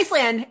 So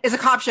Graceland is a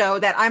cop show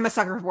that I'm a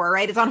sucker for,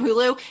 right? It's on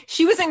Hulu.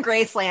 She was in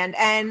Graceland,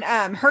 and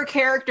her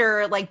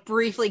character like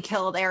briefly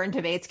killed Erin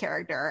Tveit's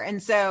character.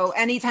 And so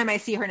anytime I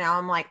see her now,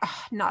 I'm like,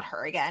 oh, not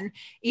her again,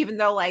 even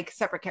though like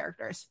separate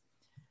characters.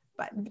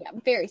 But yeah,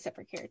 very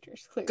separate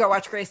characters. Clearly. Go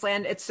watch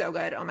Graceland. It's so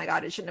good. Oh my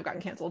God, it shouldn't have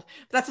gotten canceled.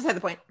 But that's beside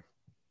the point.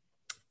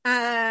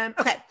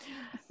 Okay.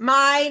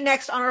 My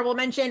next honorable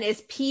mention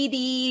is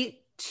PD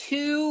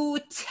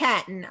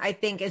 210. I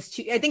think it's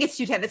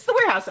 210. It's the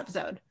warehouse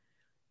episode.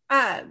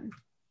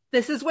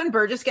 This is when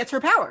Burgess gets her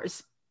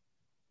powers.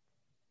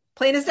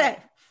 Plain as day.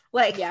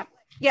 Like, yeah.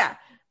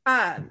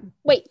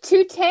 Wait,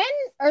 210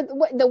 or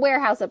the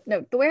warehouse up?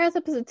 No, the warehouse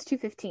episode's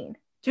 215.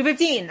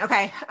 215.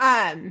 Okay.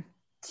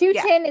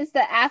 210 is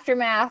the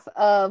aftermath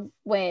of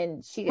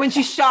when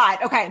she's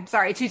shot. Okay,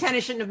 sorry. 210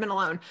 it shouldn't have been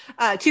alone.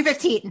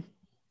 215.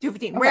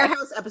 215. Okay.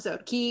 Warehouse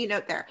episode. Key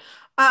note there.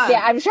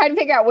 Yeah, I'm trying to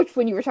figure out which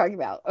one you were talking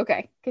about.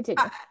 Okay,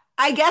 continue.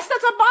 I guess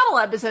that's a bottle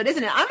episode,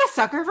 isn't it? I'm a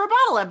sucker for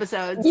bottle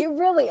episodes. You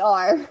really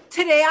are.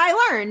 Today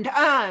I learned.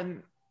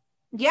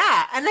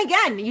 Yeah, and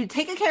again, you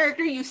take a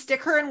character, you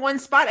stick her in one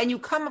spot, and you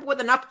come up with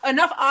enough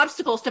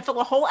obstacles to fill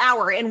a whole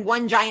hour in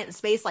one giant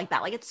space like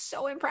that. Like, it's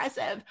so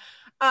impressive.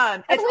 I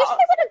wish they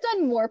would have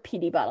done more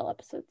PD bottle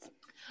episodes.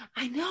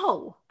 I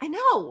know.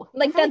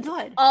 Like, that's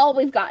good. All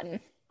we've gotten.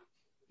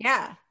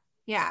 Yeah.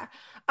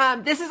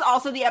 This is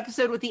also the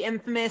episode with the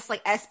infamous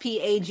like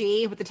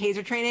SPAG with the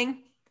taser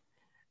training.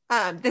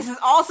 This is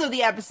also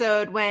the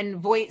episode when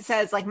Voight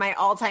says, like, my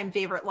all-time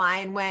favorite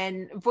line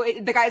when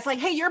the guy's like,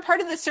 hey, you're part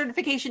of this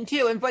certification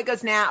too. And Voight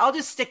goes, nah, I'll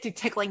just stick to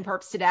tickling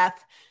perps to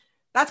death.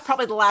 That's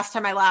probably the last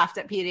time I laughed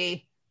at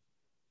PD.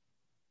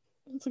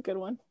 That's a good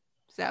one.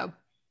 So,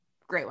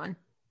 great one.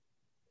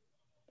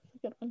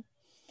 Good one.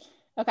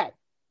 Okay.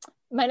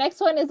 My next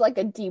one is like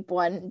a deep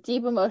one,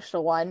 deep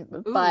emotional one,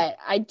 but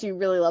I do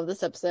really love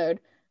this episode.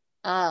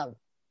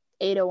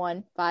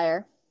 801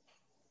 Fire.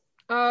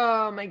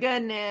 Oh my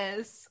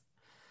goodness.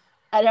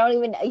 I don't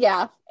even,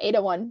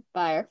 801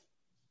 Fire.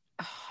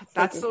 Oh,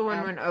 that's the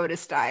one when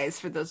Otis dies,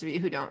 for those of you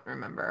who don't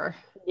remember.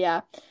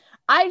 Yeah.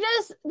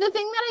 The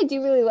thing that I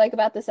do really like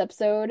about this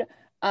episode,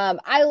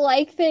 I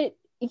like that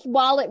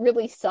while it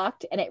really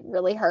sucked and it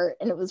really hurt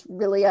and it was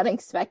really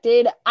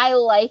unexpected, I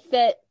like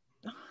that,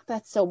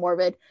 that's so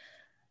morbid.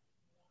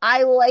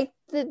 I like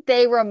that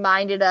they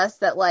reminded us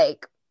that,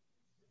 like,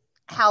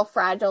 how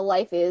fragile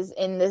life is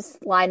in this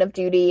line of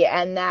duty,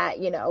 and that,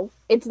 you know,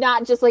 it's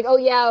not just like, oh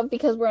yeah,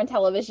 because we're on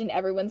television,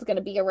 everyone's going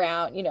to be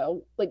around, you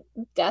know, like,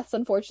 deaths,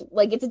 unfortunately,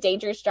 like, it's a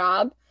dangerous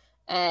job,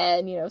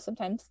 and, you know,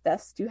 sometimes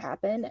deaths do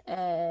happen,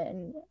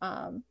 and,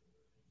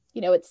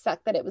 you know, it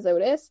sucked that it was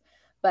Otis,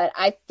 but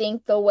I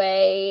think the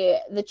way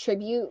the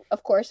tribute,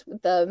 of course,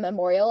 with the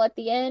memorial at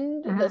the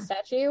end, the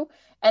statue,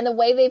 and the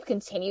way they've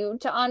continued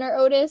to honor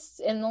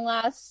Otis in the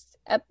last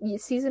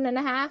season and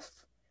a half,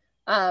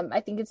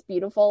 I think it's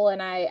beautiful,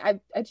 and I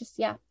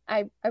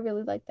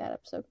really like that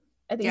episode.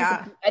 I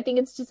think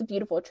it's just a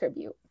beautiful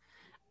tribute.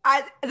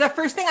 The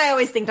first thing I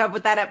always think of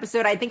with that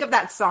episode, I think of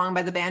that song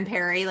by the band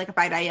Perry, like If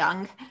I Die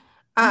Young.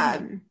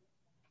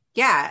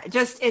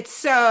 It's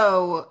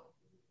so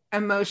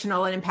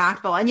emotional and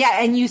impactful,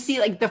 and you see,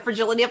 like, the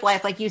fragility of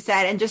life, like you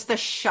said, and just the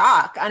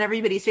shock on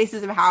everybody's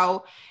faces of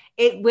how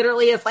it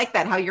literally is like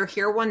that, how you're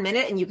here 1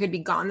 minute and you could be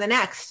gone the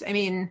next. I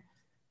mean,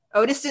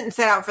 Otis didn't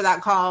set out for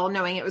that call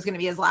knowing it was going to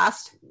be his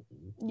last.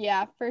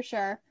 Yeah, for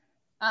sure.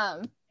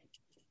 But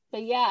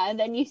yeah, and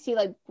then you see,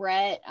 like,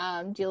 Brett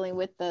dealing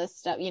with the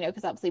stuff, you know,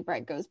 because obviously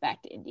Brett goes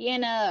back to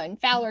Indiana and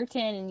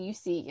Fowlerton, and you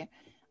see,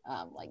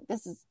 like,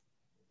 this is,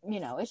 you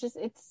know, it's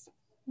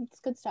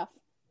good stuff.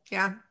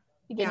 Yeah.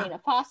 Beginning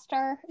of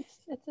Foster,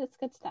 it's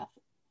good stuff.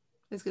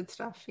 It's good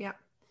stuff. Yeah.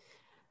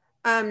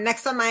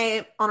 Next on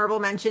my honorable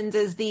mentions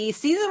is the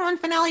season 1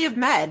 finale of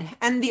Med.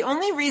 And the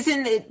only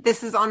reason that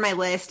this is on my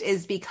list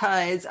is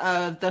because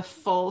of the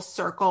full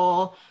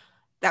circle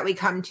that we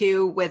come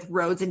to with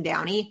Rhodes and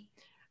Downey.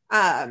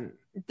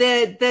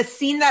 The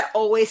scene that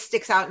always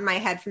sticks out in my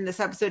head from this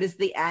episode is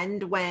the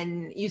end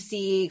when you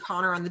see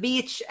Connor on the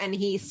beach and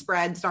he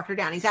spreads Dr.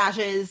 Downey's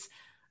ashes.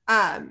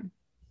 I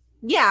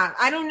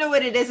don't know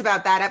what it is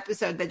about that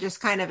episode that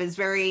just kind of is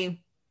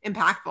very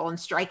impactful and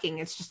striking.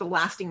 It's just a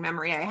lasting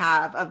memory I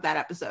have of that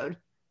episode.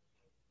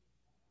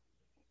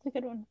 It's a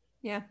good one.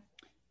 Yeah.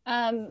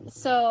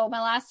 So my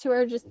last two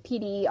are just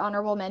PD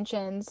honorable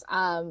mentions.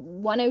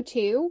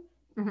 102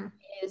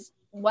 is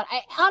what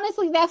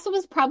that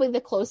was probably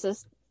the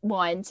closest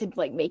one to,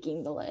 like,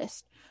 making the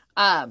list.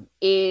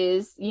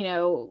 Is, you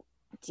know,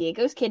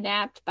 Diego's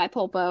kidnapped by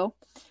Pulpo.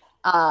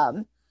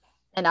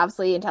 And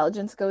obviously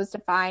intelligence goes to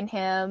find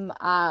him.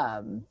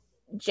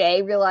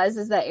 Jay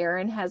realizes that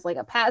Aaron has, like,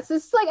 a past.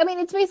 This is, like, I mean,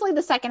 it's basically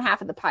the second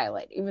half of the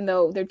pilot, even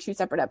though they're two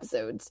separate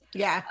episodes.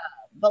 Yeah.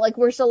 But, like,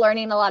 we're still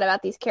learning a lot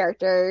about these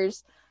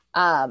characters.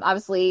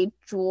 Obviously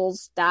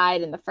Jules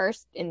died in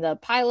the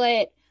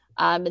pilot.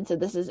 And so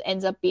this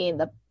ends up being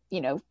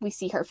we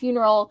see her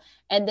funeral.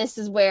 And this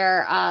is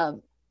where,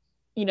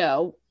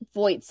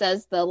 Voight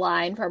says the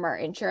line from our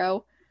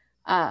intro.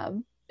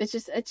 It's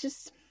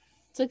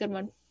a good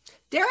one.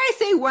 Dare I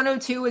say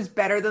 102 is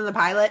better than the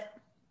pilot?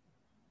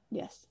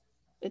 Yes,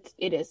 it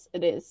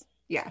is.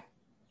 Yeah.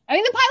 I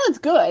mean, the pilot's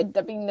good.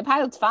 I mean, the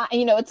pilot's fine.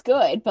 You know, it's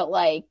good. But,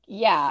 like,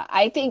 yeah,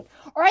 I think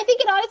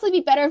it'd honestly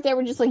be better if they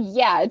were just like,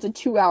 yeah, it's a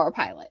 2-hour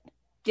pilot.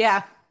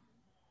 Yeah.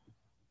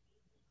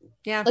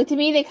 Yeah. Like, to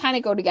me, they kind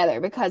of go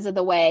together because of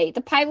the way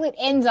the pilot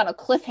ends on a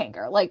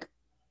cliffhanger. Like,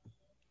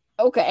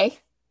 okay.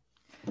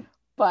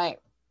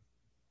 But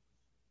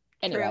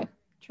anyway.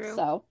 True.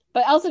 So,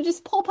 but also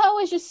just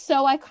Pulpo is just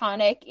so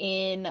iconic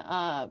in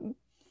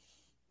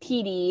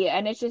PD,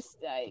 and it's just,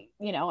 I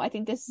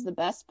think this is the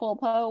best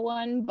Pulpo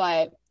one,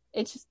 but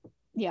it's just,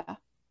 yeah.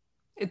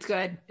 It's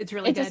good. It's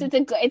really good.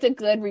 It's a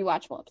good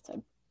rewatchable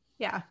episode.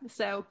 Yeah.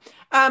 So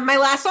my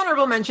last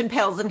honorable mention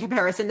pales in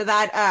comparison to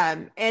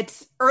that.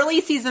 It's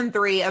early season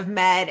 3 of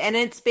Med. And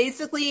it's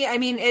basically, I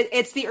mean,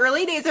 it's the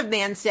early days of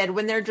Manstead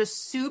when they're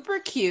just super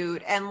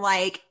cute and,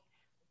 like,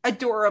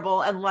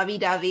 adorable and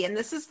lovey-dovey. And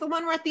this is the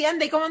one where at the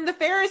end they go on the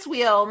Ferris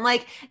wheel and,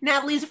 like,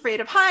 Natalie's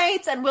afraid of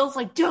heights and Will's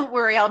like, don't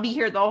worry, I'll be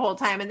here the whole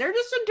time. And they're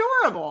just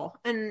adorable.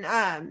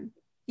 And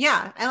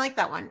yeah, I like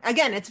that one.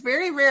 Again, it's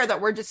very rare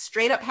that we're just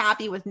straight up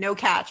happy with no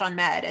catch on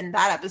Med. And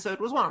that episode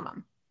was one of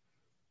them.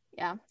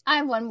 Yeah, I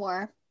have one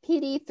more.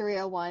 PD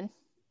 301.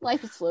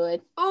 Life is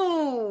fluid.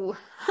 Oh,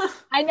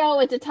 I know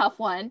it's a tough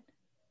one,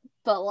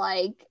 but,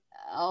 like,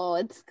 oh,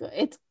 it's good.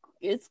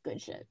 It's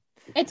good shit.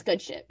 It's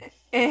good shit.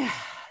 Yeah,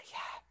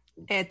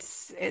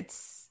 it's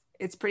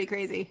pretty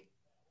crazy.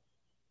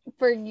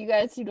 For you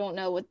guys who don't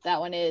know what that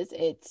one is,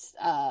 it's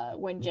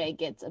when Jay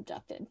gets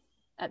abducted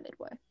at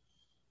Midway.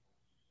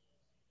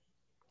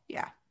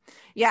 Yeah.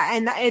 Yeah,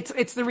 and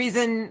it's the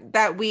reason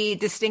that we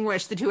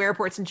distinguish the two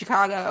airports in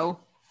Chicago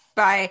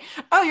by,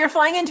 oh, you're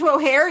flying into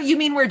O'Hare? You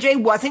mean where Jay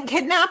wasn't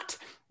kidnapped?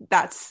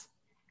 That's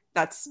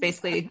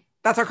basically,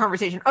 that's our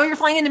conversation. Oh, you're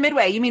flying into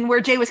Midway? You mean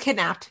where Jay was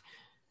kidnapped?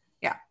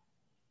 Yeah.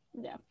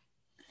 Yeah.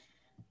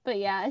 But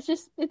yeah,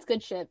 it's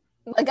good shit.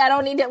 Like, I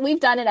don't need to, we've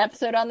done an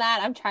episode on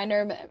that. I'm trying to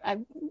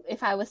remember,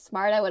 if I was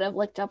smart, I would have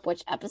looked up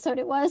which episode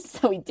it was.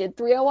 So we did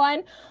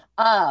 301.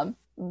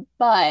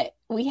 But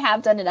we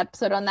have done an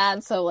episode on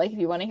that. So, like, if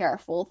you want to hear our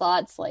full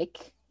thoughts,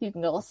 like, you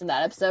can go listen to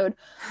that episode.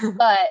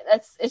 But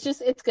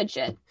it's good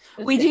shit.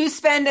 We do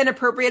spend an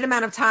appropriate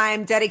amount of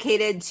time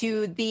dedicated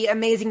to the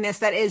amazingness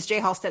that is Jay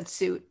Halstead's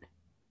suit.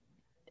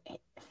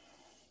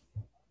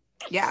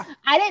 Yeah.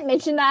 I didn't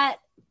mention that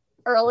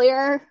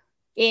earlier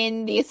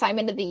in the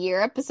Assignment of the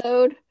Year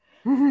episode.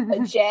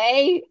 But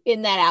Jay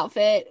in that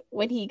outfit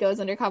when he goes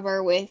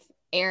undercover with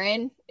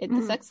Aaron at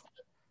the sex club.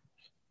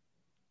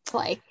 It's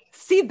like,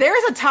 see,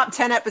 there's a top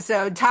 10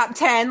 episode. Top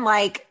 10,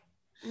 like,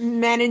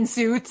 men in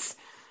suits.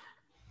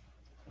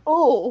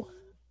 Oh,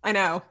 I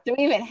know. Do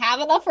we even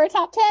have enough for a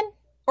top 10?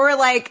 Or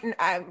like,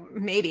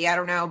 maybe, I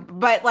don't know.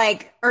 But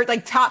like, or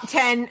like top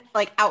 10,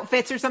 like,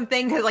 outfits or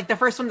something. Because like the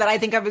first one that I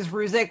think of is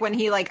Ruzek when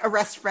he like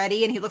arrests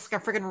Freddy and he looks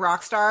like a freaking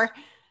rock star.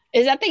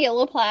 Is that the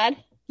yellow plaid?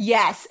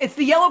 Yes, it's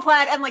the yellow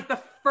plaid and like the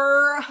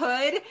fur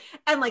hood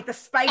and like the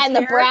spiked and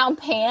hair. The brown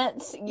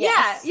pants.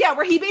 Yes. Yeah,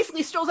 where he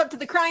basically strolls up to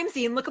the crime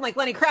scene looking like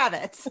Lenny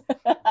Kravitz.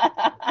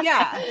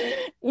 Yeah.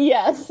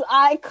 Yes,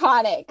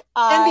 iconic.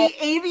 And the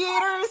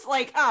aviators,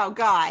 like, oh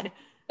god,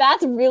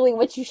 that's really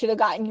what you should have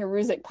gotten your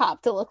Ruzek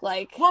Pop to look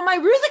like. Well, my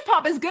Ruzek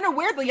Pop is gonna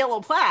wear the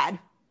yellow plaid,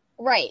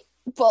 right?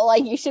 But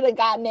like, you should have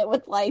gotten it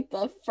with like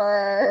the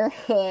fur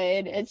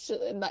hood and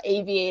the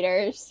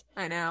aviators.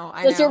 I know.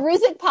 Does your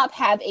Ruzek Pop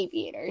have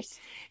aviators?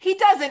 He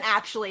doesn't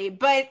actually,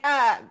 but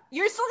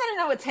you're still gonna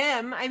know it's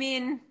him. I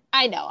mean,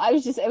 I know. It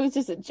was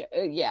just a joke.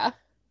 Yeah.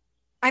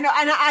 I know,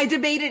 and I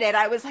debated it.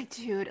 I was like,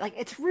 dude, like,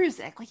 it's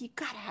Ruzek. Like, you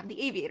gotta have the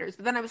aviators.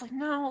 But then I was like,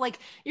 no, like,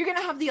 you're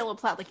gonna have the yellow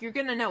plaid. Like, you're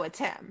gonna know it's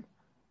him.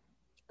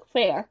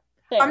 Fair.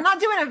 I'm not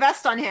doing a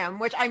vest on him,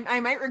 which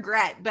I might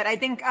regret. But I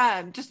think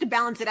just to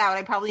balance it out,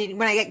 I probably need,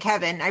 when I get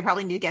Kevin, I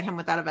probably need to get him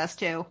without a vest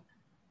too.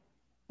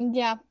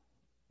 Yeah.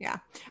 Yeah.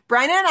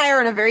 Brian and I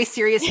are in a very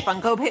serious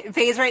Funko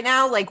phase right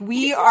now. Like,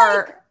 we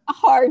are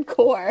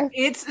hardcore.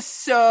 It's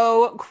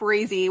so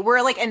crazy.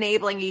 We're like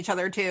enabling each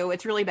other too.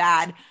 It's really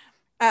bad.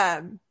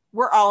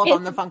 We're all up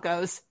on the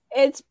Funkos.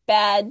 It's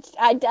bad.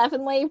 I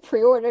definitely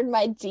pre-ordered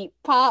my Jeep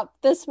Pop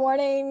this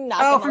morning.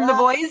 From the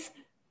boys?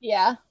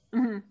 Yeah.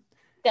 Mm-hmm.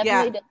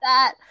 Definitely did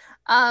that.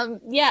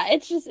 Yeah,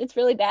 it's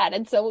really bad.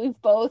 And so we've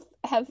both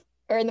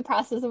are in the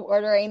process of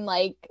ordering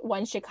like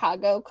One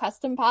Chicago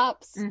custom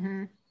pops.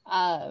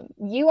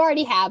 Mm-hmm. You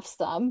already have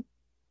some.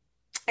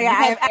 Yeah,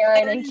 I have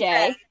Aaron and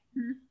Jay.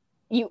 Mm-hmm.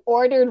 You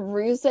ordered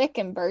Ruzek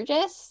and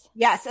Burgess?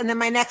 Yes, and then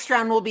my next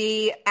round will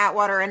be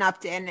Atwater and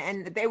Upton,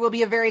 and they will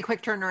be a very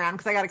quick turnaround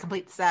because I got to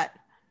complete the set.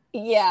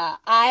 Yeah,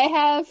 I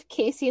have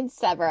Casey and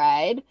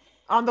Severide.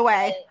 On the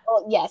way.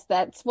 Yes,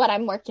 that's what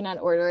I'm working on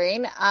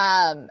ordering.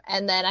 And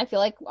then I feel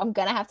like I'm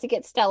going to have to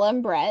get Stella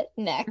and Brett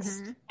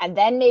next. Mm-hmm. And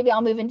then maybe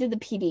I'll move into the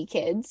PD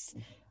kids.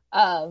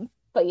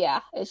 But yeah,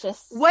 it's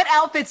just... What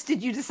outfits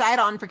did you decide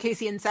on for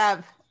Casey and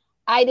Sev?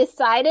 I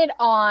decided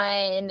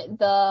on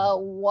the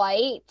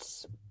white,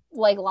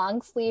 like,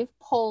 long sleeve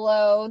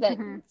polo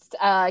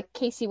that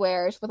Casey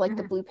wears with, like,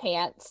 the blue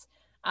pants.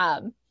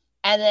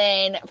 And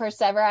then for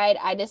Severide,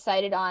 I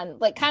decided on,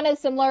 like, kind of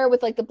similar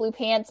with, like, the blue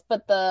pants,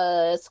 but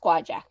the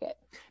squad jacket.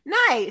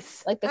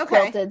 Nice. Like the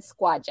quilted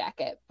squad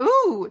jacket.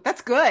 Ooh,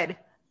 that's good.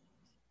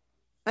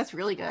 That's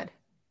really good.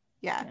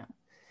 Yeah.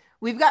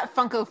 We've got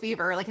Funko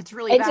fever. Like, it's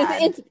really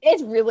bad.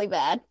 It's really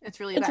bad. It's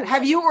really bad.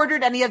 Have you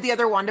ordered any of the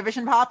other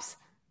WandaVision pops?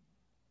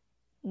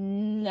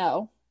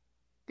 No.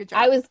 Good job.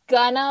 I was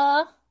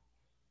gonna...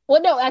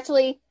 Well, no,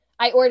 actually,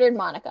 I ordered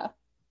Monica.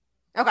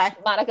 Okay.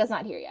 Monica's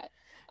not here yet,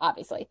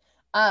 obviously.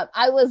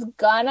 I was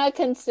gonna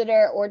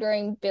consider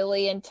ordering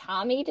Billy and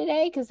Tommy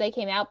today because they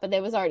came out, but they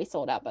was already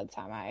sold out by the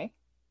time I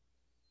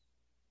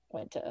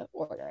went to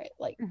order it,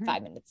 like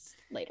 5 minutes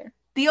later.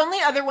 The only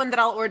other one that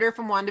I'll order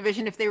from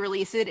WandaVision if they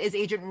release it is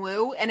Agent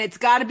Wu, and it's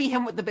got to be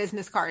him with the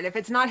business card. If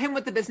it's not him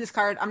with the business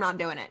card, I'm not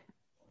doing it.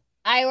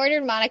 I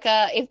ordered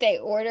Monica. If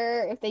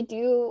they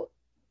do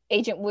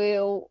Agent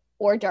Wu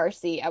or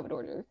Darcy, I would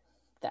order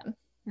them.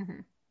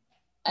 Mm-hmm.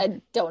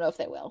 I don't know if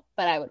they will,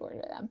 but I would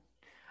order them.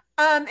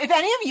 If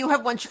any of you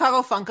have One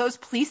Chicago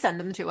Funkos, please send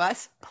them to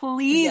us.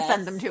 Please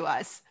send them to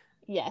us.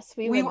 Yes,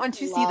 we want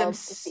to see them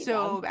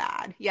so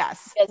bad.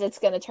 Yes, because it's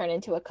going to turn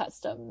into a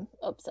custom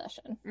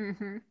obsession.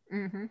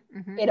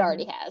 It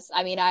already has.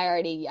 I mean, I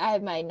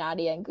have my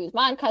Nadia and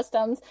Guzman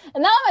customs,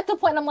 and now I'm at the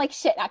point I'm like,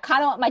 shit. I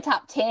kind of want my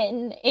top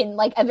 10 in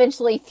like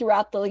eventually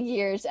throughout the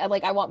years. I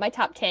want my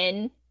top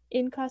 10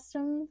 in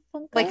custom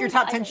Funkos. Like your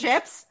top 10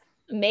 ships.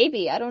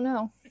 Maybe, I don't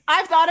know.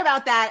 I've thought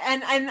about that,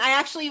 and I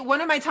actually,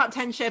 one of my top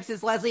 10 ships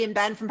is Leslie and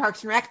Ben from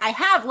Parks and Rec. I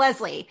have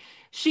Leslie.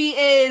 She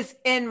is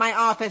in my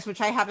office,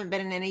 which I haven't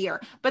been in a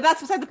year, but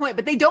that's beside the point.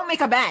 But they don't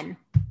make a Ben.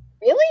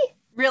 Really?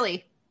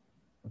 Really?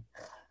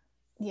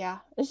 Yeah.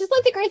 It's just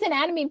like the Grey's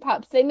Anatomy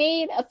pups. They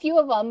made a few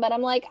of them, but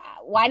I'm like,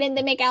 why didn't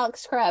they make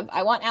Alex Krev?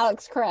 I want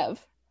Alex Krev.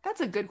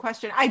 That's a good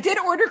question. I did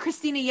order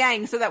Christina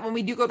Yang so that when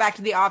we do go back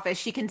to the office,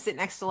 she can sit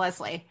next to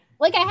Leslie.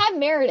 Like, I have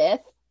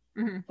Meredith,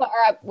 Mm-hmm. or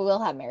I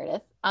will have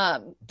Meredith.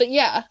 But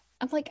yeah,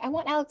 I'm like, I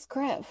want Alex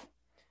Krev.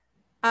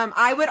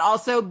 I would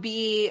also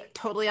be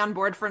totally on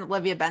board for an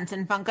Olivia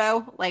Benson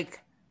Funko. Like,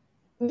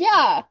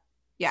 Yeah.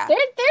 yeah.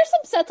 There's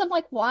some sets I'm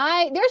like,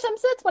 why? There's some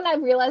sets when I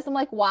realized I'm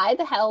like, why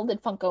the hell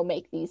did Funko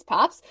make these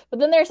pops? But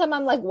then there's some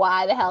I'm like,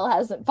 why the hell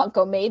hasn't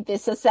Funko made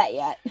this a set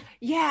yet?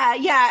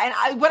 Yeah.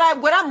 And what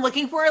I'm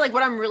looking for, like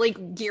what I'm really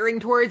gearing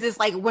towards is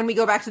like when we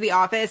go back to the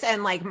office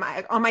and like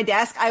on my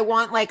desk, I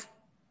want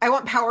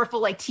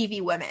powerful like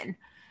TV women.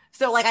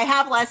 So like I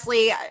have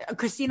Leslie,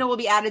 Christina will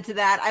be added to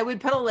that. I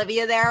would put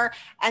Olivia there.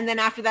 And then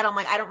after that, I'm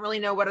like, I don't really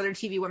know what other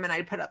TV women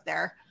I'd put up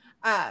there.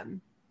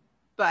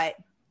 But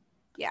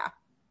yeah.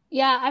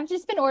 Yeah, I've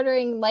just been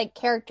ordering like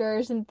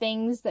characters and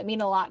things that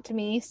mean a lot to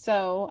me.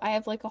 So I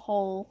have like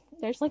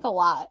there's like a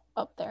lot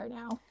up there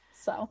now.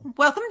 So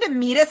Welcome to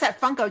meet us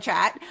at Funko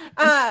Chat.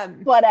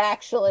 but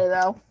actually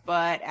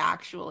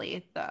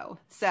though.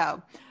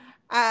 So,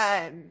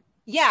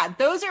 yeah,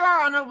 those are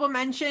our honorable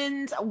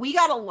mentions. We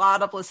got a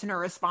lot of listener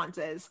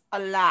responses, a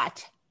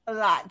lot.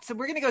 So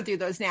we're going to go through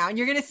those now and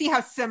you're going to see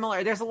how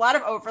similar. There's a lot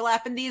of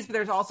overlap in these, but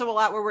there's also a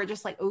lot where we're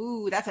just like,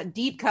 ooh, that's a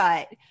deep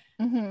cut.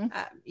 Mm-hmm.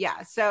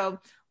 Yeah. So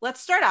let's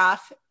start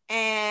off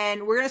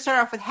and we're going to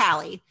start off with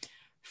Hallie.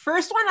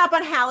 First one up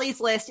on Hallie's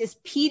list is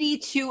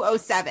PD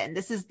 207.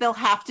 This is They'll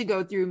Have to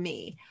Go Through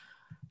Me.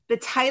 The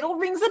title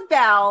rings a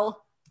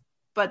bell,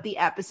 but the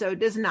episode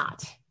does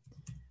not.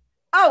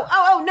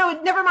 Oh,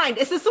 no, never mind.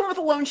 Is this the one with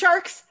the loan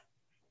sharks?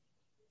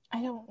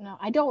 I don't know.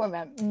 I don't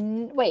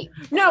remember. Wait.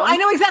 No, I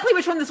know exactly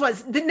which one this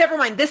was. Never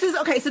mind. This is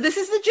okay. So this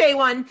is the J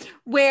one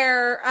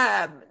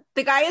where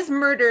the guy is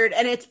murdered,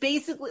 and it's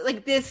basically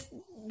like this.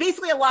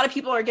 Basically, a lot of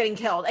people are getting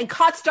killed, and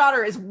Kott's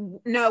daughter's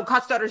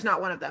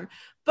not one of them.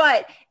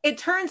 But it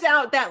turns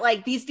out that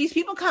like these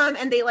people come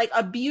and they like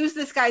abuse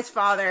this guy's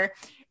father,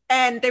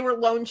 and they were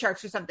loan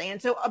sharks or something. And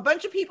so a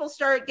bunch of people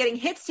start getting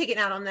hits taken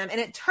out on them,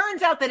 and it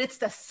turns out that it's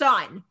the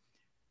son.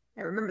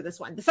 I remember this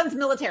one. The son's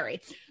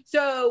military.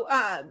 So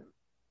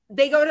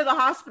they go to the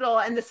hospital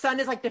and the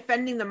son is like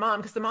defending the mom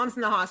because the mom's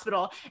in the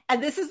hospital.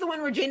 And this is the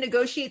one where Jane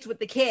negotiates with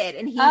the kid.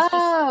 And he's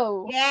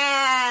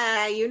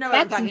yeah, you know what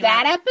I'm talking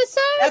about.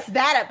 Episode? That's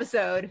that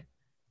episode.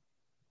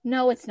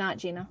 No, it's not,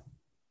 Gina.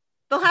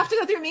 They'll Have to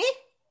Go Through Me?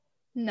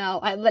 No,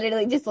 I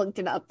literally just looked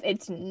it up.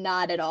 It's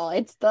not at all.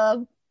 It's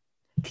the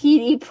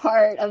PD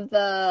part of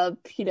the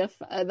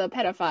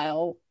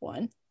pedophile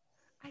one.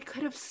 I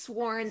could have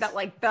sworn that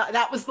like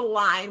that was the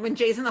line when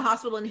Jay's in the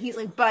hospital and he's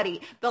like,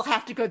 buddy, they'll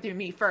have to go through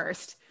me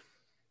first.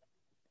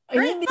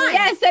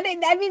 Yes,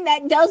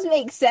 that does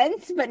make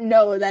sense, but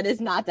no, that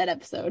is not that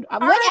episode.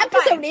 What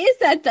episode is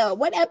that, though?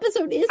 What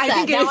episode is that? I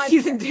think it is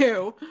season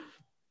 2.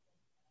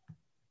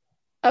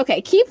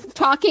 Okay, keep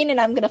talking,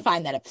 and I'm going to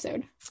find that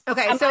episode.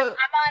 Okay, I'm on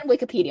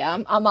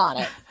Wikipedia. I'm on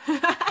it.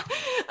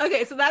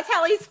 Okay, so that's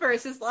Hallie's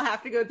first, is They'll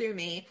Have to Go Through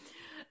Me.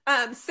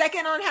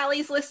 Second on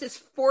Hallie's list is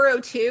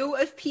 402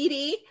 of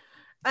PD.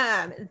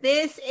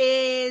 This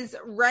is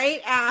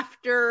right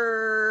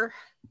after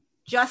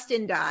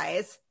Justin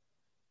dies.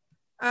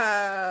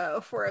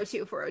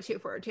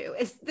 402.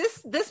 Is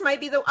this might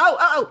be the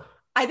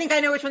I think I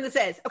know which one this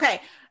is. Okay.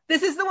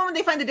 This is the one when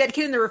they find the dead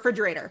kid in the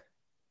refrigerator.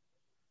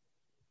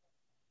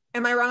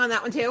 Am I wrong on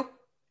that one too?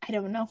 I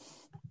don't know.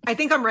 I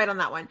think I'm right on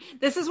that one.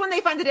 This is when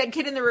they find the dead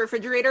kid in the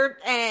refrigerator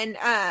and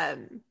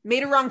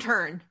made a wrong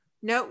turn.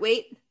 No,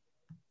 wait.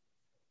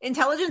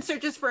 Intelligence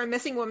searches for a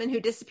missing woman who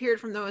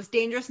disappeared from the most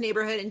dangerous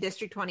neighborhood in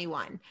District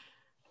 21.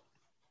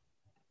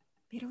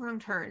 Made a wrong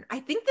turn. I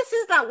think this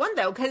is that one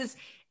though, because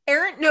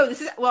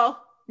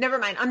never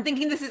mind. I'm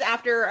thinking this is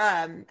after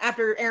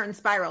Aaron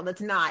Spiral.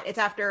 That's not. It's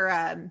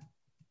after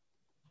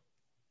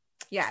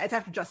it's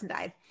after Justin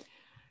died.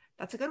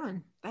 That's a good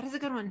one. That is a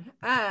good one.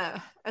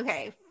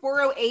 Okay.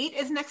 408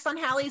 is next on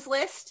Hallie's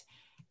list.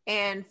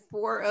 And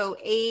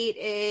 408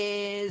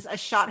 is A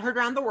Shot Heard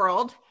Around the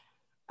World.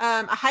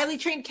 A highly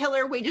trained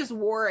killer wages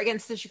war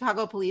against the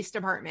Chicago Police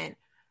Department.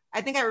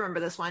 I think I remember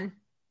this one.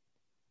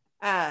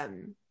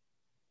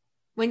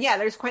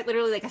 There's quite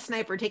literally like a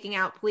sniper taking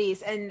out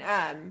police. And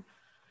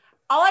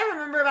all I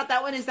remember about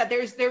that one is that there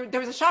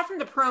was a shot from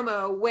the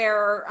promo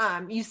where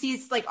you see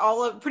like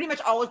pretty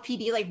much all of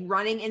PD like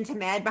running into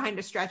Med behind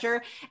a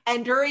stretcher.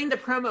 And during the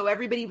promo,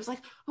 everybody was like,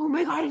 oh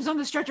my God, who's on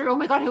the stretcher? Oh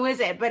my God, who is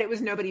it? But it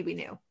was nobody we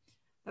knew.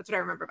 That's what I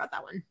remember about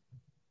that one.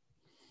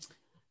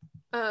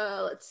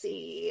 Let's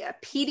see.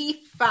 PD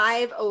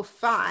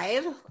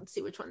 505. Let's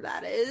see which one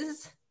that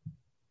is.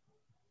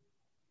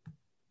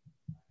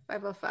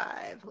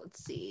 505.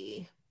 Let's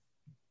see.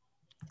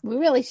 We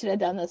really should have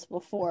done this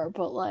before,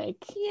 but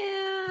like,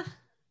 yeah,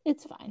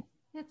 it's fine.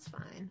 It's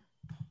fine.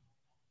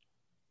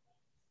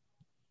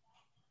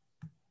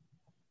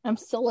 I'm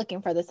still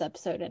looking for this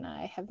episode, and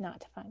I have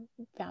not found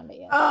it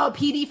yet. Oh,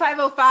 PD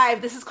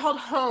 505. This is called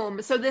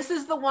Home. So this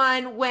is the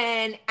one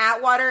when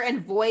Atwater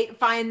and Voight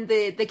find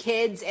the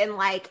kids in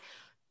like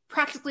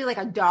practically like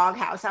a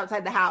doghouse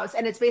outside the house,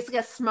 and it's basically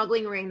a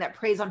smuggling ring that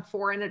preys on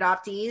foreign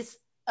adoptees.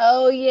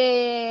 Oh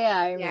yeah,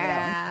 I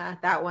remember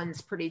that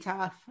one's pretty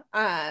tough.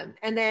 And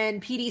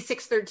then PD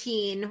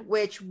 613,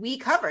 which we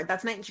covered.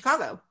 That's Night in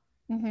Chicago.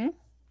 Mm-hmm.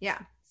 Yeah.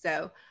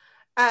 So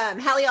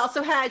Hallie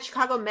also had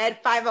Chicago Med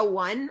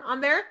 501 on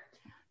there.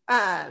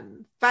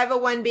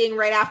 501 being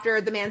right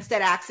after the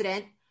Manstead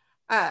accident.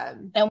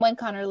 And when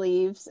Connor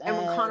leaves. And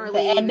when Connor the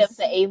leaves. end of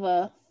the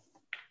Ava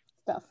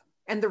stuff.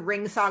 And the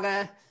Ring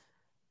Saga.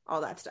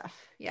 All that stuff.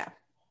 Yeah.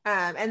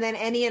 And then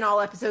any and all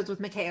episodes with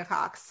Micaiah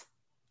Cox.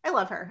 I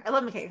love her. I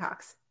love Micaiah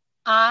Cox.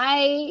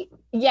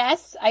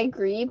 Yes, I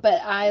agree, but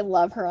I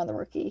love her on The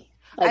Rookie.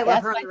 I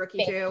love her on The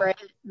Rookie too.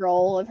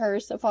 Role of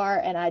hers so far,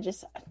 and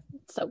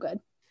so good.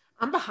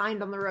 I'm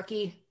behind on The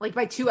Rookie, like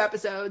by 2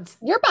 episodes.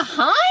 You're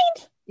behind?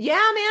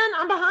 Yeah, man,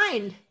 I'm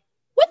behind.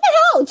 What the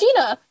hell,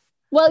 Gina?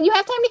 Well, you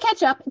have time to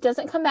catch up. It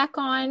doesn't come back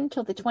on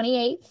till the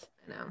 28th.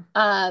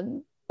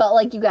 No. But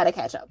like you got to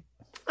catch up.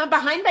 I'm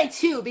behind by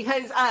 2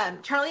 because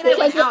Charlie and I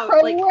went out.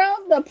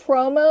 The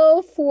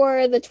promo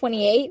for the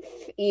 28th,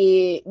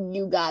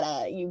 you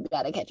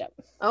gotta catch up.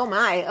 Oh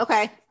my,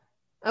 okay,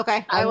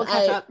 I will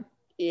catch up.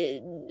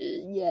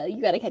 Yeah,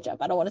 you gotta catch up.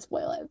 I don't want to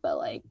spoil it, but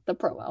like the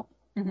promo,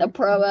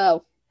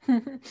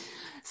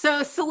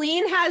 So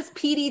Celine has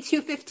PD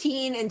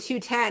 215 and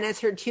 210 as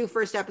her 2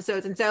 first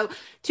episodes, and so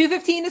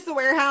 215 is the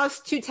warehouse.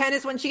 210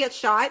 is when she gets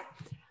shot.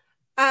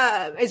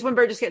 Is when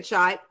Burgess gets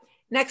shot.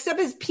 Next up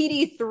is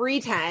PD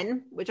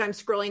 310, which I'm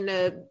scrolling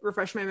to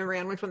refresh my memory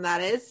on which one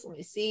that is. Let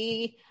me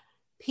see.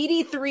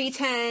 PD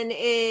 310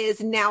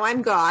 is Now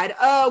I'm God.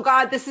 Oh,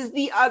 God, this is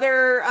the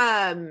other...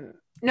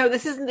 no,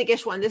 this isn't the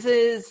Gish one. This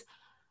is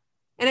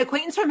an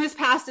acquaintance from his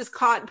past is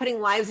caught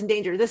putting lives in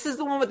danger. This is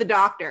the one with the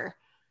doctor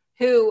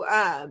who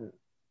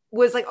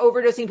was like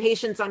overdosing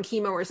patients on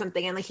chemo or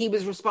something, and like he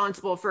was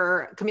responsible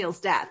for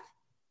Camille's death.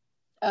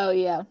 Oh,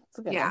 yeah. It's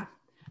a good one.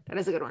 That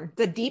is a good one.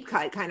 It's a deep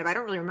cut, kind of. I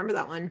don't really remember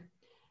that one.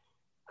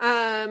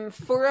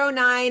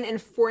 409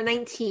 and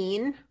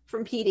 419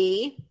 from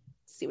PD. Let's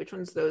see which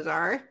ones those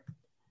are.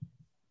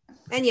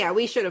 And yeah,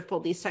 we should have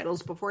pulled these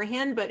titles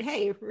beforehand, but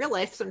hey, real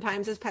life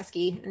sometimes is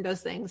pesky and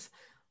does things.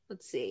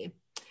 Let's see.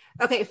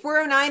 Okay,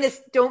 409 is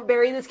Don't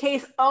Bury This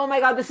Case. Oh my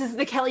God, this is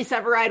the Kelly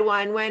Severide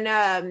one when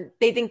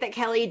they think that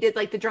Kelly did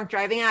like the drunk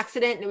driving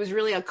accident and it was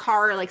really a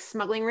car like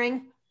smuggling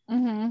ring.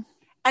 Mm-hmm.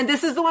 And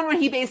this is the one when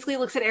he basically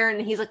looks at Aaron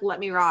and he's like, let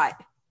me rot.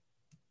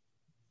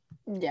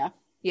 Yeah.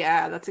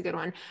 Yeah, that's a good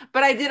one.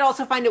 But I did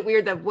also find it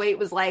weird that Voight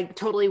was like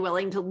totally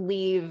willing to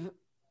leave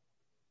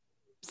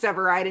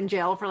Severide in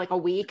jail for like a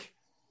week.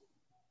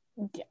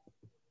 Yeah.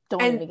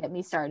 Don't even get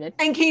me started.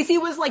 And Casey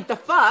was like, the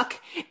fuck?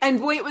 And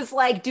Voight was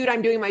like, dude,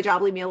 I'm doing my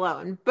job, leave me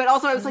alone. But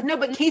also I was like, no,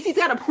 but Casey's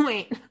got a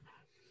point.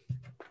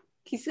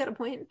 Casey's got a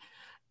point.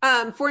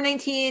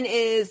 419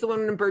 is the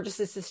one when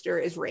Burgess's sister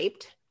is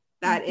raped.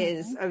 That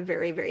is a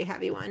very, very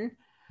heavy one.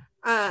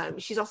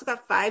 She's also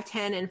got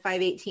 510 and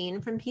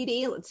 518 from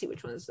PD. Let's see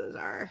which ones those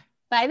are.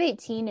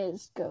 518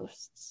 is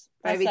Ghosts.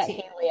 That's 518.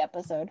 that Haley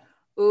episode.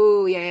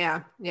 Ooh,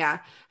 yeah.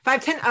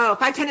 510. Oh,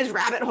 510 is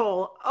Rabbit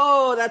Hole.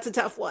 Oh, that's a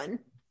tough one.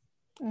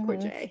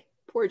 Mm-hmm.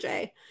 Poor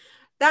Jay.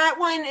 That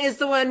one is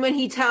the one when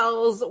he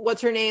tells,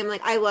 what's her name?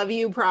 Like, I love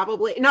you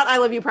probably. Not I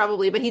love you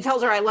probably, but he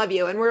tells her I love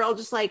you. And we're all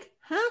just like,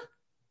 huh?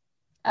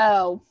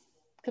 Oh,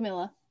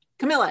 Camilla,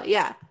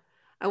 yeah.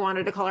 I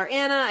wanted to call her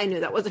Anna. I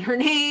knew that wasn't her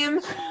name.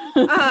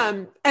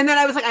 And then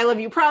I was like, I love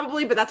you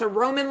probably, but that's a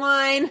Roman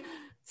line.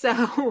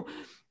 So,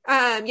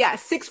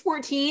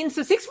 614.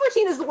 So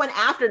 614 is the one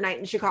after Night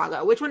in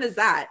Chicago. Which one is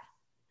that?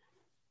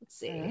 Let's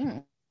see.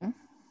 Mm-hmm.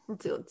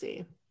 Let's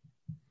see.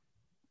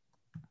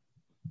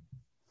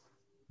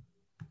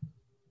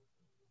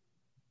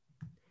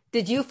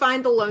 Did you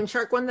find the Loan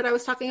Shark one that I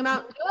was talking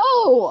about?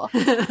 No.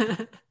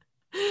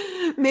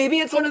 Maybe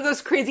it's one of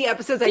those crazy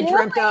episodes I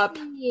dreamt up.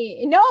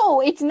 No,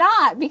 it's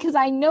not, because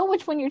I know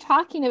which one you're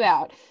talking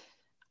about.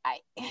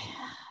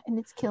 And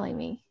it's killing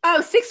me.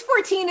 Oh,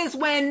 614 is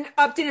when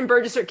Upton and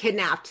Burgess are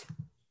kidnapped.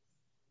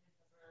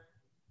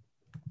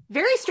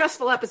 Very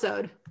stressful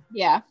episode.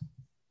 Yeah.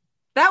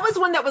 That was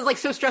one that was like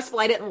so stressful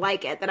I didn't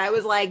like it, that I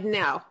was like,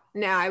 no,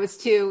 I was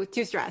too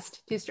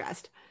stressed.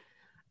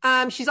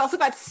 She's also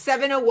got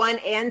 701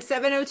 and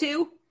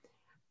 702.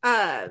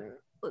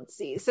 Let's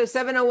see. So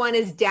 701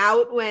 is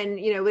Doubt when,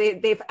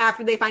 they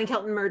after they find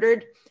Kelton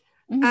murdered.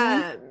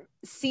 Mm-hmm.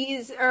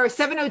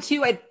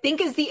 702, I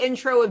think, is the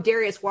intro of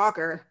Darius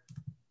Walker.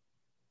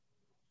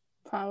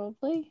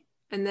 Probably.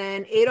 And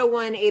then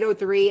 801,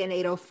 803, and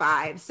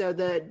 805. So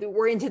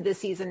we're into this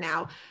season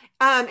now.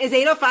 Is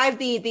 805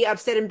 the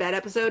Upstead in Bed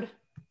episode?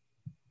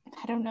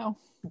 I don't know.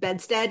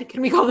 Bedstead?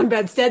 Can we call them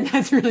Bedstead?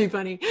 That's really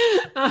funny.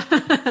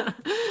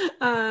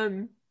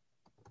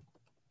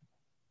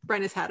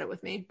 Brenda's had it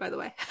with me, by the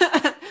way.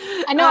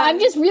 I know. I'm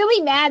just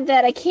really mad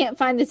that I can't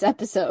find this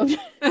episode.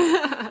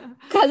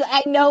 Because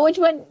I know which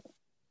one.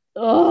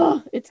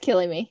 Oh, it's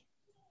killing me.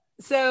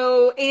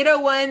 So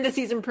 801, the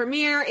season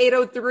premiere.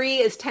 803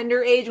 is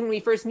Tender Age, when we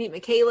first meet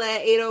Michaela.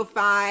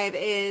 805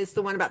 is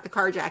the one about the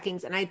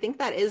carjackings. And I think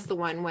that is the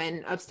one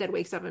when Upstead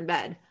wakes up in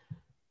bed.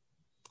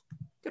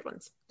 Good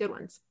ones. Good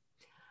ones.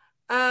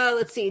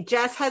 Let's see.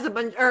 Jess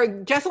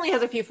only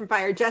has a few from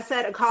Fire. Jess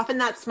said, a coffin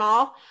that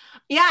small.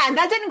 Yeah, and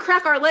that didn't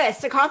crack our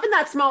list. A coffin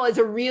that small is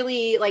a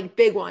really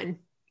big one.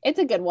 It's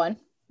a good one.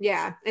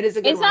 Yeah, it is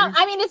a good one.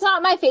 It's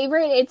not my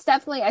favorite. It's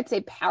definitely, I'd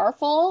say,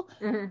 powerful,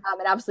 and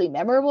obviously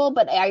memorable,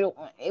 but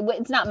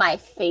it's not my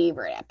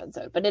favorite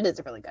episode, but it is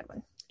a really good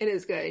one. It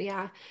is good,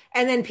 yeah.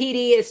 And then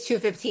PD is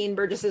 215,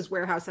 Burgess's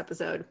warehouse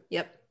episode.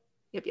 Yep.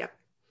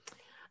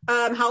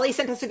 Holly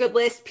sent us a good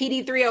list.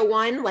 PD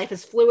 301, Life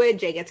is Fluid,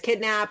 Jay gets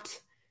kidnapped.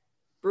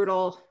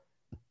 Brutal.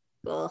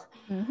 Ugh.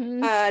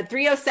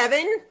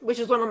 307, which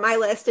is one on my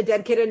list, A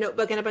Dead Kid, a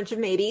Notebook, and a Bunch of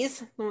Maybes,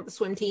 the one with the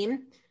swim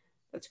team.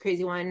 That's a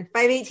crazy one.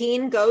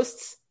 518,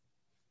 Ghosts.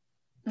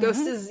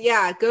 Ghost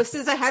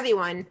is a heavy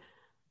one.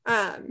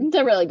 It's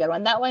a really good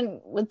one. That one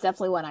was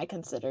definitely one I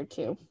considered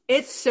too.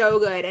 It's so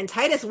good. And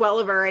Titus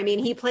Welliver, I mean,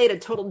 he played a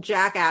total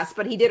jackass,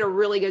 but he did a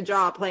really good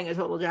job playing a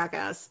total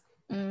jackass.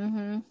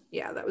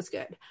 Yeah, that was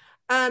good.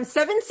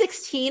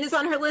 716 is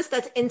on her list.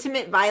 That's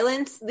intimate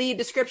violence. The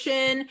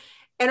description: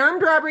 an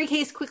armed robbery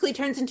case quickly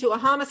turns into a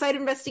homicide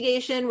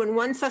investigation when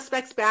one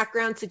suspect's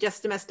background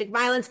suggests domestic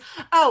violence.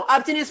 Oh,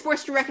 Upton is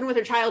forced to reckon with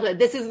her childhood.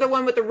 This is the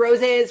one with the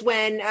roses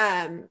when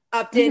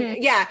Upton.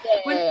 Yeah,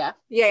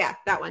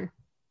 that one.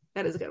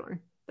 That is a good one.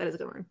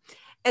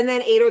 And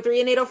then 803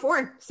 and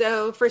 804.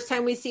 So first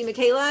time we see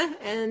Michaela,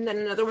 and then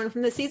another one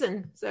from this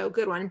season. So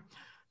good one.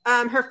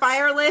 Her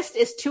Fire list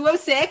is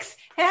 206.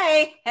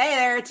 Hey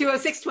there,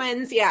 206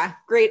 twins. Yeah,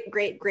 great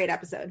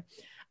episode.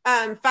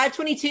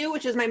 522,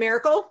 which is My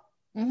Miracle.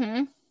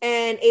 And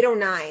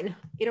 809.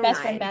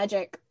 Best Friend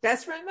Magic.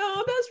 Best Friend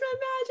Magic.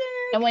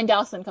 And when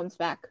Dawson comes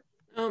back.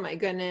 Oh my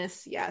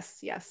goodness.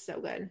 Yes.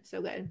 So good.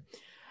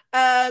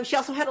 She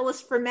also had a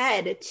list for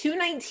Med.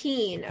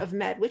 219 of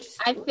Med, which is...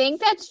 I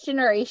think that's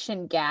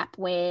Generation Gap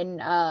when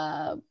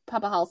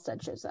Papa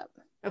Halstead shows up.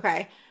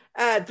 Okay.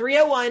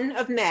 301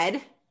 of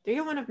Med.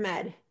 301 of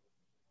Med.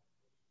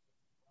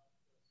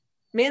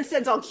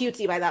 Manstead's all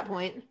cutesy by that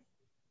point.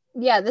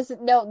 Yeah, this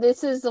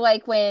is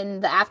like when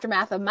the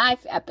aftermath of my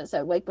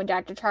episode, like when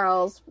Dr.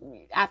 Charles,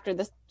 after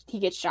he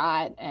gets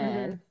shot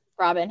and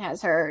Robin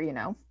has her,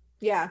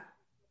 Yeah.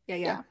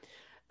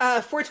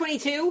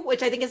 422,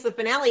 which I think is the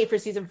finale for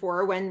season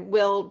 4, when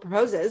Will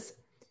proposes.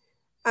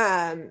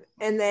 And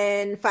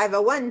then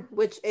 501,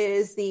 which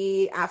is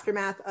the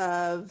aftermath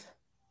of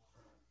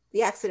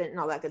the accident and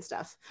all that good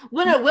stuff.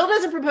 Well, no, Will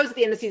doesn't propose at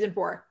the end of season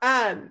 4.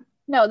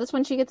 No, that's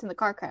when she gets in the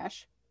car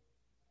crash.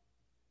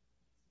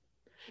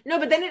 No,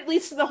 but then it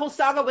leads to the whole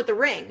saga with the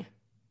ring.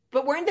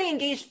 But weren't they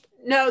engaged?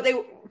 No, they...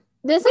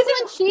 This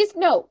is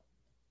when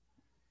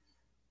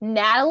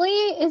Natalie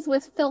is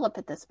with Philip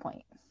at this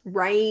point.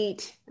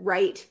 Right.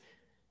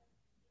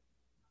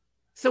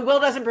 So Will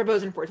doesn't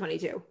propose in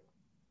 422.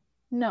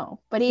 No,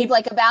 but he's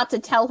about to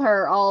tell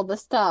her all the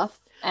stuff.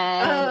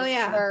 And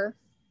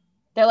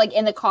they're like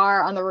in the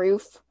car on the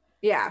roof.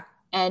 Yeah.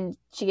 And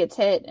she gets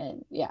hit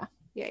and yeah.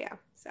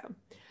 So,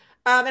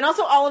 and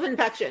also Olive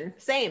Infection.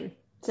 Same.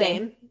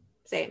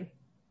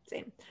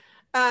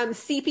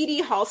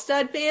 CPD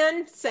Halstead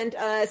fan sent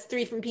us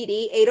 3 from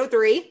PD.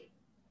 803,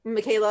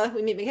 Michaela.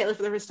 We meet Michaela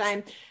for the first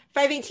time.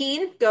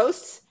 518,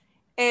 Ghosts,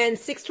 and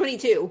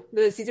 622,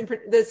 the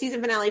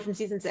season finale from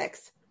season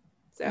 6.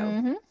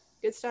 So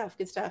good stuff.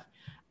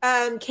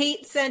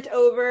 Kate sent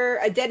over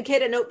A Dead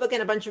Kid, a Notebook,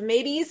 and a Bunch of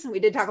Maybes. We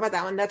did talk about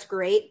that one. That's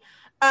great.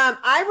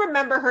 I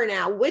remember her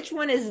now. Which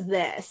one is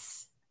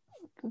this?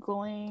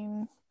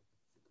 Googling.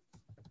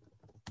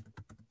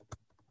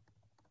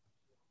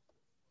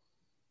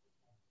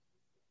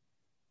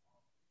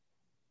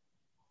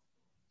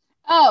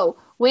 Oh,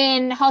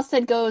 when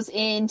Halstead goes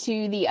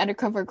into the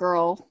Undercover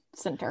Girl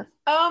Center.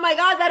 Oh my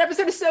God, that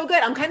episode is so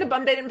good. I'm kind of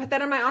bummed I didn't put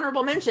that on my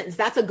honorable mentions.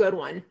 That's a good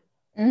one.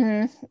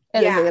 It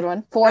is a good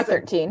one.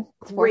 413.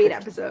 Great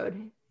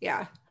episode.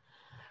 Yeah.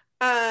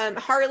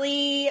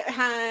 Harley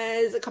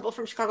has a couple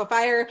from Chicago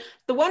Fire.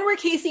 The one where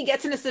Casey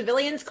gets in a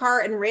civilian's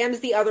car and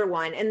rams the other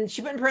one. And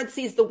she put in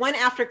parentheses, the one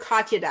after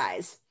Katya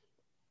dies.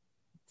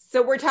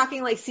 So we're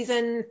talking like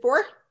season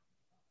 4?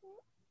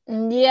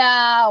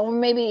 Yeah, or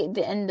maybe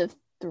the end of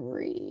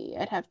 3.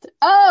 I'd have to...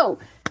 Oh!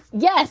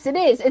 Yes, it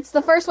is. It's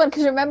the first one,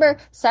 because remember,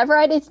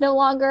 Severide is no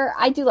longer...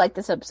 I do like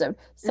this episode.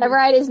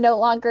 Severide is no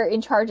longer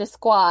in charge of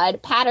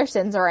squad.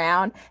 Patterson's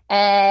around,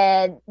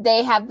 and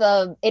they have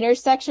the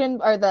intersection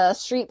or the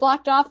street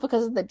blocked off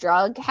because of the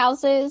drug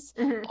houses,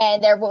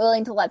 and they're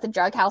willing to let the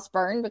drug house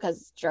burn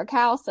because it's a drug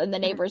house, and the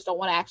neighbors don't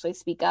want to actually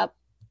speak up.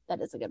 That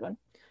is a good one.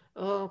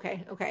 Oh,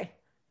 okay.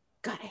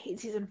 God, I hate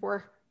season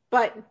 4,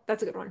 but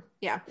that's a good one.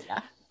 Yeah.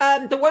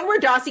 The one where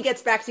Dossie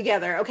gets back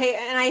together. Okay,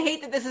 and I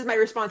hate that this is my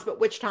response,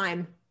 but which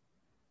time?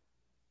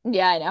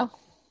 Yeah, I know.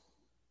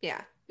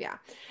 Yeah.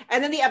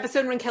 And then the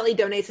episode when Kelly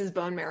donates his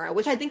bone marrow,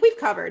 which I think we've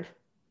covered.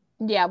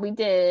 Yeah, we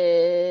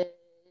did.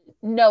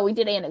 No, we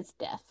did Anna's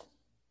death.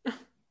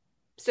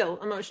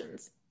 Still,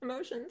 emotions.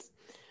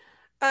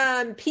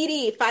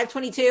 PD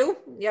 522.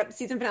 Yep.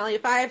 Season finale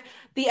of 5.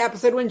 The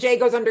episode when Jay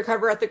goes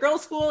undercover at the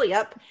girls' school.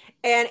 Yep.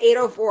 And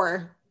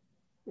 804,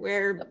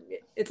 where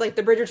it's like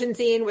the Bridgerton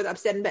scene with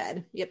Upstead in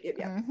bed. Yep.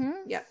 Mm-hmm.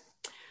 Yep.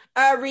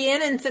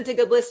 Rhiannon sent a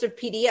good list of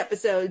PD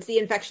episodes. The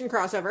Infection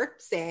crossover.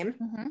 Same.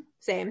 Mm-hmm.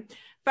 Same.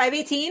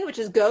 518, which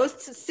is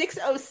Ghosts.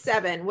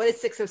 607. What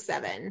is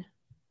 607?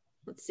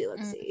 Let's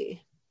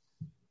see.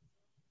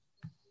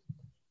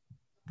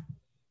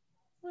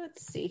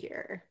 Let's see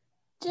here.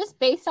 Just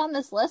based on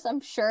this list,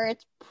 I'm sure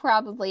it's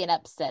probably an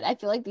Upstead. I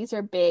feel like these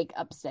are big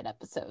Upstead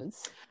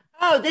episodes.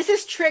 Oh, this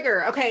is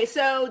Trigger. Okay,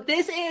 so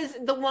this is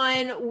the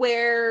one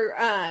where,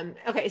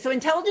 so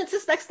intelligence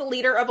suspects the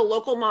leader of a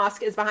local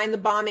mosque is behind the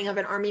bombing of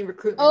an army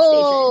recruitment station.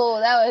 Oh,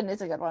 that one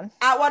is a good one.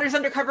 Atwater's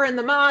undercover in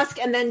the mosque,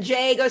 and then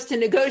Jay goes to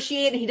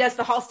negotiate, and he does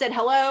the Halstead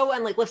hello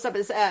and like lifts up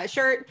his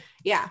shirt.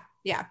 Yeah,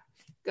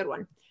 good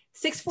one.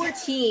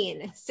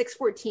 614.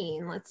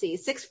 Let's see.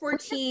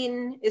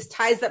 614 is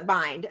Ties That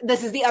Bind.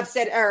 This is the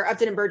Upstead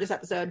and Burgess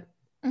episode.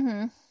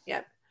 Mm-hmm.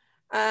 Yep.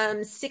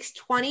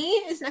 620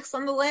 is next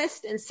on the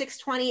list, and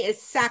 620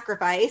 is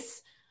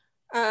Sacrifice.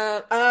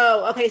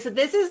 Okay. So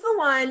this is the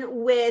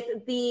one with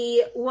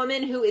the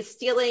woman who is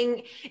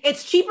stealing.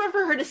 It's cheaper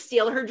for her to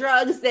steal her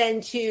drugs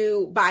than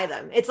to buy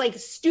them. It's like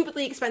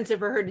stupidly expensive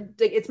for her to.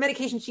 It's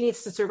medication she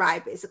needs to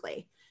survive,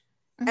 basically.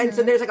 And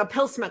so there's like a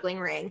pill smuggling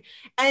ring.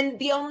 And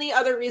the only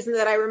other reason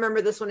that I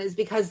remember this one is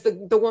because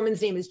the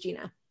woman's name is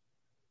Gina.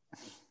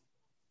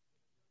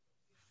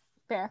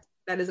 Fair.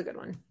 That is a good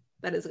one.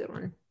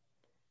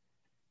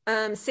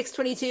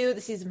 622, the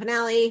season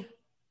finale.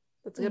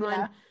 That's a good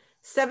one.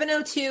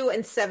 702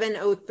 and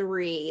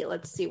 703.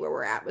 Let's see where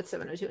we're at with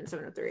 702 and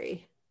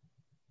 703.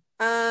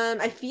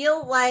 I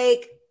feel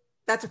like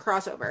that's a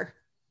crossover.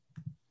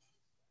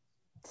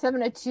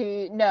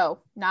 702, no,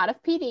 not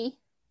of PD.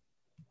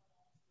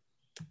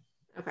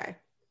 Okay.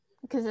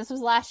 Because this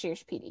was last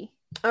year's PD.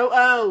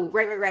 Oh,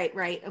 right.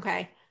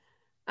 Okay.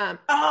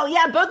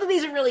 Both of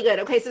these are really good.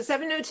 Okay, so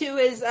 702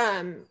 is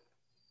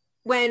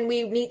when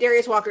we meet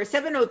Darius Walker.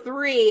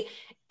 703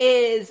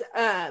 is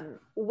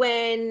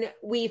when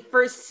we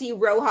first see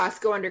Rojas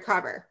go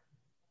undercover.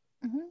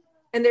 Mm-hmm.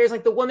 And there's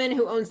like the woman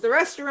who owns the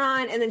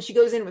restaurant, and then she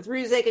goes in with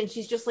Ruzek, and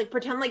she's just like,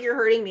 pretend like you're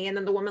hurting me, and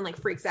then the woman like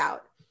freaks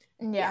out.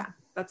 Yeah,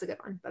 that's a good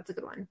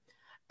one.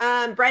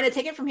 Bryna,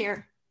 take it from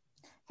here.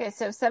 Okay,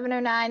 so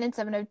 709 and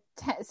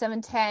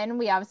 710,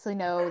 we obviously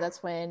know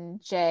that's when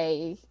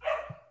Jay,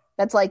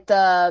 that's like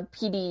the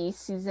PD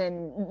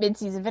season,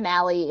 mid-season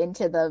finale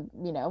into the,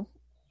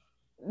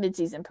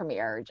 mid-season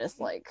premiere, just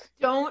like.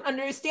 Don't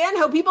understand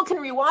how people can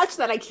rewatch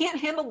that. I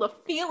can't handle the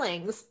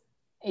feelings.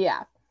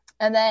 Yeah.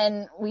 And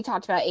then we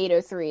talked about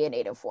 803 and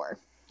 804.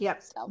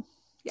 Yep. So,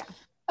 yeah.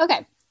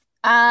 Okay.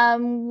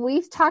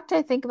 We've talked,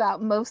 I think,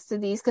 about most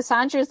of these.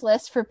 Cassandra's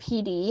list for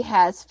PD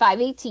has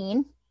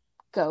 518,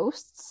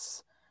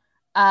 Ghosts.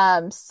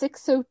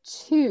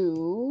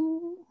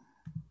 602.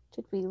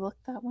 Did we look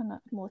that one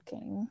up? I'm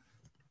looking.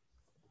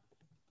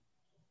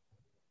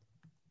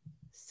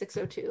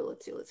 602.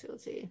 Let's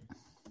see.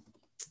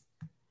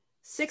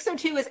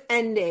 602 is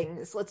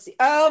Endings. Let's see.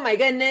 Oh my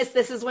goodness.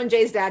 This is when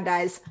Jay's dad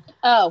dies.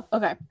 Oh,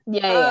 okay.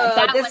 Yeah.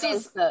 That this one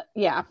was, is the,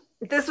 yeah.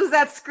 This was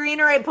that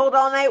screener I pulled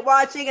all night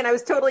watching, and I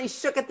was totally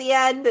shook at the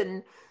end,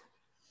 and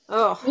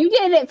You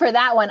did it for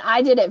that one.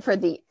 I did it for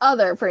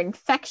for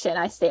Infection.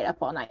 I stayed up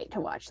all night to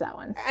watch that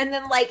one. And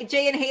then like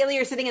Jay and Haley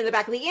are sitting in the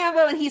back of the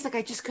Ambo, and he's like,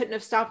 I just couldn't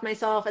have stopped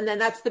myself. And then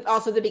that's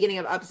also the beginning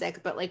of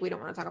Upsick, but like we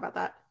don't want to talk about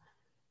that.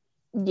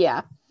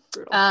 Yeah.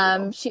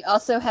 Brutal. She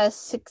also has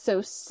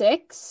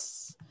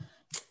 606.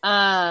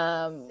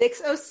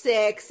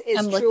 606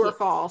 is true or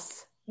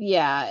false.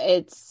 Yeah,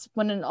 it's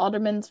when an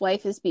alderman's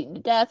wife is beaten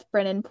to death.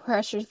 Brennan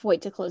pressures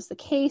Voight to close the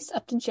case.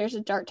 Upton shares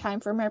a dark time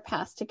from her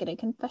past to get a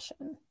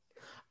confession.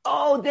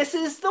 Oh, this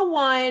is the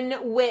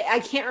one with, I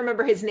can't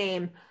remember his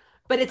name,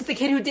 but it's the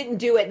kid who didn't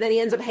do it, and then he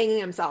ends up hanging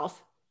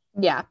himself.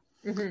 Yeah.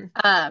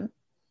 Mm-hmm.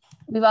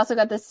 We've also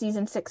got the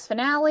season 6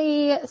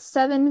 finale,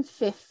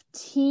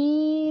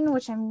 715,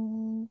 which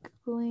I'm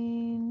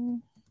Googling.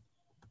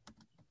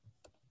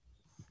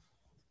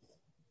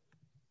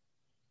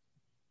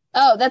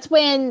 Oh, that's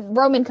when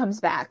Roman comes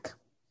back.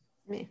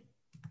 Me.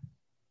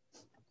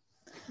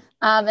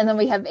 And then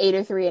we have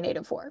 803 and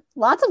 804.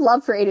 Lots of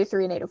love for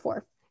 803 and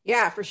 804.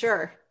 Yeah, for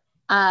sure.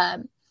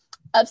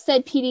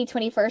 Upstead PD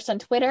 21st on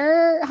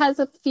Twitter has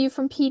a few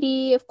from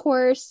PD, of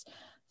course.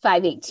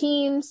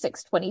 518,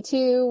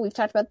 622. We've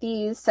talked about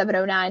these.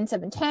 709,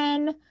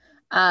 710.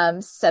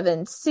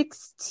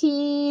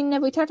 716.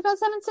 Have we talked about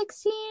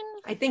 716?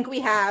 I think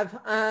we have.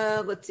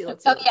 Let's see.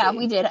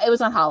 We did. It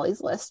was on Holly's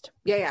list.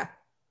 Yeah.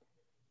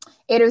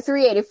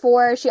 803,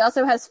 804. She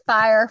also has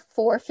Fire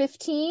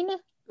 415.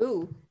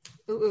 Ooh.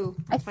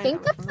 I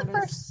think that's the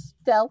first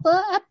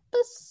Stella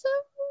episode.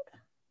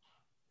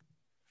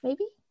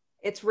 Maybe?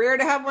 It's rare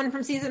to have one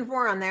from season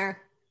 4 on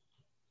there.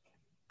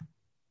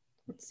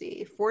 Let's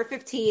see.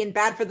 415,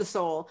 Bad for the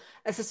Soul.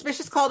 A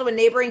suspicious call to a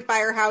neighboring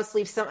firehouse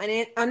leaves some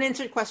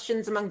unanswered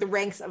questions among the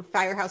ranks of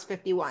Firehouse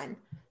 51.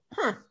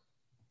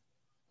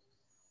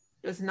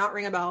 Does not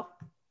ring a bell.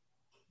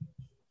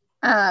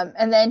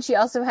 And then she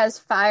also has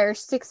Fire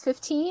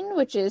 615,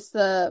 which is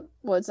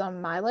what's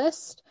on my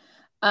list.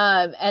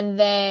 And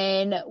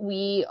then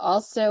we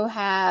also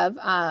have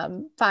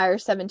Fire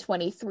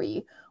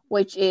 723,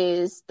 which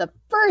is the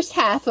first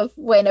half of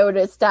when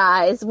Otis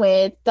dies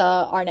with the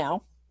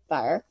Arnell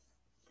fire.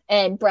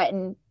 And Brett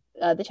and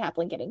the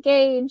chaplain get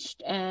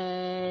engaged.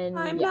 And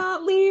I'm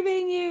not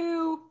leaving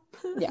you.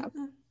 Yeah.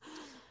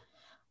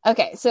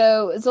 Okay,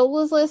 so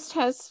Zola's list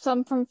has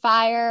some from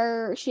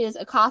Fire. She has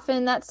A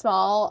Coffin That's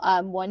Small,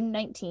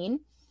 119.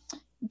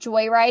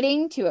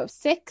 Joyriding,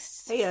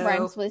 206. Heyo.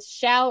 Rhymes with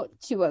Shout,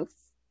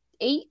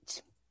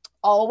 208.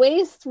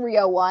 Always,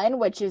 301,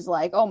 which is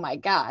like, oh my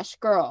gosh,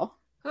 girl.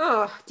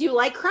 Oh, do you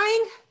like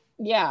crying?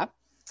 Yeah.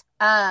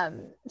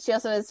 She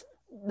also has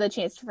The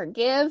Chance to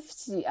Forgive,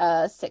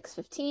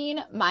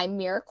 615. My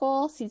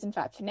Miracle, season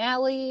 5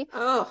 finale.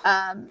 Oh.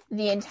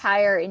 The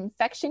entire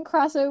Infection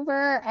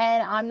crossover,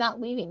 and I'm Not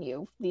Leaving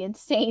You, the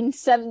insane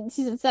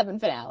season 7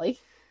 finale.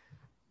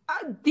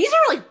 These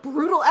are like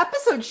brutal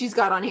episodes she's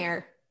got on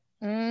here.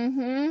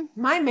 Mm-hmm.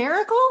 My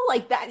Miracle?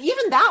 Like that,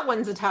 even that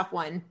one's a tough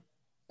one.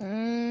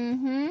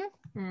 Mm-hmm.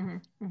 Mm-hmm.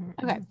 Mm-hmm.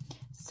 Okay.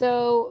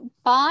 So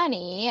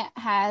Bonnie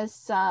has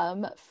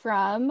some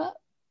from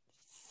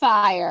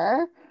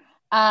Fire.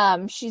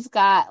 She's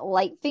got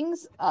Light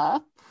Things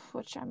Up,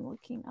 which I'm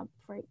looking up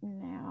right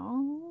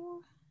now.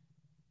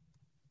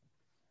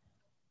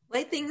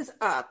 Light Things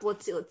Up.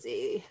 Let's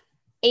see.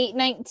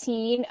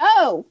 819.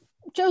 Oh,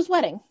 Joe's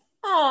Wedding.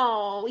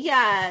 Oh,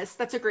 yes.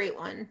 That's a great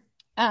one.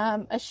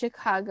 A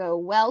Chicago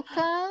Welcome.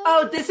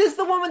 Oh, this is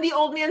the one when the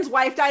old man's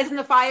wife dies in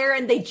the fire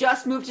and they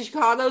just moved to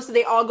Chicago, so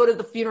they all go to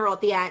the funeral at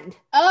the end.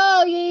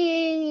 Oh,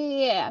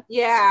 yeah.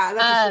 Yeah,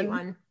 that's a sweet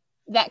one.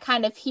 That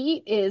Kind of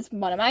Heat is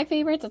one of my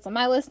favorites. That's on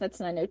my list.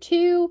 That's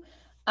 902.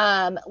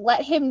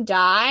 Let Him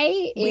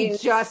Die. We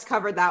just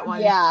covered that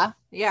one. Yeah.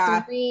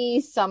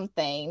 3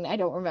 something. I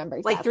don't remember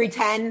exactly. Like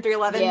 310,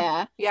 311?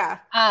 Yeah.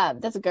 Yeah.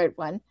 That's a good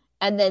one.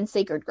 And then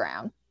Sacred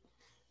Ground.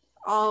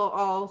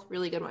 All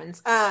really good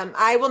ones.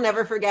 I will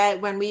never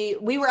forget when we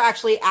were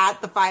actually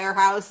at the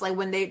firehouse, like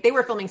when they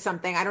were filming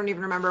something. I don't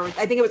even remember.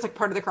 I think it was like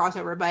part of the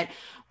crossover, but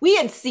we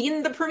had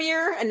seen the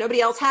premiere and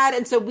nobody else had.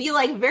 And so we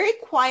like very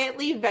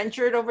quietly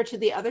ventured over to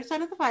the other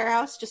side of the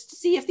firehouse just to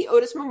see if the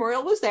Otis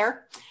Memorial was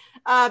there.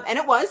 And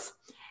it was,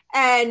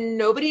 and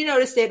nobody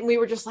noticed it. And we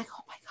were just like,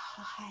 oh my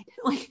God.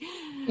 Like,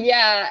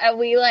 yeah. And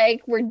we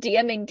like were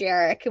DMing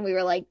Derek and we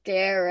were like,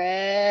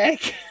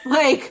 Derek,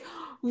 like,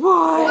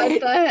 what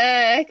the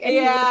heck? And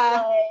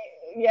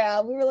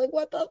yeah. We were like,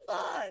 what the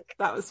fuck?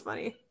 That was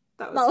funny.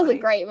 That was a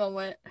great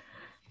moment.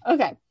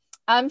 Okay.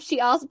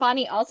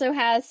 Bonnie also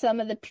has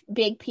some of the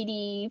big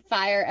PD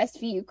Fire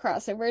SVU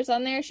crossovers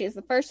on there. She has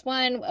the first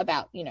one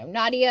about,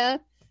 Nadia,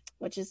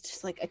 which is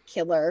just like a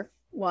killer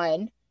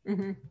one.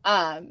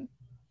 Mm-hmm.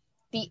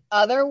 The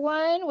other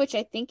one, which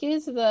I think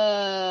is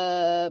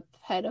the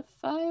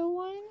pedophile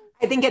one.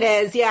 I think it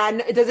is. Yeah.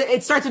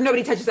 It starts with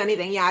Nobody Touches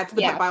Anything. Yeah. It's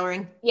the pedophile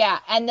ring. Yeah.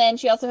 And then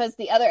she also has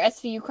the other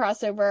SVU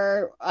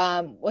crossover,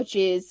 which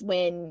is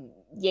when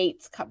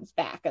Yates comes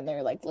back and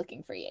they're like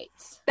looking for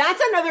Yates.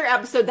 That's another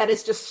episode that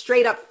is just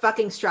straight up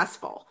fucking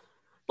stressful.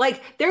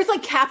 Like there's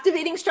like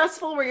captivating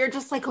stressful where you're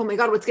just like, oh my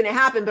God, what's going to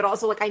happen? But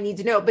also like, I need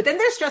to know. But then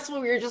there's stressful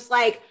where you're just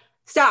like,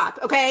 stop.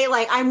 Okay.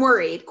 Like I'm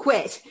worried.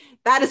 Quit.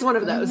 That is one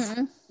of those.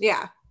 Mm-hmm.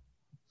 Yeah.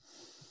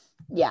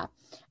 Yeah.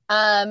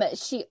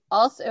 She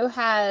also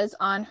has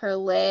on her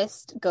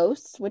list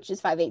Ghosts, which is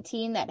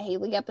 518, that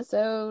Haley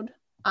episode.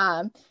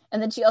 And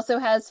then she also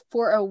has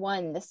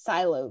 401, The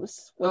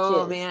Silos, which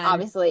is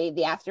obviously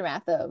the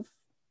aftermath of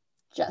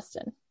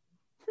Justin.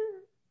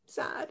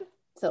 Sad.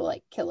 So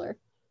like killer.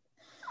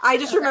 I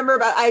just remember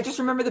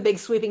the big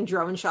sweeping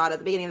drone shot at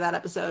the beginning of that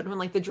episode when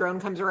like the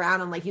drone comes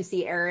around and like you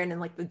see Aaron in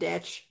like the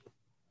ditch.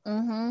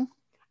 Mm-hmm.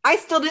 I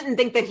still didn't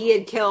think that he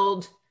had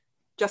killed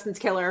Justin's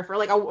killer for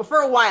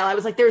a while. I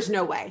was like, there's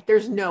no way.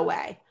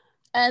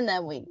 And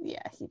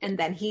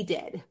then he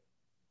did.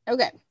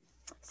 Okay.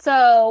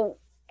 So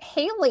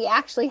Haley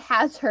actually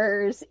has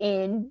hers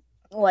in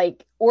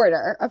like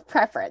order of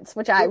preference,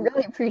 which I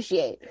really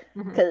appreciate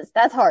because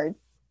that's hard.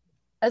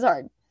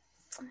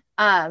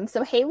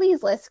 So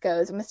Haley's list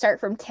goes, I'm going to start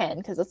from 10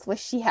 because that's where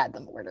she had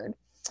them ordered.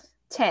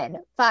 10,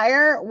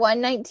 Fire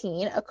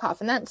 119, A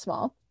Coffin That's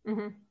Small.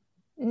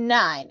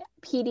 9,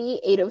 PD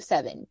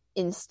 807,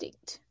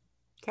 Instinct.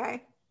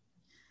 Okay.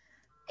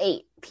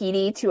 8,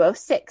 PD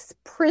 206,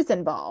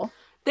 Prison Ball.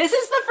 This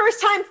is the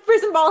first time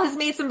Prison Ball has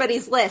made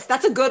somebody's list.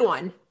 That's a good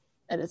one.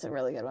 It is a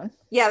really good one.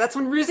 Yeah, that's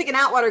when Ruzick and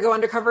Atwater go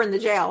undercover in the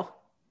jail.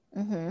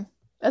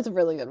 That's a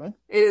really good one.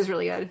 It is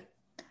really good.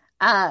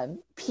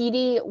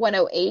 PD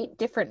 108,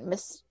 Different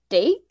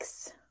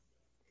Mistakes.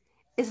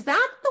 Is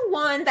that the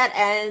one that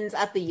ends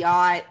at the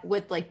yacht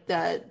with like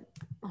the...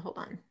 Hold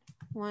on.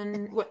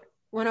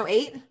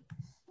 108?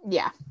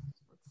 Yeah.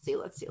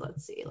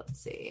 Let's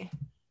see.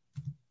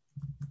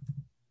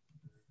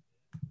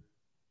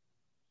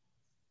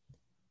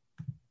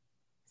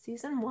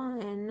 Season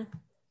 1,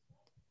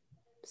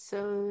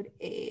 Episode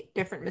 8,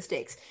 Different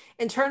Mistakes.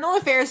 Internal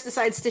Affairs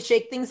decides to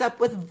shake things up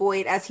with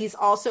Voight as he's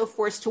also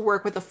forced to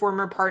work with a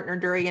former partner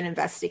during an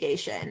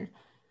investigation.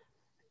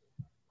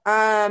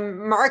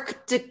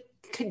 Mark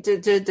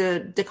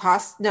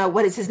DeCoste, no,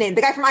 what is his name?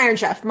 The guy from Iron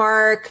Chef,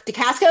 Mark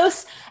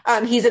Dacascos.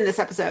 He's in this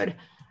episode.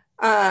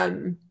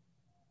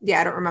 Yeah,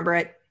 I don't remember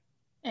it.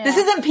 Yeah. This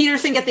isn't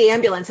Peterson Get the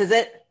Ambulance, is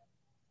it?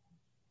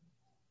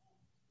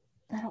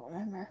 I don't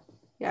remember.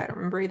 Yeah, I don't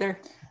remember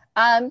either.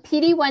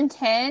 PD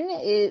 110,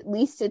 at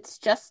least it's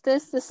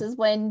justice. This is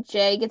when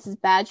Jay gets his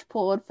badge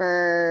pulled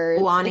for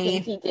Lonnie.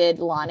 He did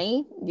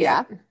Lonnie.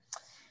 Yeah.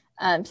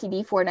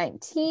 PD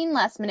 419,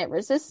 Last Minute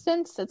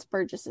Resistance. That's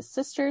Burgess's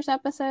sister's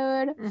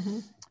episode. Mm-hmm.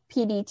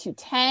 PD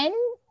 210,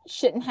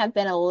 Shouldn't Have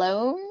Been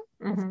Alone,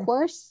 of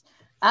course.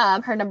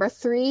 Her number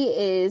 3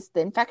 is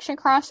the Infection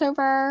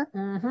crossover.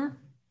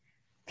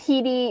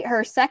 Mm-hmm.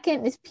 Her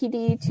second is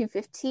PD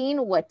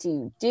 215, What Do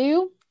You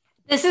Do?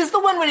 This is the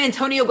one when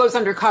Antonio goes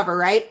undercover,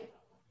 right?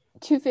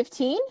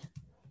 215?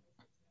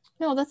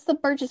 No, that's the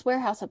Burgess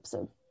Warehouse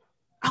episode.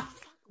 Oh,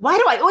 why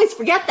do I always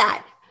forget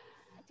that?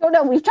 I don't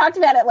know. We've talked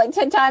about it like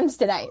 10 times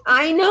tonight.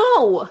 I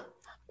know.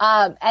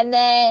 And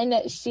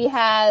then she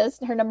has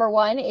her number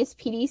 1 is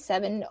PD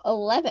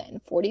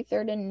 711,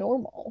 43rd and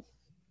Normal.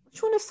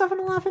 Which one is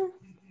 711?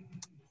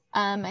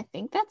 I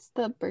think that's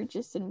the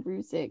Burgess and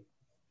Ruzick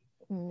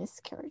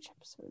miscarriage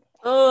episode.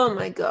 Oh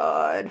my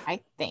god.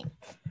 I think.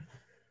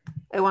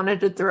 I wanted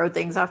to throw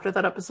things after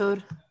that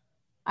episode.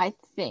 I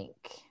think.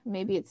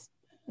 Maybe it's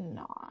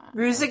not.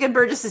 Ruzick and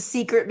Burgess's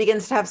secret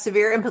begins to have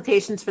severe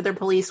implications for their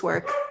police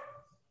work.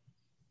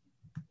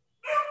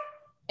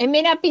 It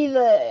may not be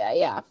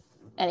yeah.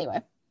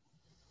 Anyway.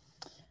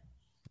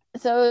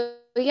 So,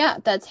 yeah,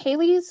 that's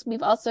Haley's.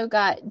 We've also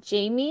got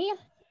Jamie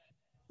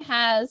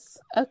has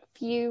a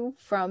few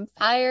from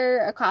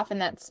Fire, A Coffin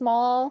That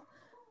Small,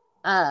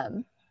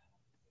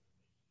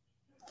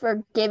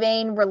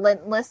 Forgiving,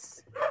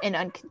 Relentless, and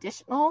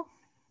Unconditional.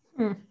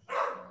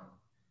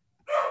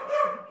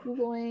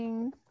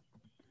 Googling,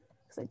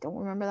 because I don't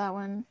remember that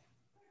one.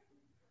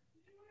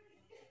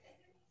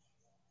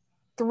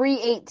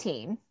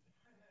 318.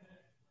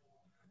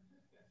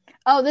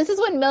 Oh, this is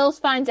when Mills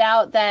finds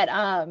out that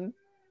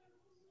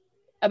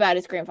about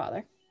his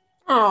grandfather.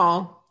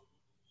 Oh,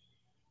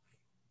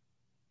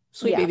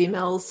 sweet Yeah. baby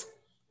Mills.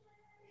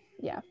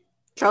 Yeah.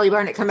 Charlie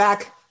Barnett come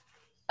back.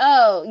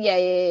 Oh,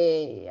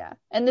 yeah.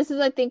 And this is,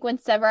 I think, when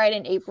Severide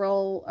and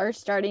April are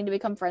starting to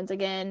become friends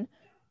again.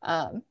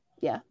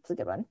 Yeah, it's a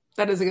good one.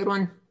 That is a good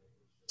one.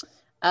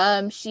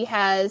 She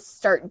has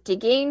Start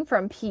Digging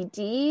from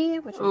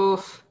PD, which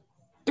Oof.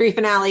 3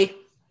 finale.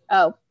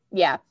 Oh,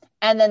 yeah.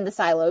 And then the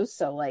Silos.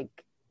 So, like,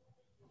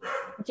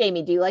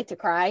 Jamie, do you like to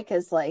cry?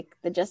 Because, like,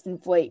 the Justin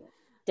Voight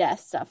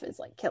death stuff is,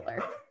 like,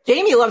 killer.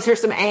 Jamie loves her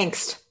some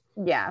angst.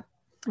 Yeah.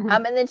 Mm-hmm.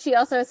 And then she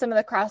also has some of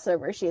the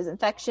crossovers. She has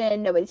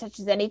Infection, Nobody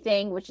Touches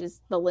Anything, which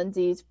is the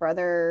Lindsay's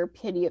brother,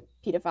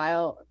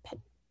 pedophile,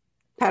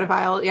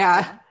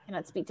 yeah.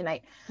 cannot speak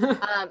tonight.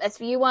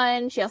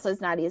 SVU1, she also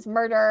has Nadia's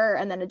Murder,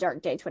 and then A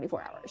Dark Day,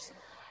 24 Hours.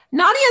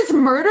 Nadia's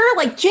Murder?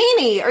 Like,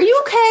 Janie, are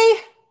you okay?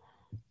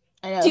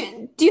 I know.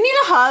 Do you need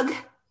a hug?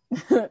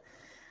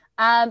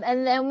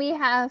 And then we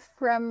have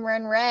from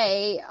Ren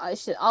Ray,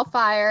 All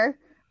Fire,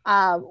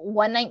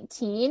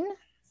 119,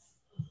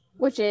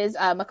 which is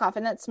A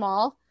Coffin That's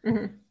Small.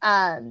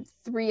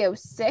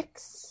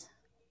 306.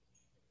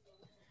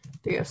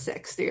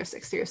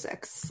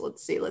 306.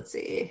 Let's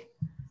see.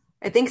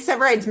 I think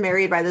Severide's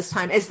married by this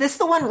time. Is this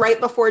the one right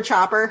before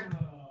Chopper?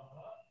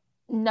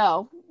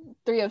 No,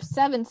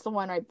 307 is the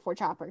one right before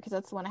Chopper, because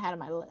that's the one I had on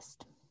my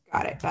list.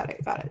 Got it.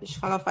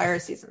 Chicago Fire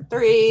season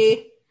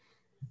 3.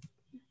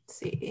 Let's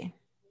see.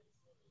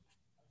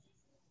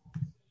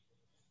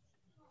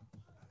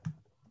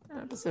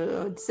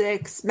 Episode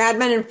 6. Mad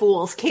Men and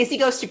Fools. Casey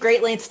goes to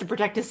great lengths to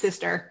protect his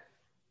sister.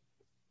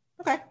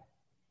 Okay.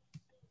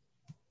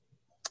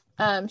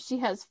 She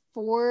has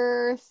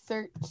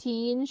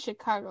 413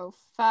 Chicago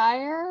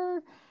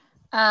Fire,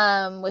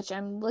 which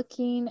I'm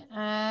looking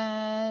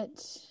at.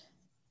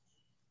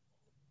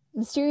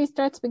 Mysterious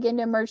threats begin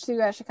to emerge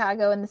throughout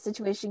Chicago, and the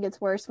situation gets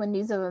worse when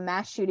news of a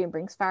mass shooting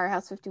brings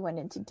Firehouse 51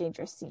 into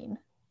dangerous scene.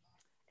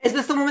 Is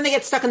this the one when they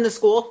get stuck in the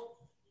school?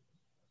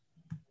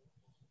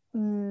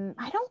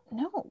 I don't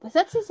know. Was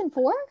that season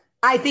 4?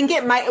 I think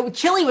it might.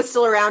 Chili was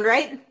still around,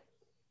 right?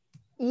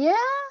 Yeah.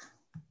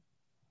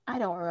 I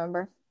don't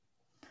remember.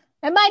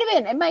 It might have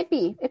been. It might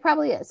be. It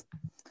probably is.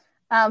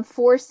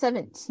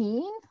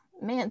 417.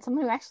 Man,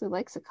 someone who actually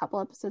likes a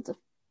couple episodes of.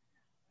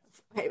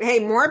 Hey,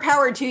 more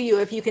power to you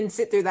if you can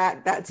sit through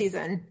that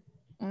season.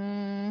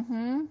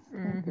 I'm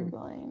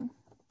Googling.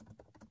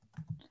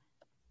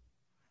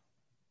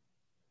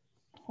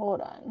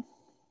 Hold on.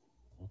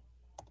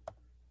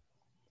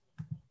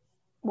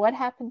 What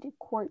happened to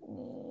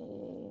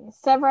Courtney?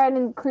 Severide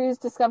and Cruz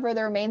discover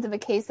the remains of a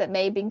case that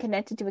may have been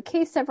connected to a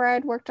case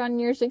Severide worked on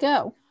years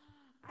ago.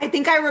 I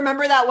think I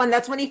remember that one.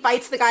 That's when he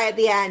fights the guy at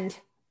the end.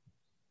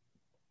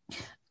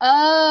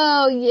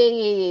 Oh,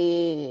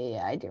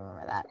 yeah. I do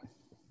remember that.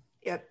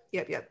 Yep.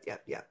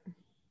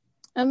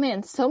 Oh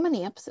man, so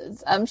many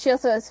episodes. She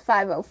also has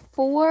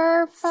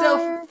 504.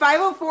 So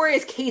 504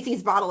 is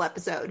Casey's bottle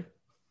episode.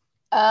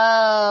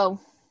 Oh,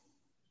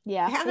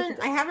 yeah.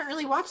 I haven't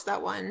really watched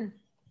that one.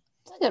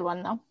 It's a good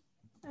one though.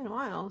 In a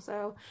while.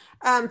 So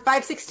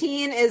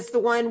 516 is the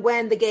one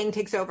when the gang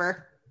takes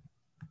over.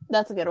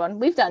 That's a good one.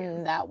 We've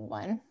done that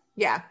one.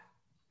 Yeah.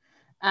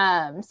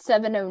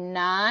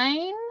 709,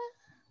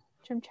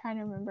 which I'm trying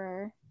to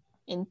remember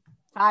in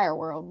Fire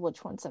World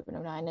which one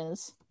 709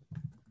 is.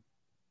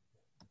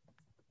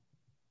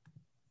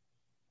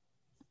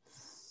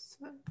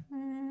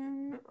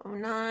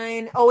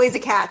 709. Always a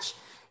catch.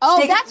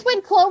 Oh, that's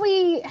when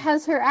Chloe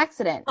has her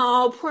accident.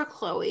 Oh, poor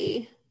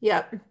Chloe.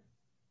 Yep.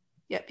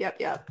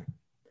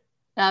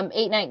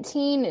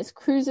 819 is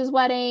Cruz's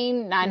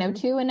wedding.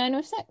 902 and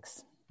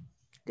 906.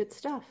 Good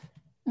stuff.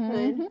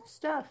 Good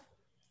stuff.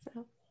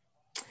 So,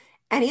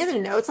 any other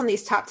notes on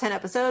these top 10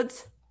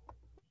 episodes?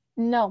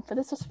 No, but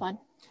this was fun.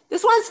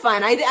 This was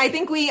fun. I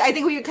think we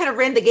kind of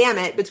ran the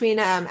gamut between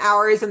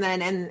ours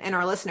and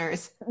our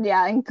listeners.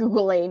 Yeah, and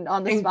Googling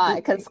on the spot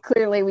because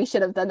clearly we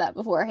should have done that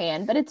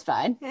beforehand, but it's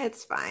fine.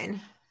 It's fine.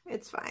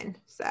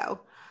 So,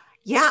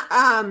 yeah,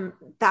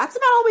 that's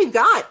about all we've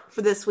got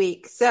for this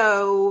week.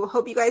 So,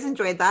 hope you guys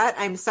enjoyed that.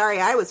 I'm sorry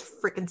I was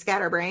freaking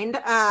scatterbrained.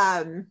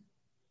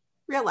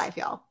 Real life,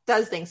 y'all.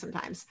 Does things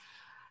sometimes.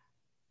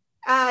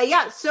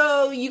 Yeah,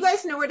 so you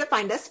guys know where to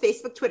find us.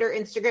 Facebook, Twitter,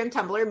 Instagram,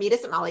 Tumblr. Meet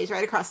us at Molly's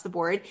right across the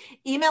board.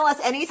 Email us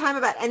anytime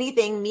about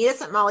anything. Meet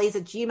us at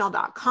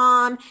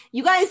Molly's@gmail.com.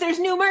 You guys, there's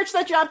new merch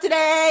that dropped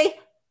today.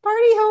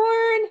 Party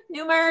horn.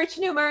 New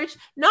merch.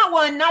 Not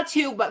 1, not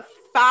 2, but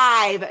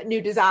 5 new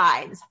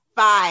designs.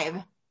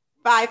 5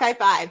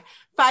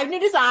 new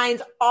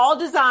designs, all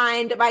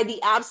designed by the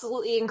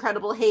absolutely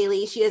incredible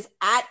Haley. She is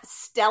at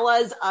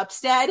Stella's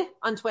Upstead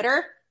on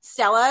Twitter.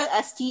 Stella,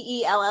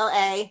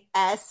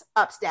 STELLAS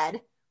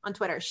Upstead on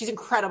Twitter. She's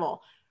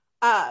incredible.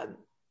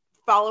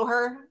 Follow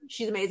her.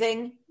 She's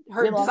amazing.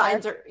 Her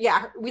designs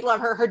we love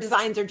her. Her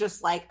designs are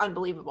just like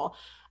unbelievable.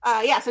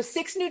 So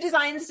 6 new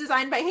designs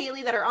designed by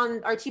Haley that are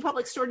on our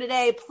TeePublic store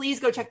today. Please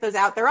go check those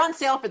out. They're on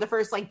sale for the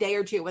first day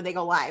or two when they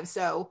go live.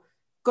 So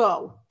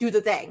go do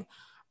the thing.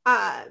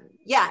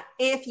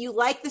 If you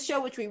like the show,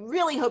 which we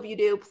really hope you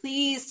do,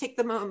 please take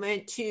the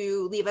moment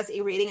to leave us a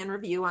rating and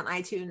review on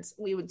iTunes.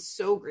 We would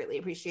so greatly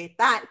appreciate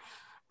that.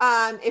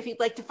 If you'd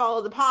like to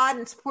follow the pod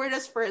and support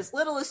us for as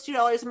little as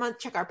 $2 a month,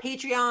 check our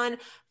Patreon.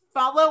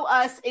 Follow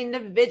us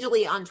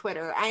individually on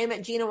Twitter. I am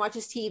at Gina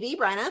Watches TV.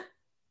 Bryna?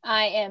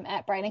 I am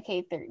at Bryna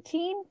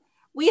K13.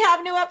 We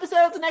have new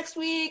episodes next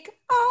week.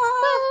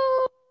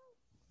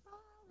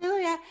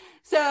 Yeah.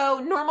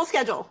 So normal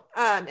schedule.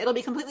 It'll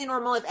be completely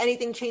normal. If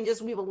anything changes,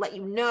 we will let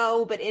you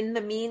know. But in the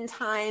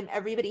meantime,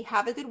 everybody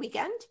have a good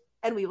weekend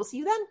and we will see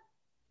you then.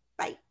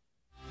 Bye.